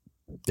that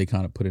they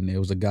kind of put in there. It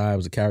was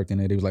a character in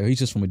there. They was like, he's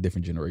just from a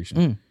different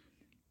generation.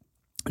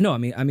 No, I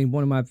mean,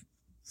 one of my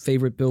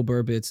favorite Bill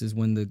Burr bits is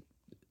when the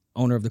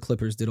owner of the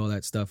Clippers did all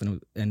that stuff,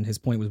 and his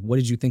point was, what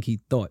did you think he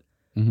thought?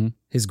 Mm-hmm.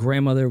 His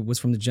grandmother was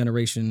from the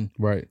generation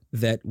Right.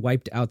 that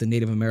wiped out the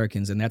Native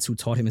Americans, and that's who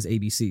taught him his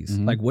ABCs.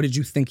 Mhm. Like, what did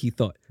you think he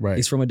thought? Right.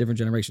 He's from a different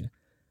generation.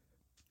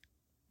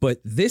 But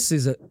this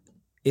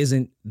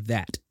isn't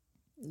that.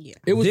 Yeah.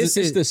 It's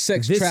the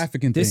sex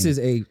trafficking This thing. is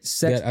a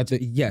sex. that I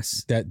think-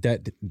 yes.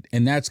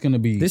 And that's gonna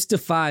be This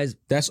defies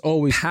that's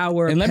always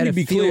power. And let me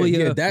be clear, pedophilia,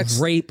 yeah, that's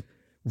rape.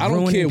 I don't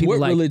ruining care people what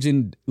like-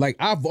 religion. Like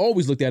I've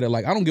always looked at it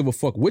like I don't give a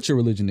fuck what your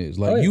religion is.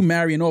 Like Oh, yeah. you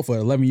marrying off an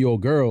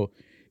 11-year-old girl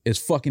is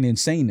fucking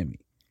insane to me.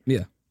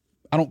 Yeah.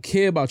 I don't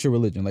care about your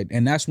religion. Like,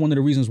 and that's one of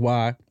the reasons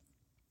why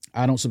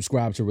I don't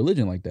subscribe to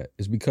religion like that.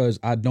 Is because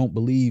I don't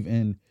believe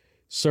in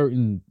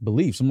certain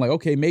beliefs. I'm like,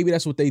 okay, maybe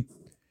that's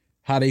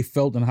how they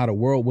felt and how the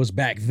world was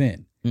back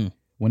then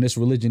when this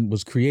religion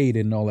was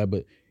created and all that.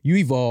 But you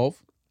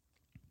evolve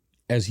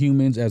as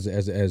humans,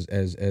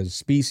 as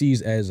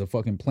species, as a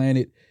fucking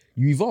planet.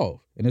 You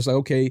evolve, and it's like,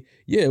 okay,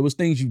 yeah, it was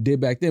things you did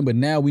back then, but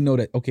now we know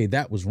that, okay,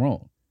 that was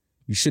wrong.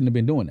 You shouldn't have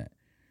been doing that.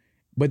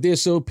 But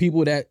there's still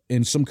people that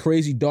in some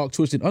crazy, dark,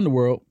 twisted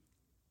underworld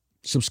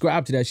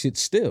subscribe to that shit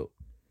still.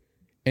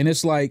 And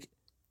it's like,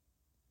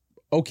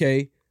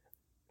 okay,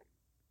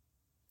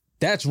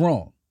 that's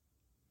wrong.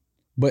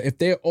 But if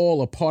they're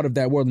all a part of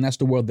that world and that's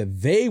the world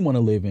that they want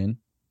to live in,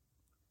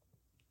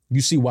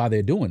 you see why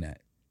they're doing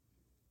that.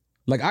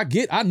 Like,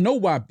 I know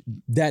why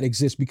that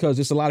exists, because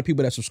there's a lot of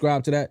people that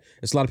subscribe to that.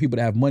 There's a lot of people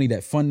that have money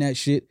that fund that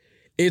shit.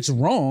 It's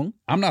wrong.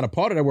 I'm not a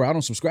part of that world. I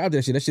don't subscribe to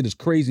that shit. That shit is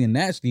crazy and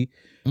nasty.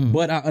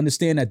 But I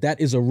understand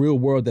that is a real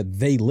world that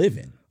they live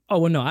in. Oh,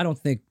 well, no, I don't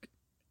think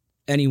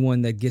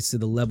anyone that gets to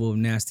the level of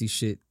nasty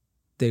shit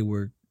they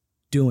were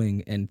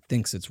doing and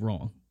thinks it's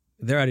wrong.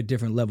 They're at a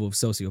different level of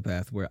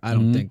sociopath where I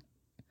don't think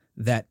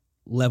that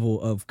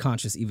level of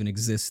conscious even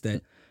exists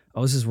that,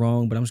 oh, this is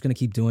wrong, but I'm just going to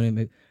keep doing it.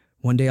 Maybe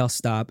one day I'll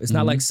stop. It's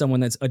not like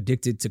someone that's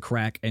addicted to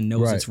crack and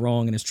knows it's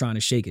wrong and is trying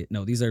to shake it.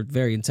 No, these are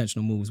very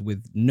intentional moves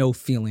with no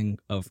feeling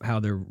of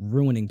how they're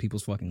ruining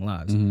people's fucking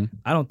lives.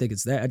 I don't think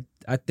it's that.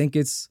 I think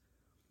it's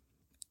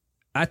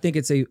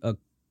a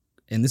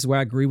and this is where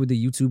I agree with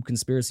the YouTube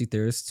conspiracy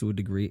theorists to a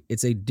degree.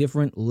 It's a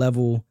different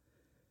level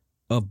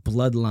of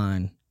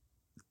bloodline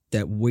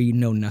that we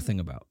know nothing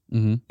about.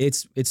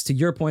 It's to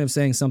your point of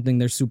saying something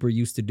they're super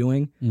used to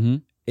doing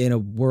in a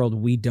world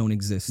we don't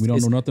exist. We don't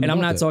know nothing and about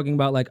I'm not that. talking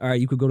about like, all right,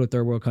 you could go to a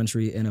third world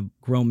country and a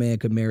grown man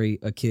could marry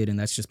a kid and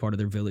that's just part of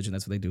their village and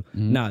that's what they do.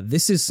 Nah,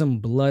 this is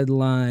some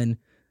bloodline,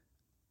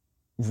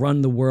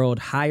 run the world,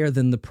 higher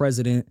than the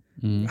president,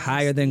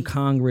 higher than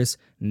Congress,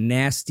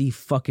 nasty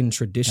fucking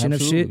tradition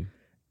of shit.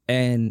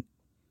 And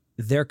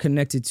they're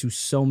connected to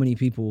so many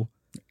people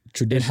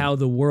and how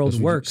the world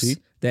works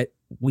that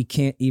we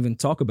can't even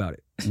talk about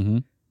it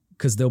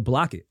because they'll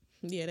block it.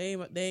 Yeah, they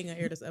ain't gonna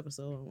hear this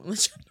episode. I want to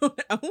let you know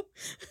now.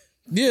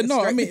 Yeah,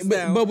 no, I mean,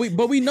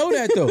 but we know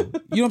that though. You know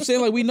what I'm saying?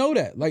 Like, we know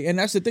that. Like, and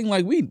that's the thing.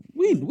 Like, we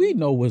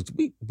know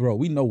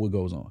we know what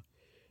goes on.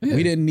 Yeah.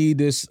 We didn't need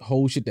this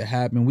whole shit to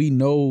happen. We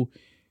know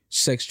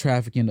sex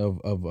trafficking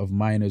of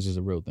minors is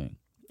a real thing.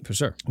 For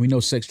sure. We know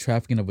sex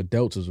trafficking of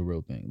adults is a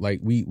real thing. Like,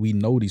 we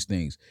know these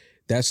things.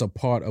 That's a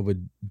part of a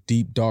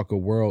deep, darker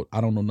world.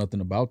 I don't know nothing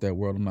about that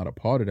world. I'm not a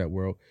part of that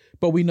world.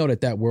 But we know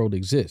that world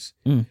exists.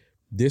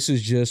 This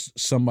is just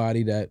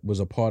somebody that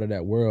was a part of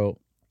that world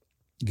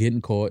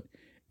getting caught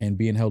and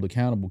being held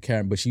accountable,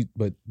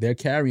 but they're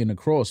carrying the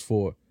cross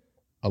for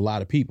a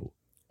lot of people.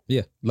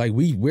 Yeah. Like,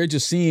 we're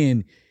just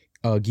seeing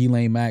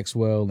Ghislaine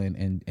Maxwell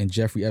and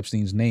Jeffrey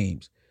Epstein's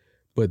names.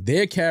 But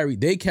they carried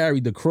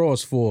the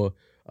cross for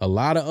a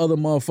lot of other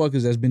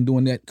motherfuckers that's been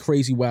doing that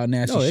crazy, wild,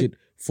 nasty shit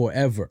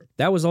forever.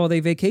 That was all they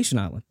vacation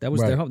island. That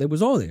was their home. They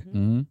was all there.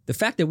 The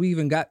fact that we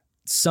even got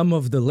some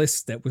of the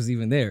list that was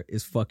even there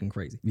is fucking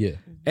crazy. Yeah.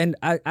 And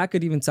I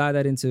could even tie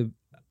that into,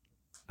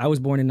 I was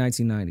born in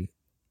 1990.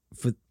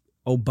 For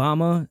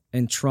Obama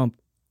and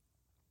Trump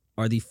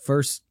are the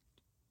first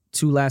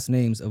two last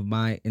names of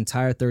my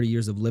entire 30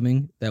 years of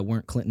living that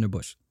weren't Clinton or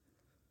Bush.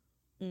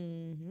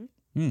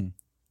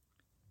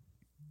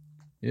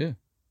 Yeah.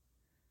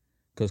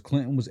 Because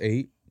Clinton was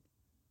 8.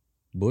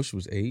 Bush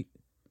was 8.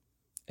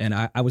 And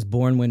I was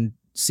born when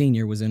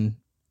Senior was in.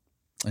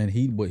 And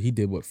he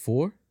did what,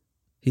 4?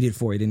 He did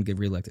 4. He didn't get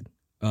reelected.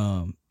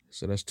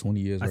 So that's 20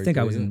 years. I think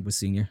I was in with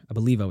Senior. I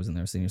believe I was in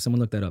there with Senior. Someone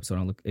look that up so I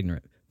don't look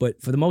ignorant.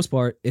 But for the most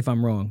part, if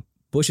I'm wrong,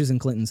 Bushes and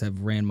Clintons have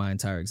ran my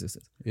entire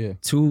existence. Yeah.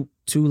 Two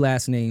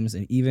last names,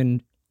 and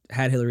even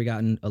had Hillary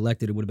gotten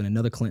elected, it would have been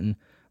another Clinton.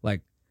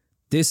 Like,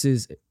 this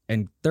is,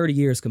 and 30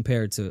 years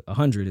compared to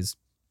 100 is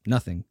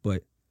nothing.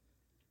 But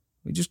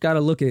we just got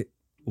to look at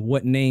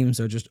what names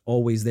are just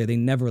always there. They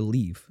never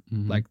leave.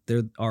 Like,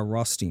 they're our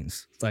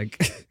Rothsteins.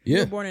 Like, You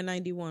were born in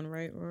 91,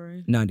 right,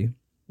 Rory? 90.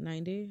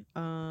 90.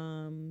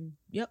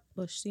 Yep,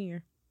 Bush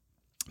Senior.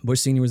 Bush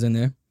Senior was in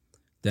there.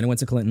 Then it went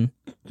to Clinton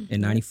in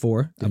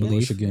 94, I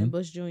believe. Bush again. And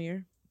Bush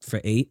Jr. For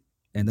 8.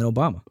 And then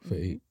Obama. For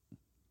 8.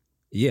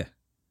 Yeah.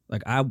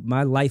 Like,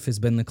 my life has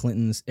been the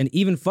Clintons. And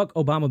even fuck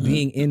Obama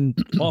being in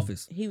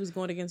office. He was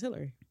going against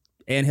Hillary.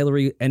 And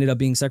Hillary ended up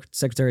being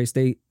Secretary of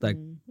State. Like,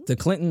 the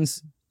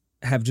Clintons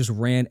have just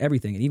ran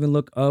everything. And even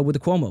look with the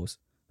Cuomos.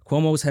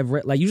 Cuomos have,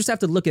 like, you just have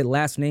to look at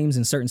last names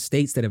in certain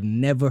states that have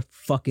never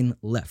fucking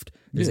left.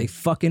 There's a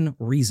fucking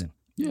reason.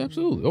 Yeah,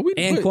 absolutely.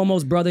 And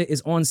Cuomo's brother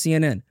is on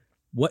CNN.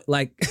 What,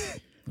 like...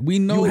 We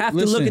know. You have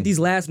to look at these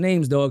last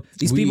names, dog.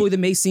 These people that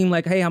may seem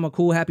like, hey, I'm a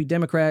cool, happy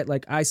Democrat.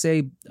 Like, I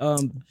say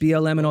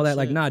BLM and all that.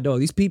 Like, nah, dog.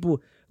 These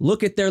people,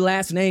 look at their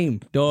last name,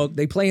 dog.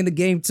 They play in the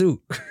game,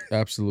 too.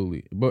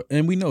 Absolutely.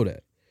 And we know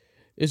that.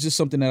 It's just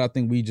something that I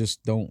think we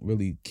just don't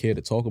really care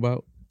to talk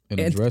about and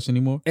address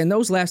anymore. And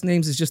those last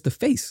names is just the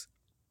face.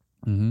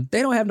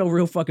 They don't have no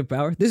real fucking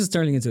power. This is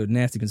turning into a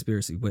nasty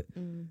conspiracy, but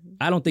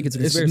I don't think it's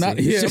a It's conspiracy.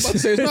 not. Yeah, I'm about to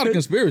say it's not a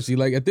conspiracy.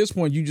 Like at this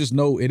point, you just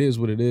know it is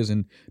what it is,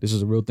 and this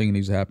is a real thing that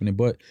needs to happen.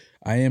 But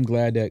I am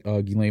glad that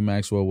Ghislaine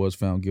Maxwell was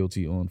found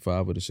guilty on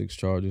 5 of the 6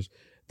 charges.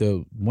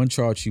 The one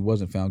charge she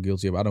wasn't found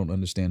guilty of, I don't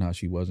understand how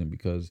she wasn't,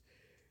 because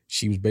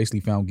she was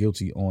basically found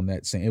guilty on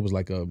that same. It was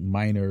like a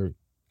minor.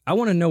 I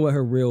want to know what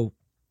her real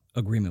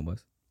agreement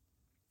was.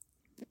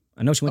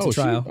 I know she went to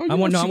trial. I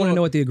want to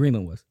know what the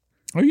agreement was.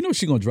 Oh, you know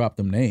she's gonna drop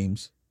them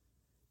names.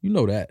 You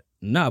know that.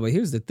 Nah, but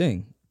here's the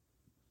thing.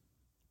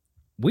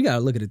 We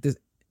gotta look at it. This,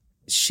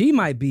 she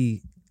might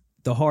be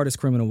the hardest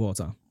criminal of all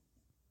time.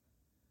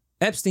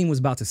 Epstein was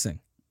about to sing.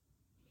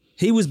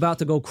 He was about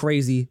to go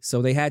crazy,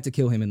 so they had to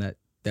kill him in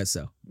that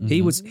cell.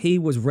 He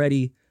was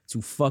ready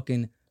to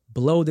fucking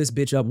blow this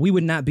bitch up. We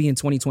would not be in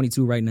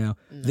 2022 right now.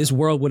 No. This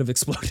world would have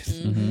exploded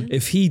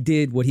if he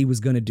did what he was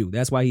gonna do.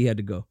 That's why he had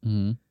to go.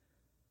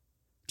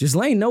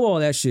 Ghislaine know all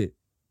that shit,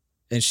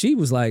 and she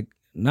was like,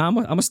 "Nah, I'm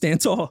gonna stand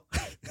tall.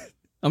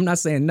 I'm not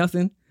saying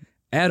nothing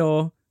at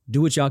all.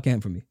 Do what y'all can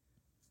for me."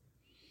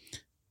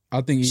 I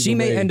think she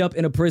may end up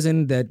in a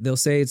prison that they'll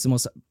say it's the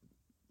most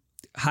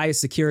highest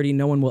security.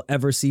 No one will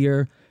ever see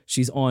her.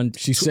 She's on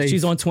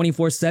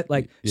 24/7.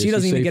 Like she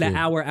doesn't even get an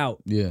hour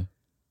out. Yeah,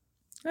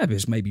 that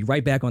bitch may be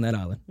right back on that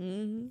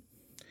island.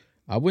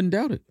 I wouldn't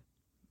doubt it.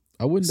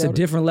 It's a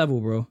different level,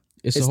 bro.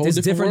 It's a whole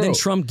different than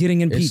Trump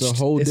getting impeached. It's a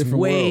whole different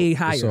way world.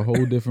 Higher. It's a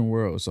whole different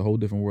world. It's a whole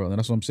different world. And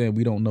that's what I'm saying.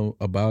 We don't know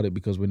about it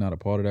because we're not a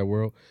part of that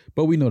world,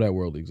 but we know that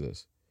world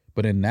exists.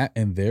 But in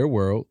their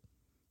world,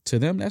 to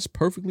them, that's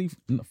perfectly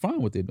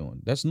fine what they're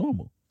doing. That's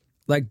normal.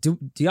 Like, do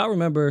y'all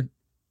remember,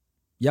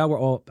 y'all were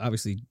all,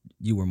 obviously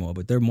you were more,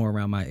 but they're more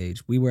around my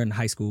age. We were in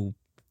high school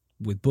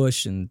with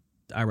Bush and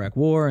the Iraq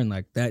War and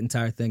like that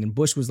entire thing. And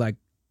Bush was like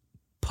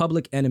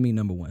public enemy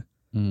number one.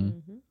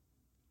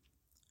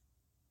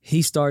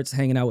 He starts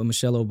hanging out with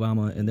Michelle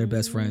Obama and they're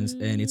best friends,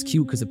 and it's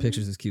cute because the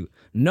pictures is cute.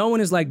 No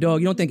one is like,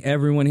 dog, you don't think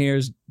everyone here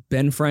has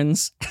been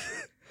friends?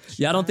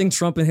 Y'all don't think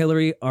Trump and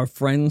Hillary are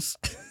friends?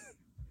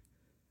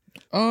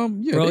 Yeah,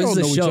 bro, they all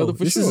know each other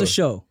for this sure. is a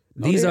show.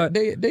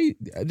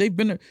 They've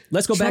been.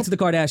 Let's go back to the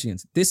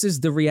Kardashians. This is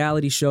the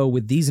reality show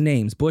with these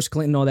names, Bush,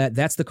 Clinton, all that.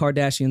 That's the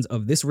Kardashians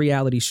of this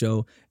reality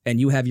show,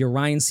 and you have your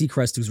Ryan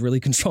Seacrest who's really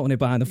controlling it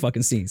behind the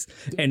fucking scenes,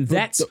 and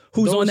that's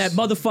who's on that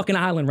motherfucking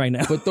island right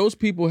now. But those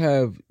people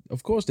have,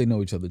 of course, they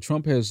know each other.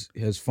 Trump has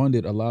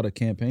funded a lot of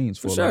campaigns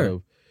for a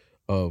lot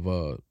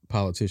of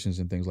politicians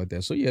and things like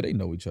that. So yeah, they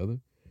know each other.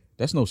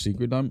 That's no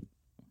secret.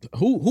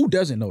 Who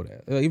doesn't know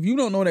that? If you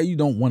don't know that, you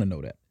don't want to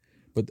know that.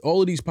 But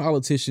all of these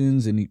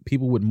politicians and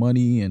people with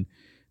money, and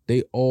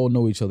they all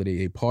know each other.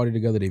 They party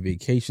together. They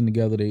vacation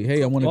together.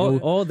 I want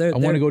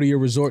to go to your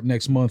resort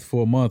next month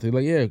for a month. They're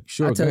like, yeah,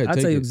 sure. I'll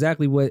tell you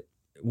exactly what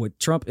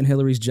Trump and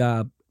Hillary's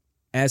job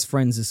as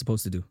friends is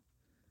supposed to do.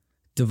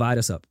 Divide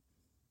us up.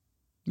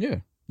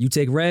 Yeah. You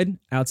take red,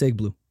 I'll take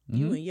blue.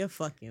 You and your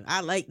fucking,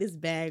 I like this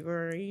bag,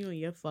 or you and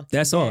your fucking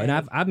That's bag. all. And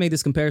I've made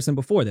this comparison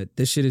before that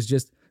this shit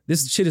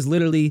is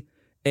literally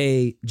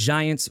a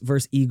Giants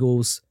versus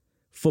Eagles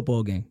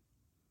football game.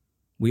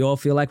 We all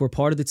feel like we're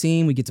part of the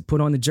team. We get to put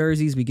on the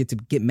jerseys. We get to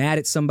get mad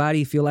at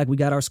somebody, feel like we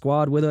got our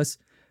squad with us,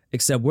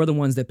 except we're the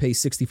ones that pay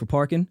 $60 for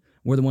parking.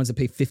 We're the ones that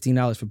pay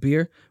 $15 for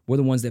beer. We're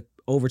the ones that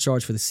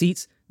overcharge for the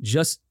seats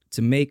just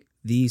to make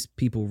these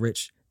people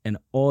rich. And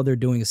all they're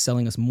doing is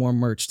selling us more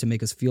merch to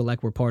make us feel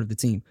like we're part of the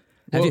team.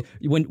 Well,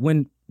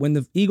 when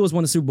the Eagles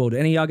won the Super Bowl, did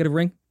any of y'all get a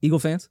ring? Eagle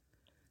fans?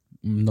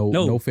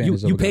 No fan.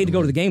 You paid to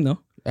go to the game, though.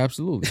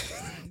 Absolutely.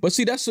 But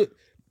see,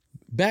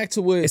 back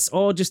to what... It's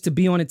all just to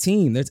be on a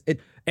team.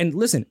 And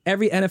listen,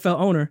 every NFL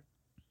owner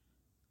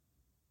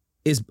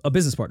is a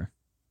business partner.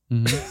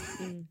 The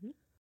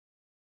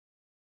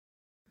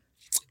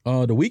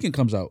Weeknd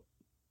comes out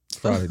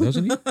Friday,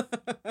 doesn't he?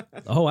 The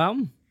whole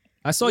album?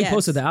 I saw you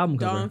posted the album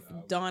cover.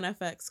 Dawn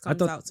FX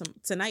comes out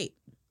tonight.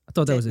 I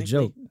thought that was a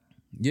joke.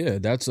 Yeah,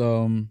 that's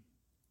I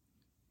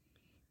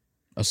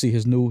see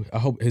his new. I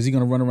hope is he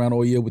gonna run around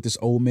all year with this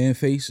old man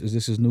face? Is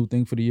this his new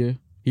thing for the year?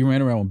 He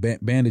ran around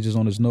with bandages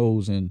on his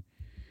nose and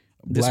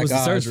black this was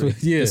eyes. The surgery.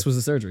 This was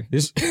the surgery.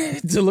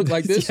 To look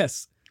like this.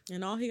 Yes.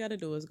 And all he got to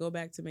do is go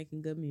back to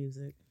making good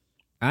music.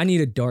 I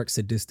need a dark,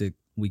 sadistic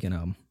Weeknd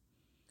album.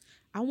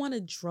 I want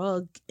a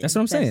drug. That's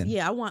what I'm saying.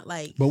 Yeah, I want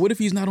like. But what if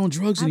he's not on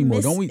drugs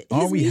anymore?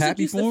 Aren't we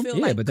happy for him?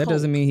 Yeah, but that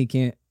doesn't mean he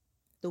can't.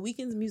 The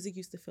Weeknd's music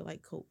used to feel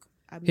like coke.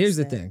 Here's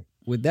the thing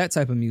with that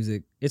type of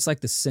music, it's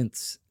like the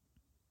synths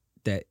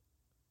that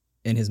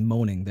and his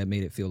moaning that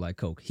made it feel like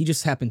coke. He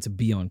just happened to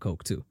be on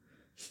coke too.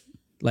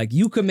 Like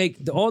you could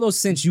make all those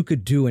synths you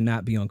could do and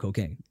not be on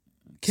cocaine.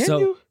 Can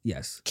you?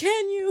 Yes.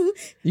 Can you?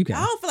 You can.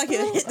 I don't feel like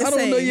it hit the I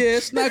don't know. Yeah,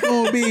 it's not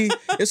gonna be.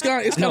 It's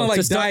kind of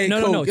like Diet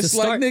Coke. No. It's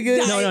like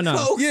nigga.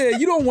 No. Yeah,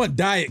 you don't want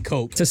Diet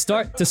Coke. To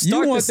start.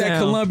 You want that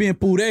Colombian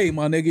puree,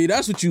 my nigga.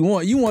 That's what you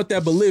want. You want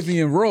that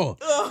Bolivian raw.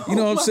 You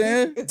know what I'm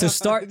saying? To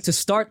start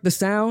the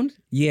sound.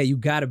 Yeah, you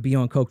got to be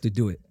on coke to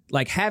do it.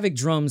 Like Havoc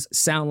drums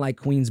sound like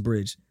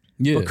Queensbridge.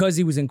 Yeah. Because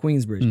he was in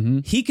Queensbridge. Mm-hmm.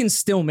 He can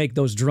still make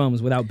those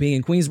drums without being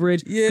in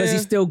Queensbridge. Yeah. Because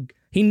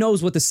He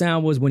knows what the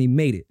sound was when he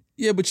made it.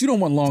 Yeah, but you don't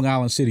want Long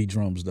Island City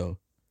drums though.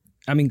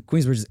 I mean,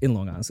 Queensbridge is in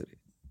Long Island City.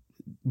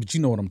 But you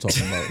know what I'm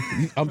talking about.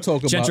 I'm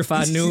talking Gentrified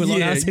about new Long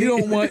yeah, Island City.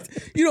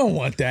 you don't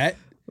want that.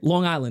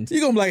 Long Island.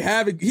 You're gonna be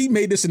like, he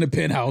made this in the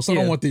penthouse. I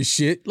don't Yeah. want this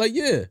shit. Like,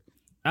 yeah.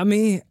 I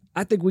mean,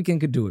 I think Weeknd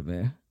could do it,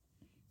 man.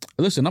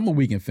 Listen, I'm a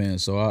Weeknd fan,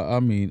 so I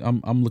mean,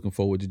 I'm looking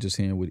forward to just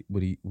hearing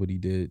what he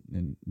did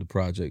in the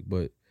project.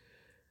 But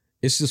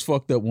it's just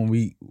fucked up when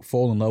we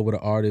fall in love with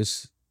an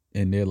artist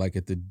and they're like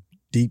at the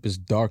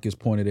deepest, darkest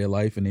point of their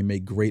life and they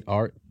make great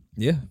art,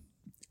 Yeah.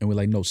 and we're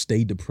like, no,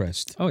 stay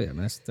depressed. Oh yeah,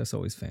 man. That's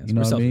always fans. You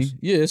know We're what I mean? selfish.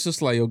 Yeah, it's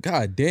just like, oh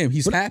god damn,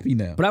 he's happy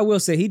now. But I will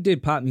say he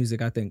did pop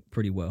music, I think,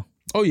 pretty well.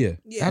 Oh yeah,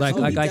 Yeah. Like Oh,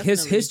 like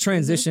his definitely.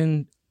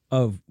 transition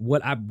of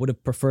what I would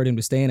have preferred him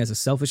to stay in as a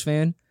selfish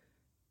fan,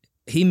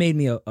 he made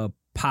me a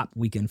pop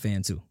Weeknd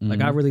fan too.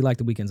 Like I really like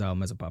the Weeknd's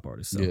album as a pop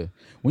artist. So yeah.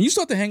 When you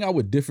start to hang out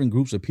with different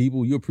groups of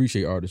people, you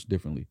appreciate artists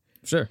differently.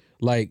 sure.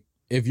 Like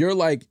if you're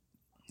like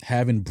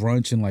having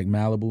brunch in like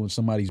Malibu and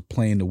somebody's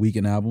playing the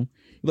Weeknd album,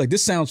 you're like,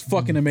 this sounds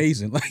fucking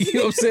amazing. Like, you know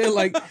what I'm saying?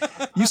 Like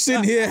you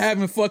sitting here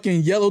having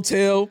fucking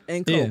Yellowtail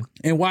And Coke. Yeah.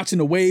 and watching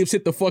the waves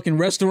hit the fucking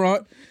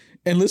restaurant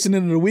and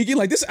listening to the Weeknd.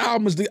 Like this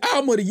album is the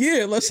album of the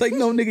year. Let's like,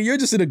 no nigga, you're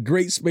just in a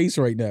great space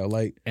right now.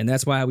 Like, And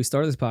that's why we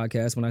started this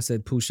podcast when I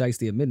said Pooh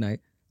Shiesty at midnight.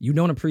 You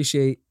don't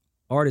appreciate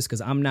artists because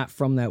I'm not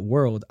from that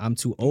world. I'm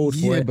too old for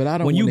Yeah, it. but I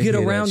don't when you wanna get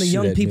hear around that the shit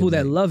young at people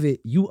that midnight. love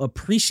it, you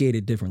appreciate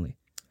it differently.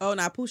 Oh,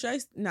 nah,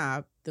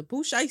 the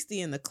Pooh Shiesty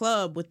in the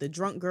club with the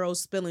drunk girls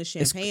spilling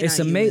champagne. It's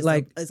on you amazing. is a-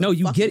 Like is a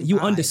you get fucking you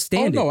vibe.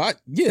 understand oh no,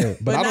 it.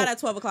 but But I not don't. at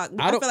 12 o'clock.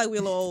 I I, don't- feel like we're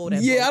a little old.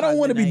 At Yeah, 12 I don't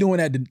want to be midnight. doing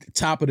that at the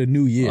top of the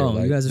new year. Oh,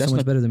 like, you guys are that's so much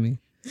not- better than me.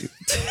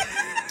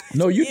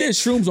 No, you did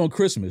shrooms on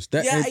Christmas.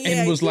 That Yeah, and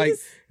yeah, was like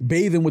he's-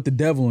 bathing with the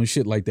devil and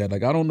shit like that.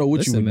 Like I don't know what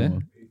Listen, you were man.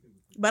 doing.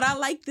 But I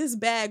like this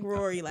bag,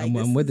 Rory. Like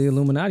I'm with the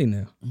Illuminati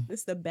now.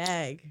 This the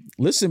bag.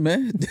 Listen,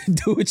 man,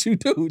 do what you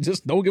do.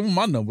 Just don't give them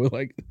my number.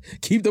 Like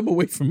keep them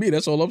away from me.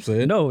 That's all I'm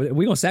saying. No,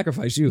 we're gonna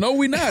sacrifice you. No,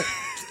 we not.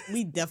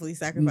 We definitely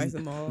sacrifice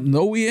them all.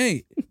 No, we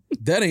ain't.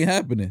 That ain't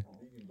happening.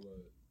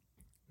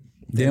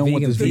 They don't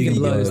want this vegan vegan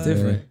blood is man.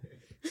 different.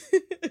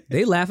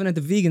 They laughing at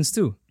the vegans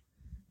too.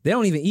 They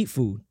don't even eat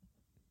food.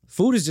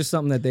 Food is just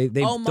something that they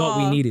thought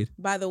we needed.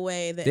 By the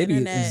way, the They be-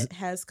 internet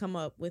has come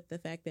up with the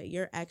fact that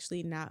you're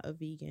actually not a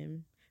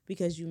vegan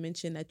because you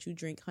mentioned that you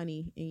drink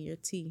honey in your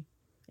tea,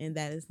 and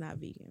that is not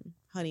vegan.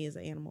 Honey is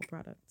an animal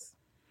product.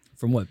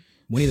 From what?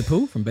 Winnie the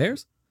Pooh? From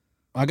Bears?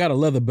 I got a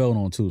leather belt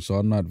on too, so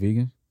I'm not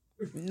vegan.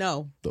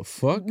 No, The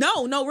fuck?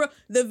 no.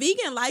 The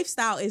vegan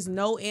lifestyle is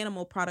no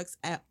animal products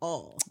at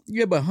all.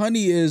 Yeah, but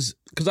honey is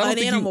because I don't An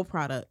think animal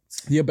product.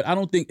 Yeah, but I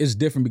don't think it's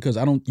different because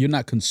You're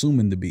not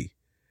consuming the bee.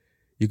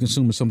 You're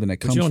consuming something that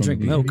comes you don't from drink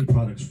the bee. milk. Any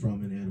products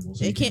from an animal.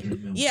 So It you can can't.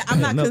 drink milk. Yeah,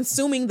 I'm not Milk.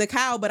 consuming the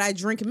cow, but I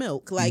drink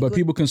milk. Like, But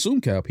people consume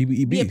cow. People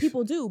eat beef. yeah,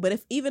 people do.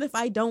 But even if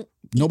I don't,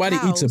 eat Nobody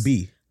eats a cows,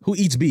 bee. Who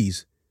eats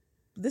bees?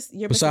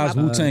 You're Besides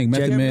missing my- Wu-Tang,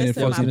 Method you're Man, and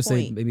missing I was my gonna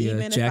say point. maybe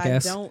Even if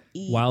Jackass, I don't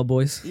eat, Wild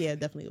Boys. yeah,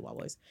 definitely the Wild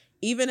Boys.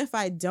 Even if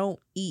I don't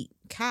eat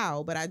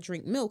cow, but I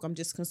drink milk, I'm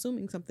just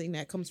consuming something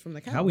that comes from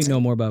the cow. How we know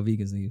more about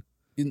vegans than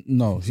you?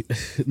 No,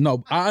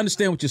 no. I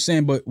understand what you're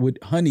saying, but with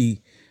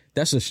honey,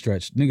 that's a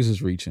stretch. Niggas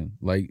is reaching.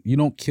 Like you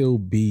don't kill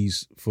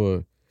bees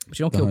for. But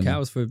you don't The kill honey.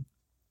 cows for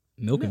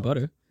milk and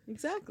butter.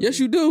 Exactly. Yes,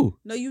 you do.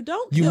 No, you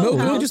don't. You kill milk. You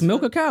No, don't cows just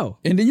milk for- a cow.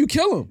 And then you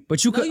kill them.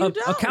 But you No, could you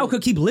a cow don't.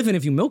 could keep living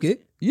if you milk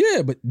it.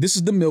 Yeah, but this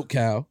is the milk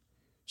cow.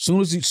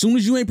 Soon as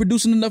you ain't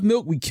producing enough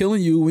milk, we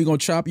killing you. We gonna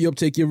chop you up,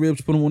 take your ribs,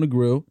 put them on the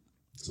grill.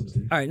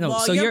 Substitute. All right, no. Well,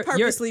 so you're you're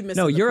purposely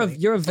missing the you're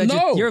point.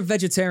 No. you're a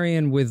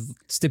vegetarian with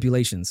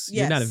stipulations.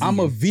 You're Yes. not a vegan. I'm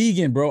a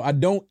vegan, bro. I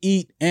don't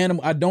eat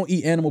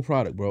animal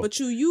product, bro. But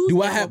you use.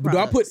 do I animal do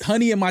I put products.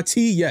 honey in my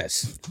tea?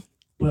 Yes.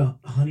 Well,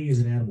 honey is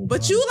an animal.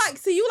 But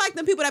product. you like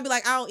them people that be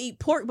like, I don't eat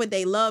pork, but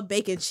they love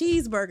bacon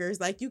cheeseburgers.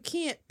 Like you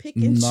can't pick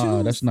and choose.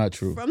 Nah, that's not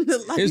true. From the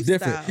lifestyle. It's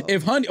different.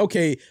 If honey,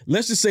 okay,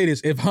 let's just say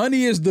this. If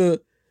honey is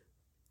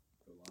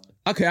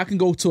okay, I can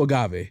go to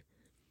agave.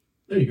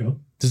 There you go.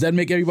 Does that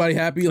make everybody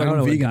happy? I Like don't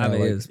know I'm what vegan now, agave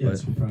like- is,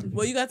 Yes, but we're proud of you.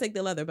 Well, you gotta take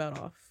the leather belt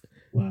off.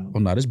 Wow. Oh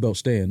no, this belt's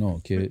staying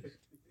on, kid.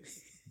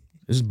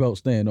 This belt's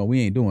staying on.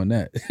 We ain't doing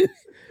that.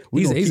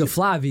 he's a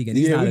fly vegan.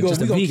 He's not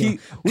just a vegan.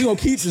 we gonna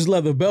keep this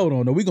leather belt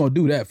on. Though. We gonna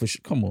do that for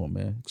sure. Come on,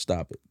 man,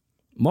 stop it.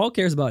 Maul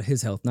cares about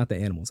his health, not the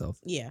animal's health.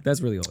 Yeah.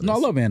 That's really all. It No, I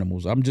is. love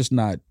animals. I'm just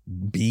not.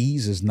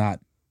 Bees is not.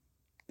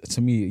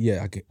 To me,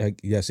 yeah,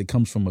 yes, it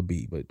comes from a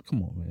bee, but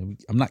come on, man.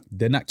 I'm not.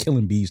 They're not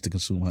killing bees to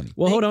consume honey.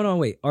 Well, hold on,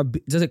 wait.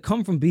 Does it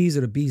come from bees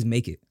or do bees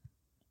make it?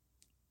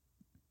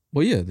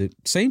 Well, yeah, the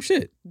same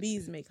shit.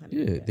 Bees make honey.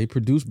 Yeah, they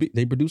produce.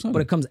 They produce honey.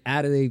 But it comes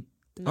out of they.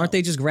 No. Aren't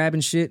they just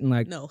grabbing shit and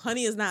like? No,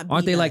 honey is not.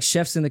 Aren't bee they like nuts.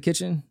 chefs in the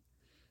kitchen?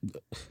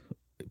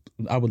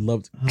 I would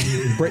love to Honey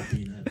is break not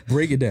peanut.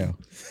 break it down.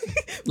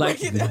 Like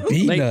Break it down.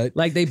 Bee nut.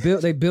 like they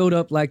build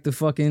up like the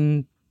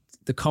fucking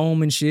the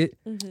comb and shit.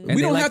 Mm-hmm. And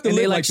We don't have to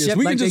live like this.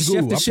 We can just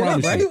Google, I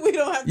promise you. We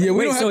don't have to. Yeah, we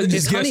Wait, don't so have to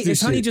is just guess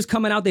this honey shit. just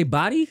coming out their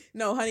body?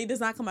 No, honey does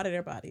not come out of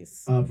their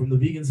bodies. From the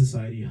Vegan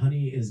Society,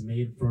 honey is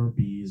made for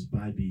bees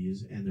by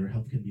bees, and their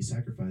health can be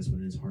sacrificed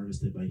when it is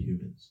harvested by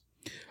humans.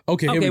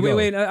 Okay, here Okay, we go.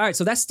 wait. All right,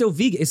 so that's still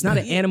vegan. It's not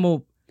an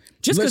animal.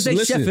 Just because they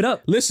chef it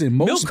up. Listen,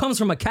 Milk comes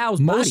from a cow's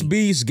most body.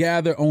 bees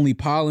gather only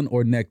pollen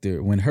or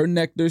nectar. When her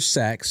nectar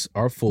sacs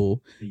are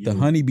full, the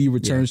honeybee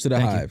returns to the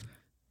thank you. hive.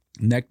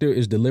 Nectar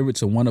is delivered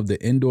to one of the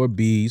indoor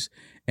bees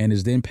and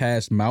is then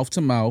passed mouth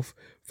to mouth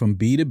from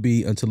bee to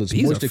bee until its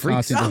Bees are moisture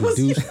freaks. content is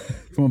reduced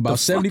from about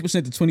 70% to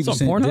It's on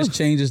 20%. Pornhub? This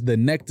changes the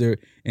nectar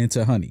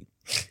into honey.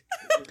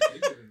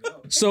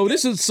 So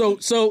this is so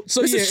This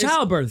yeah, is it's-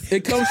 childbirth.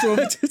 It comes from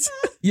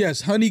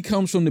yes, honey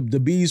comes from the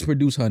bees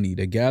produce honey.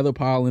 They gather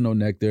pollen or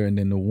nectar, and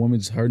then the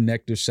woman's her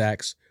nectar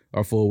sacs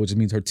are full, which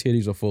means her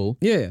titties are full.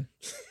 Yeah,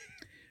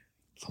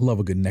 I love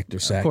a good nectar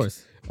sac. of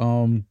course.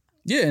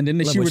 Yeah, and then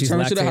Love she when she's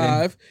returns to the lactating.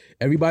 hive.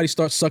 Everybody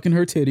starts sucking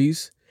her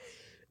titties,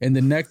 and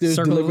the nectar is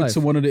Circle of delivered life. to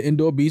one of the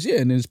indoor bees. Yeah,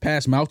 and then it's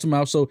passed mouth to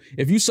mouth. So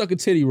if you suck a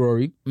titty,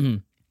 Rory,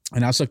 Mhm.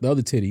 and I suck the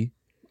other titty,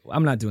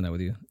 I'm not doing that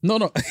with you. no,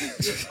 no,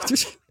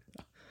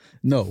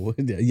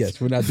 yes,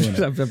 we're not doing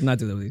that. I'm not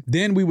doing that with you.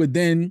 Then we would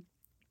then.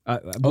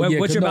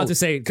 What you're about to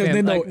say? Because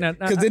fam,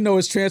 then no,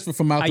 it's transferred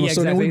from mouth to yeah, mouth.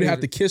 So then we would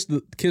exactly. have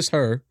to kiss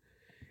her,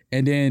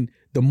 and then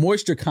the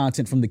moisture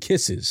content from the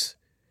kisses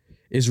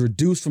is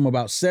reduced from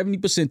about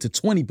 70% to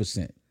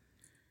 20%,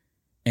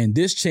 and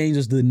this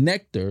changes the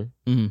nectar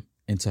Mhm.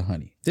 into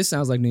honey. This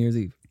sounds like New Year's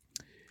Eve.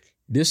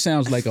 This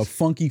sounds like a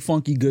funky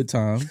good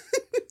time.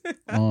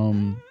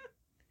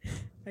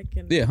 I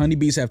can. Yeah,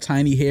 honeybees have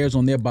tiny hairs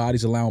on their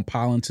bodies, allowing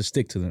pollen to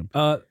stick to them.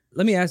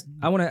 Let me ask.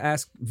 I want to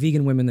ask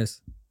vegan women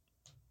this.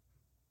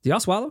 Do y'all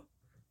swallow?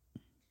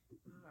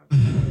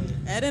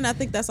 Eden, I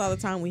think that's all the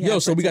time we have. Yo,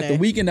 so for we got the today.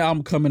 Weekend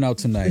album coming out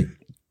tonight.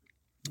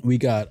 We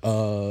got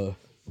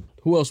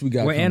who else we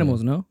got? We're coming?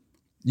 animals, no?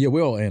 Yeah,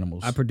 we're all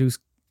animals. I produce.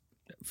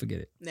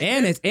 Forget it.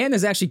 Nectar? And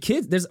there's actually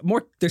kids. There's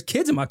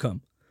kids in my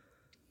cum.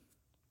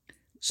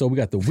 So we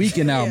got the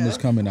Weekend album Yeah. that's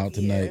coming out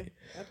tonight.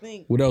 Yeah, I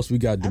think. What else we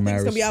got, I think it's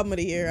Damaris? gonna be album of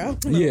the year. I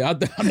don't know. Yeah,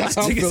 that's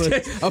how I'm feeling.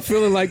 I'm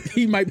feeling like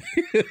he might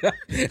be.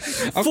 I'm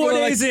 4 feeling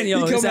days in,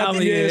 yo, he it's come out album the of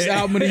the year. year. It's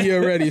album of the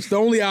year already. It's the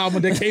only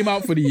album that came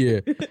out for the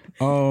year.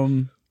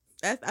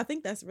 I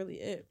think that's really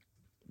it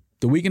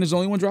The Weekend is the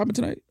only one dropping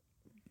tonight.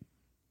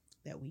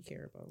 that we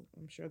care about.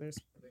 I'm sure there's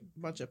a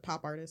bunch of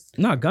pop artists.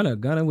 No,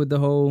 Gunna with the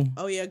whole.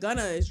 Oh yeah,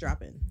 Gunna is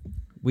dropping.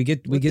 We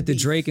get With the the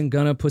beef. Drake and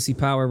Gunna Pussy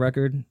Power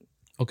record.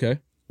 Okay,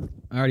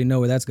 I already know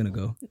where that's gonna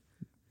go.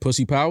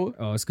 Pussy Power.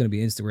 Oh, it's gonna be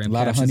Instagram. A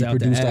lot of captions honey out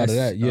the produced out of ass.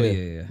 that. Yeah. Oh,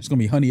 yeah. It's gonna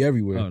be honey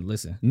everywhere. Oh,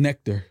 listen.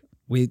 Nectar.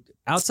 We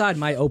outside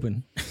might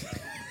open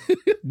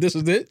This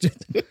is it.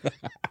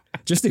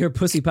 just to hear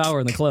Pussy Power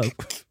in the club.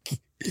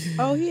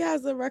 Oh, he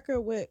has a record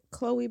with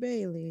Chloe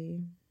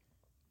Bailey.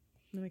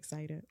 I'm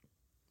excited.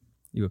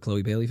 You a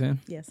Chloe Bailey fan?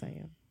 Yes, I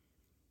am.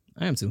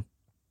 I am too.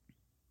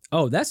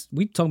 Oh,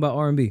 we talking about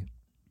R&B.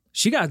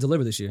 She got to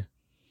deliver this year.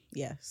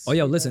 Yes. Oh,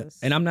 yo, she listen, does.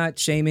 and I'm not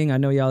shaming. I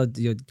know y'all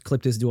you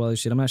clip this, do all this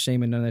shit. I'm not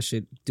shaming none of that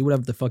shit. Do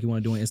whatever the fuck you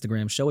want to do on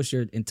Instagram. Show us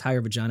your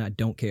entire vagina. I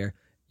don't care.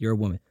 You're a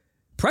woman.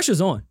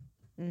 Pressure's on.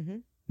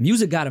 Mhm.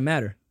 Music gotta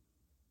matter.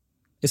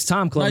 It's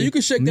time, Chloe. Now you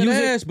can shake that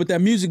Music- ass, but that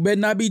music better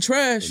not be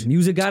trash.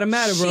 Music gotta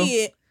matter, bro.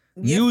 Shit.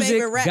 Your Music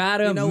favorite rap,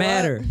 gotta you know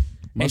matter. what?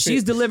 My And fa-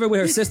 she's delivered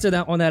with her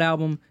sister on that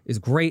album is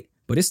great,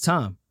 but it's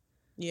time.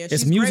 Yeah, It's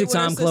she's music great with her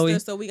time, sister, Chloe.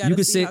 So we gotta You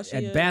could see how sit she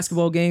at is.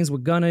 basketball games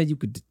with Gunna. You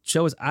could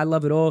show us I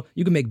Love It All.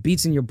 You can make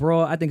beats in your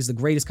bra. I think it's the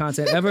greatest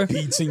content ever.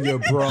 Beats in your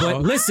bra.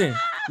 But listen,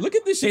 Look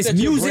at this shit. it's that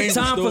your music brain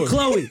time for restored.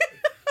 Chloe.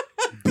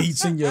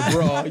 Beats in your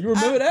bra. You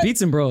remember that?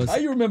 Beats and bros. How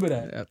you remember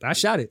that? I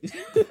shot it.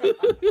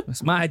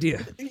 That's my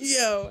idea.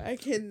 Yo, I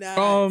cannot.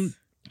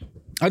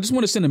 I just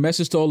want to send a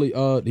message to all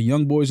the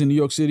young boys in New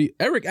York City.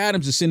 Eric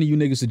Adams is sending you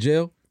niggas to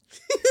jail.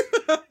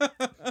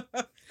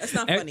 That's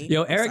not funny.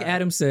 Yo, I'm Eric sorry.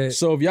 Adams said,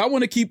 So if y'all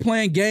want to keep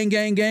playing gang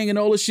and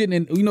all this shit,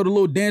 and you know the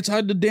little dance,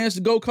 how the dance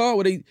to go call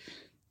where they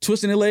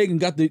twisting their leg and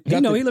got the he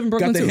live in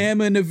Brooklyn got the too.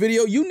 hammer in the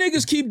video. You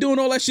niggas keep doing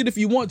all that shit if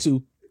you want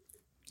to.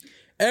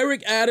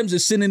 Eric Adams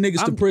is sending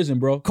niggas to prison,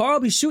 bro. Carl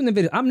be shooting the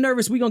video. I'm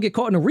nervous we gonna get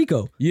caught in a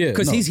RICO. Yeah,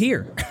 Because no. he's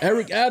here.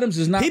 Eric Adams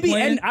is not He be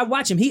playing. I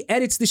watch him. He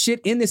edits the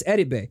shit in this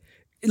edit bay.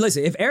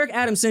 Listen, if Eric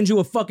Adams sends you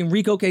a fucking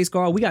RICO case,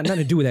 Carl, we got nothing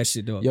to do with that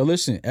shit, dog. Yo,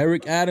 listen,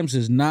 Eric Adams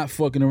is not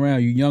fucking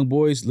around. You young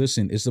boys,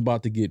 listen, it's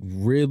about to get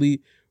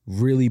really,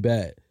 really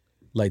bad.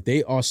 Like,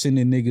 they are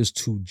sending niggas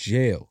to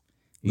jail.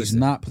 He's Listen.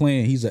 not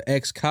playing. He's an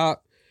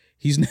ex-cop.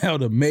 He's now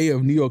the mayor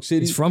of New York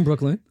City. He's from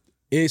Brooklyn.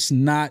 It's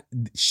not,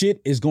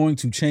 shit is going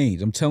to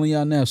change. I'm telling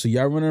y'all now. So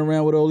y'all running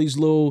around with all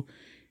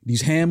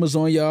these hammers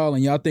on y'all,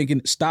 and y'all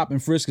thinking stop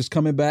and frisk is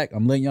coming back.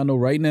 I'm letting y'all know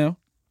right now.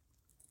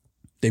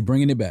 They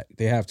bringing it back.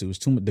 They have to. It's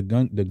too much. The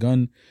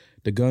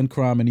gun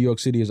crime in New York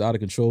City is out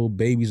of control.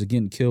 Babies are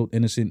getting killed.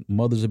 Innocent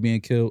mothers are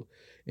being killed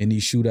in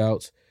these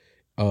shootouts.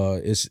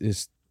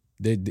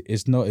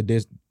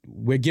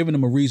 We're giving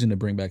them a reason to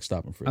bring back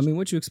stop and frisk. I mean,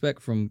 what you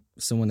expect from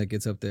someone that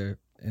gets up there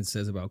and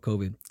says about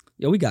COVID?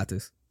 Yo, we got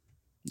this.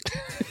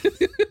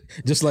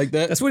 Just like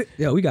that. That's what.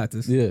 Yeah, we got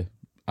this. Yeah.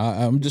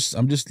 I'm just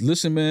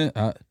listen, man.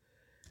 I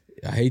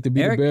hate to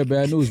be Eric- the bearer of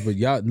bad news, but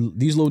y'all,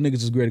 these little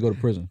niggas is great to go to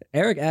prison.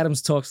 Eric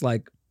Adams talks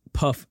like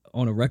Puff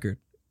on a record.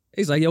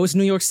 He's like, yo, it's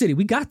New York City.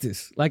 We got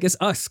this. Like, it's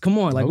us. Come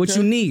on. Like, what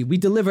Okay. you need. We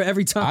deliver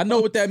every time. I know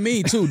what that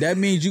means too. That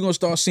means you're gonna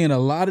start seeing a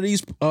lot of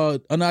these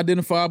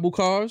unidentifiable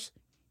cars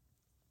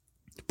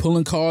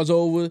pulling cars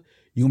over.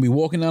 You're gonna be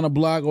walking down the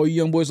block. All you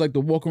young boys like to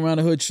walk around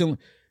the hood chilling.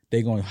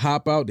 They gonna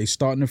hop out. They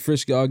starting to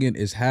frisk y'all again.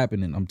 It's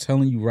happening. I'm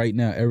telling you right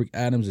now, Eric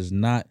Adams is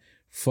not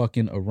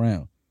fucking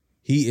around.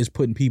 He is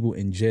putting people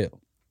in jail.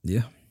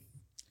 Yeah.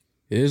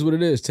 It is what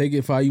it is. Take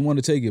it for how you want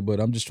to take it, but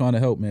I'm just trying to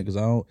help, man, because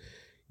I don't,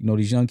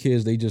 these young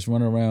kids, they just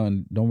run around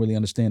and don't really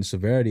understand the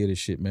severity of this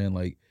shit, man.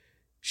 Like,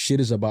 shit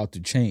is about to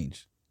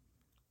change.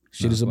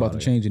 Shit is about to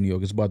change in New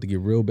York. It's about to get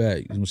real bad.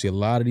 You're going to see a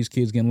lot of these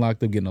kids getting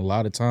locked up, getting a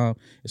lot of time.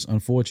 It's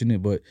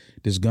unfortunate, but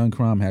this gun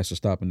crime has to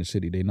stop in the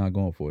city. They're not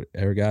going for it.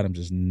 Eric Adams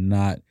is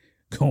not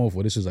going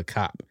for it. This is a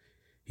cop.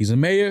 He's a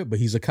mayor, but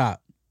he's a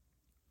cop.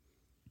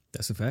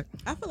 That's a fact.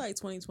 I feel like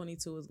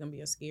 2022 is gonna be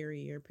a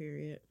scary year.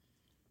 Period.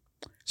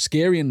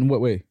 Scary in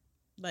what way?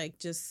 Like,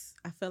 just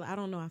I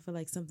don't know. I feel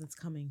like something's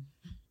coming.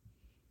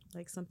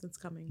 Like something's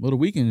coming. Well, the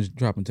weekend is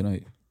dropping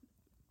tonight.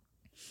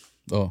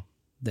 Oh.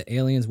 The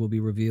aliens will be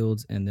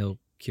revealed and they'll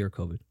cure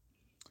COVID.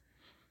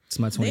 It's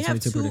my They have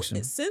 2022 two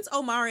prediction. since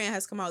Omarion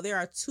has come out. There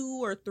are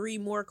 2 or 3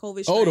 more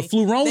COVID strains. Oh, the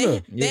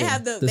Flurona. They Yeah.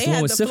 have the This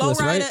one with syphilis,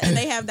 Flow Rider right? and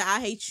they have the I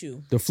Hate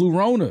You. The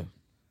Flurona.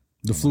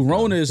 The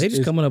Flurona is... They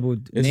just coming up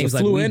with It's names the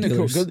like flu weed and the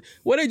dealers. cause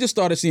what they just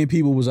started seeing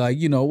people was like,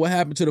 what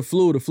happened to the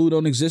flu? The flu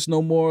don't exist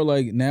no more.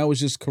 Like now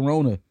it's just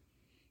Corona.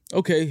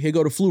 Okay, here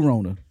go the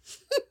Flurona.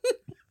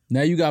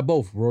 Now you got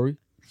both, Rory.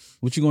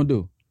 What you gonna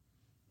do?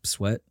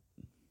 Sweat.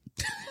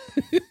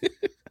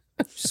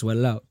 Sweat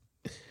it out.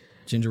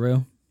 Ginger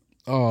ale.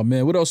 Oh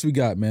man, what else we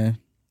got, man?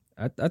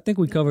 I think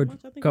we covered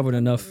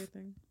enough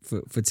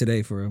for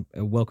today for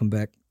a welcome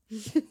back.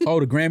 Oh,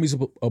 the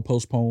Grammys are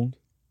postponed.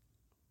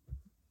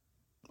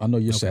 I know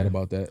you're sad Okay.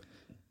 about that.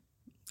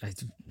 I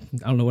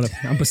don't know what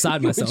I'm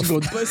beside myself. You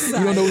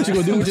don't know what you're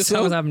gonna do with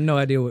yourself? I have no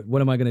idea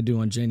what am I gonna do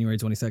on January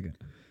 22nd.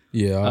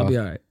 Yeah, I'll be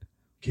all right.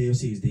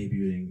 KFC is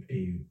debuting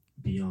a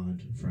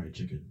Beyond Fried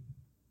Chicken.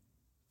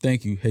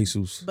 thank you,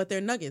 Jesus. But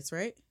they're nuggets,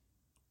 right?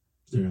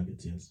 They're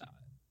nuggets, yes.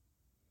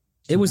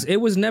 It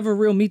was never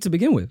real meat to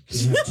begin with.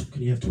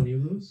 Can you have 20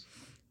 of those?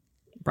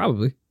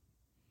 Probably.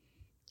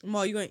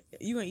 Mo, you gonna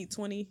eat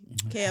 20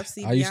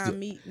 KFC I used Beyond to-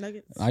 Meat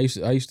nuggets?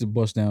 I used to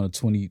bust down a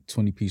 20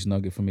 piece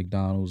nugget from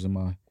McDonald's in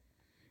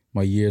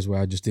my years where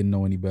I just didn't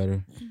know any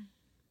better.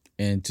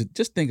 And to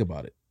just think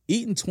about it,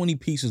 eating 20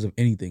 pieces of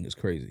anything is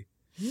crazy.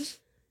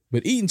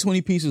 But eating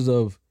 20 pieces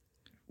of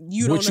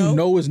You what don't you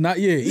know is not,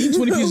 eating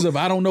 20 pieces of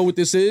I don't know what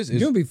this is. You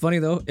know what'd be funny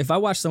though? If I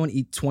watch someone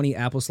eat 20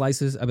 apple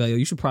slices, I'd be like, yo,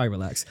 you should probably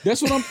relax.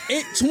 That's what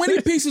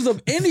 20 pieces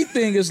of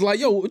anything is like,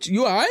 yo,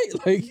 you all right?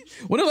 Like,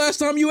 when the last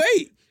time you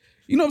ate?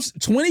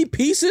 20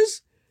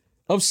 pieces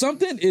of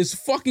something is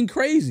fucking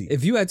crazy.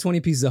 If you had 20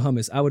 pieces of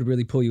hummus, I would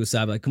really pull you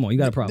aside, like, come on, you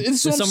got a problem.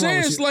 It's what I'm There's something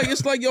wrong saying. with you.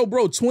 It's like, yo,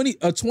 bro, 20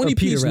 Peter,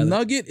 piece rather.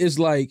 nugget is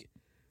like,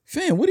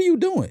 fam, what are you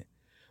doing?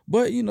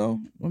 But I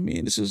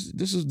mean, this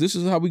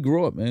is how we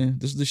grow up, man.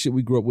 This is the shit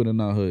we grew up with in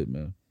our hood,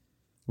 man.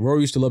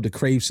 Rory used to love the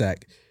Crave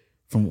Sack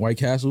from White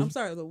Castle. I'm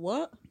sorry, the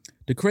what?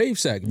 The Crave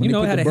Sack. When You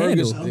know they it put had the a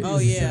burgers, handle. Oh,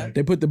 yeah.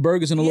 They put the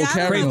burgers in a Yeah, little I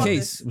know carry-on. about Crave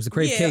this. case. It was a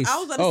Crave yeah, case. I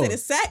was about to Oh. say the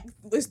sack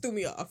just threw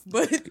me off,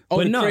 but Oh,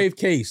 But the no. Crave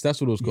case.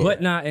 That's what it was called.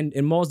 But nah,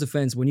 in Maul's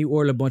defense, when you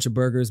order a bunch of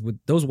burgers, with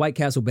those White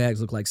Castle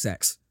bags look like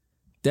sacks.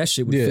 That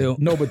shit would yeah. fill.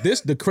 No, but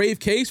the Crave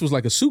case was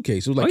like a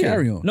suitcase. It was like Oh, yeah.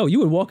 carry-on. No, you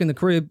would walk in the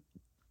crib,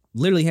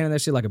 literally handing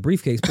that shit like a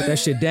briefcase, put that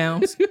shit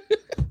down,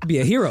 be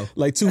a hero.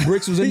 Like 2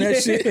 bricks was in that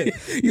Yeah.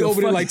 shit. You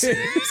over there like, You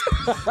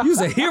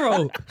was a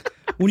hero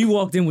when you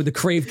walked in with the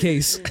Crave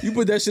case. you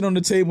put that shit on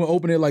the table and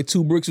open it like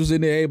 2 bricks was in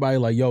there. Everybody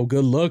like, yo,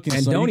 good looking,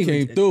 And son. don't You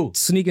even came through.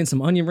 sneak in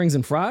some onion rings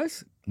and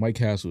fries. White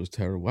Castle is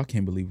terrible. I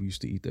can't believe we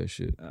used to eat that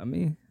shit. I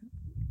mean,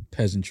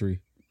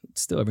 Peasantry.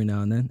 still every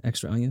now and then,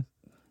 extra onion.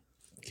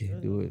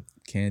 Can't do it.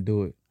 Can't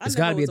do it. I It's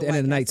never got to be was at the a end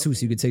of the White night Castle too,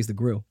 so you fan. could taste the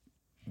grill.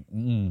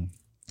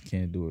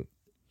 Can't do it.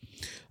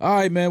 All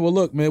right, man. Well,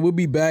 look, man, we'll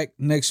be back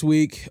next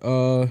week.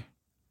 And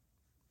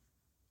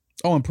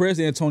prayers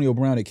to Antonio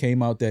Brown. It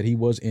came out that he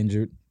was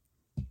injured,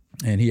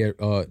 and he had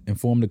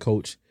informed the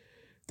coach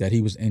that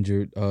he was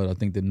injured. I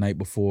think the night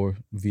before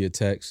via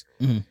text,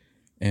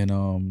 and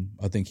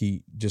I think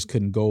he just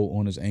couldn't go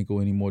on his ankle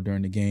anymore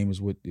during the game.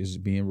 Is what is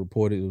being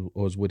reported,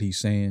 or is what he's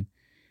saying.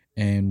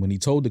 And when he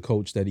told the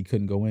coach that he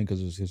couldn't go in because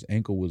his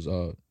ankle was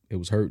it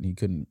was hurt and he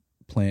couldn't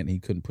plant, and he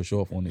couldn't push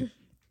off on it.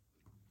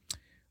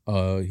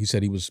 He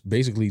said he was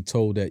basically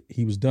told that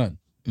he was done.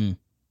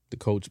 The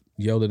coach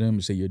yelled at him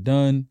and said, "You're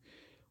done,"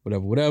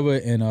 whatever.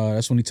 And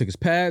that's when he took his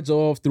pads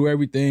off, threw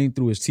everything,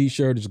 threw his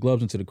T-shirt, his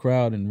gloves into the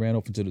crowd, and ran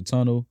off into the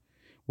tunnel,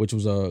 which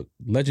was a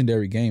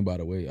legendary game, by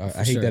the way. I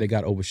hate sure. that it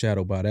got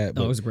overshadowed by that.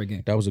 No, But it was a great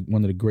game. that was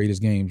one of the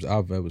greatest games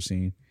I've ever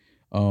seen.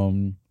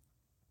 And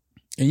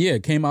yeah,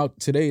 it came out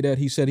today that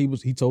he said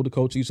he told the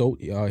coach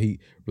he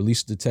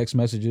released the text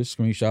messages,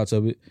 screenshots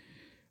of it.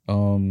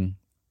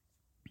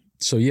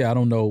 So yeah, I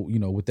don't know,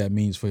 what that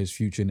means for his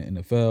future in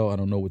the NFL. I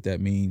don't know what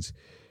that means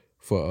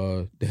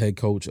for the head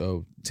coach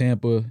of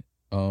Tampa.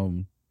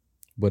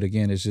 But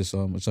again, it's just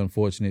it's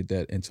unfortunate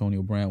that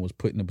Antonio Brown was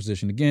put in a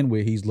position again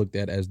where he's looked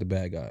at as the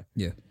bad guy.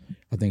 Yeah.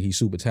 I think he's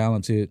super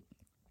talented.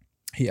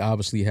 He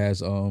obviously has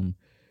some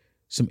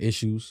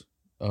issues,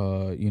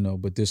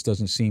 but this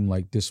doesn't seem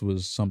like this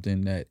was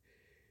something that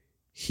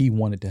he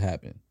wanted to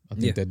happen. I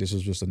think that this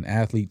is just an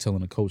athlete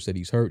telling a coach that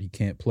he's hurt, he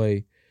can't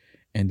play.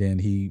 And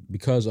then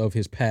because of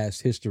his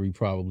past history,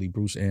 probably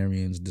Bruce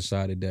Arians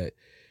decided that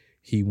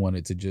he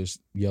wanted to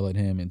just yell at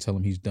him and tell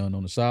him he's done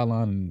on the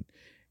sideline. And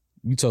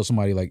you tell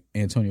somebody like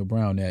Antonio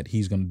Brown that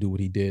he's going to do what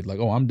he did, like,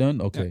 oh, I'm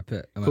done? Okay,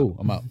 cool,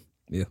 I'm out.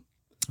 Yeah.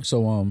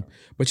 So,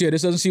 but yeah,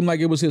 this doesn't seem like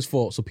it was his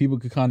fault. So people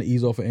could kind of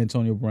ease off of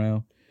Antonio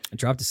Brown. I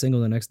dropped a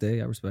single the next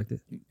day. I respect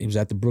it. He was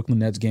at the Brooklyn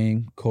Nets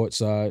game,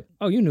 courtside.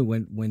 Oh, you knew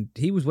when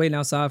he was waiting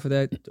outside for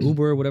that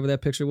Uber or whatever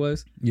that picture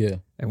was? Yeah.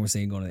 Everyone's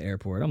saying going to the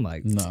airport. I'm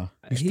like, nah,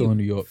 he's still in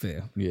New York.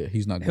 Fair. Yeah,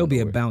 he's not going He'll be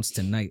nowhere. a bounce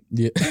tonight.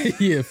 Yeah,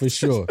 yeah, for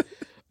sure.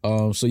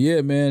 So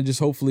yeah, man, just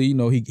hopefully,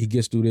 he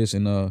gets through this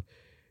and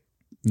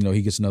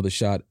he gets another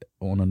shot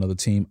on another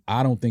team.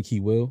 I don't think he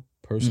will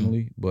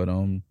personally, but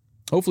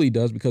hopefully he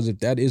does, because if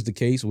that is the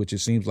case, which it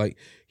seems like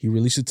he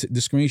released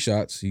the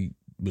screenshots, he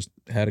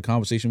had a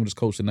conversation with his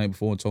coach the night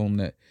before and told him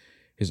that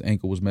his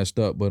ankle was messed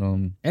up. But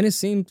and it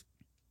seemed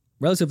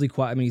relatively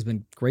quiet. I mean, he's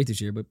been great this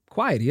year, but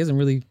quiet. He's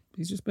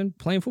just been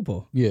playing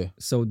football. Yeah.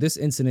 So this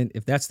incident,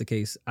 if that's the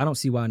case, I don't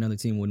see why another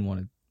team wouldn't want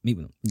to meet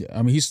with him. Yeah,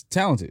 I mean, he's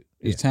talented.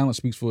 His talent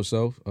speaks for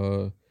itself.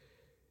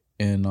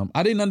 And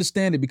I didn't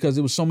understand it because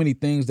there was so many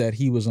things that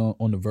he was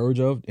on the verge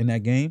of in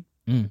that game.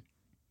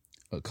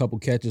 A couple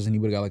catches and he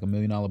would have got like $1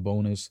 million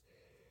bonus.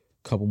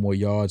 Couple more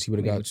yards, he would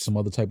have got some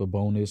other type of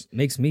bonus.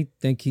 Makes me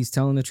think he's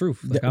telling the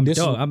truth. Like,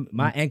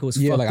 my ankle is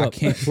fucked up. I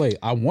can't play.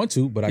 I want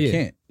to, but I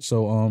can't.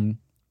 So,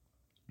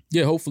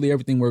 hopefully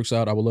everything works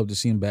out. I would love to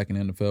see him back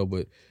in the NFL,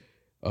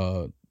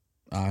 but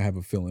I have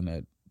a feeling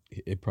that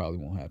it probably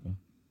won't happen.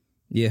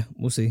 Yeah,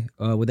 we'll see.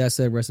 With that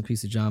said, rest in peace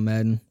to John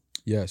Madden.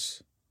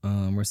 Yes.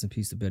 Rest in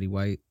peace to Betty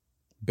White.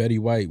 Betty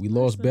White. We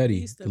lost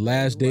Betty the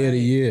last day of the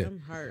year.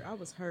 I'm hurt. I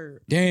was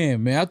hurt.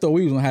 Damn, man. I thought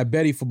we was going to have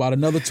Betty for about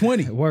another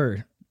 20.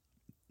 Word.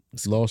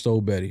 Lost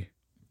old Betty.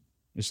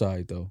 It's all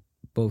right, though.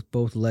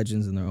 Both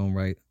legends in their own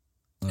right.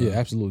 Yeah,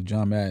 absolutely.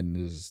 John Madden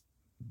is...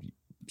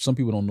 Some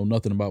people don't know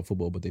nothing about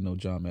football, but they know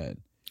John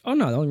Madden. Oh,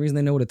 no. The only reason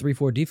they know what a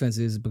 3-4 defense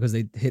is because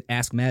they hit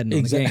Ask Madden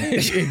on the game.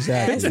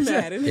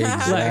 Exactly.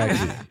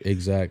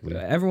 Exactly.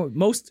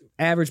 Most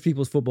average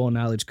people's football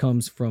knowledge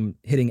comes from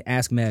hitting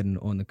Ask Madden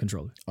on the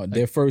controller.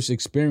 Their first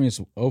experience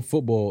of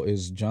football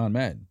is John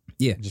Madden.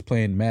 Yeah. Just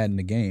playing Madden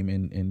the game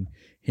and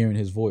hearing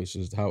his voice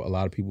is how a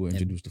lot of people were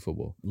introduced to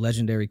football.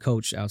 Legendary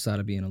coach outside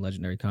of being a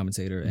legendary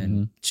commentator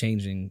and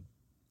changing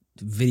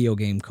video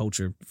game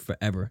culture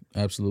forever.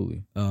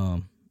 Absolutely.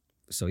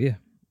 So yeah,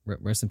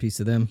 rest in peace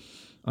to them.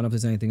 I don't know if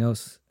there's anything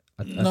else.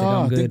 I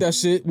think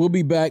that's it. We'll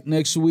be back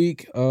next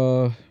week.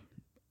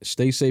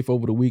 Stay safe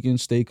over the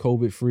weekend. Stay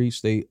COVID free.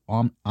 Stay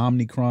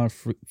Omicron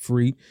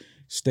free.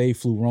 Stay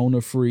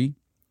Flurona free.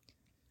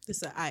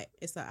 It's a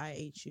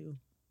IHU.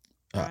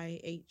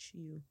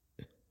 IHU.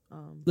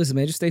 Listen,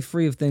 man, just stay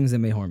free of things that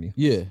may harm you.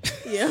 Yeah.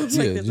 There's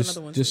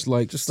another one. Just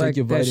take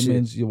your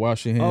vitamins. You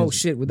wash your hands. Oh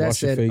shit! With that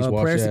said,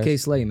 prayers to K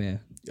Slay, man.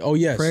 Oh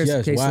yes, prayers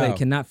to K Slay. Wow.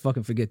 Cannot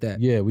fucking forget that.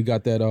 Yeah, we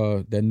got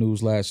that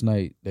news last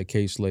night that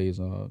K Slay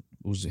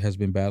has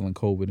been battling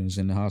COVID and is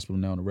in the hospital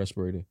now on a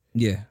respirator.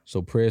 Yeah.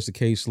 So prayers to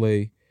K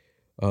Slay,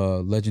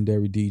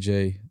 legendary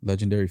DJ,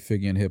 legendary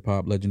figure in hip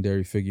hop,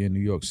 legendary figure in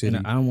New York City.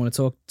 And I don't want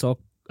to talk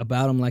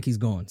about him like he's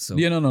gone. So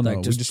yeah, no.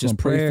 We just gonna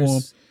pray for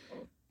him.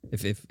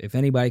 If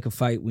anybody can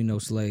fight, we know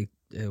Slay.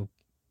 He'll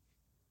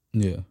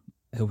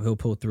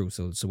pull through.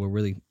 So we're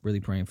really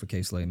praying for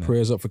K Slay, man.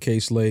 Prayers up for K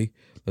Slay.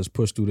 Let's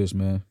push through this,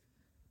 man.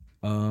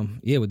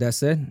 With that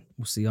said,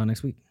 we'll see y'all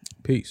next week.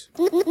 Peace.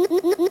 No worry,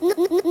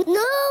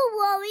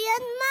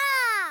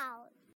 man.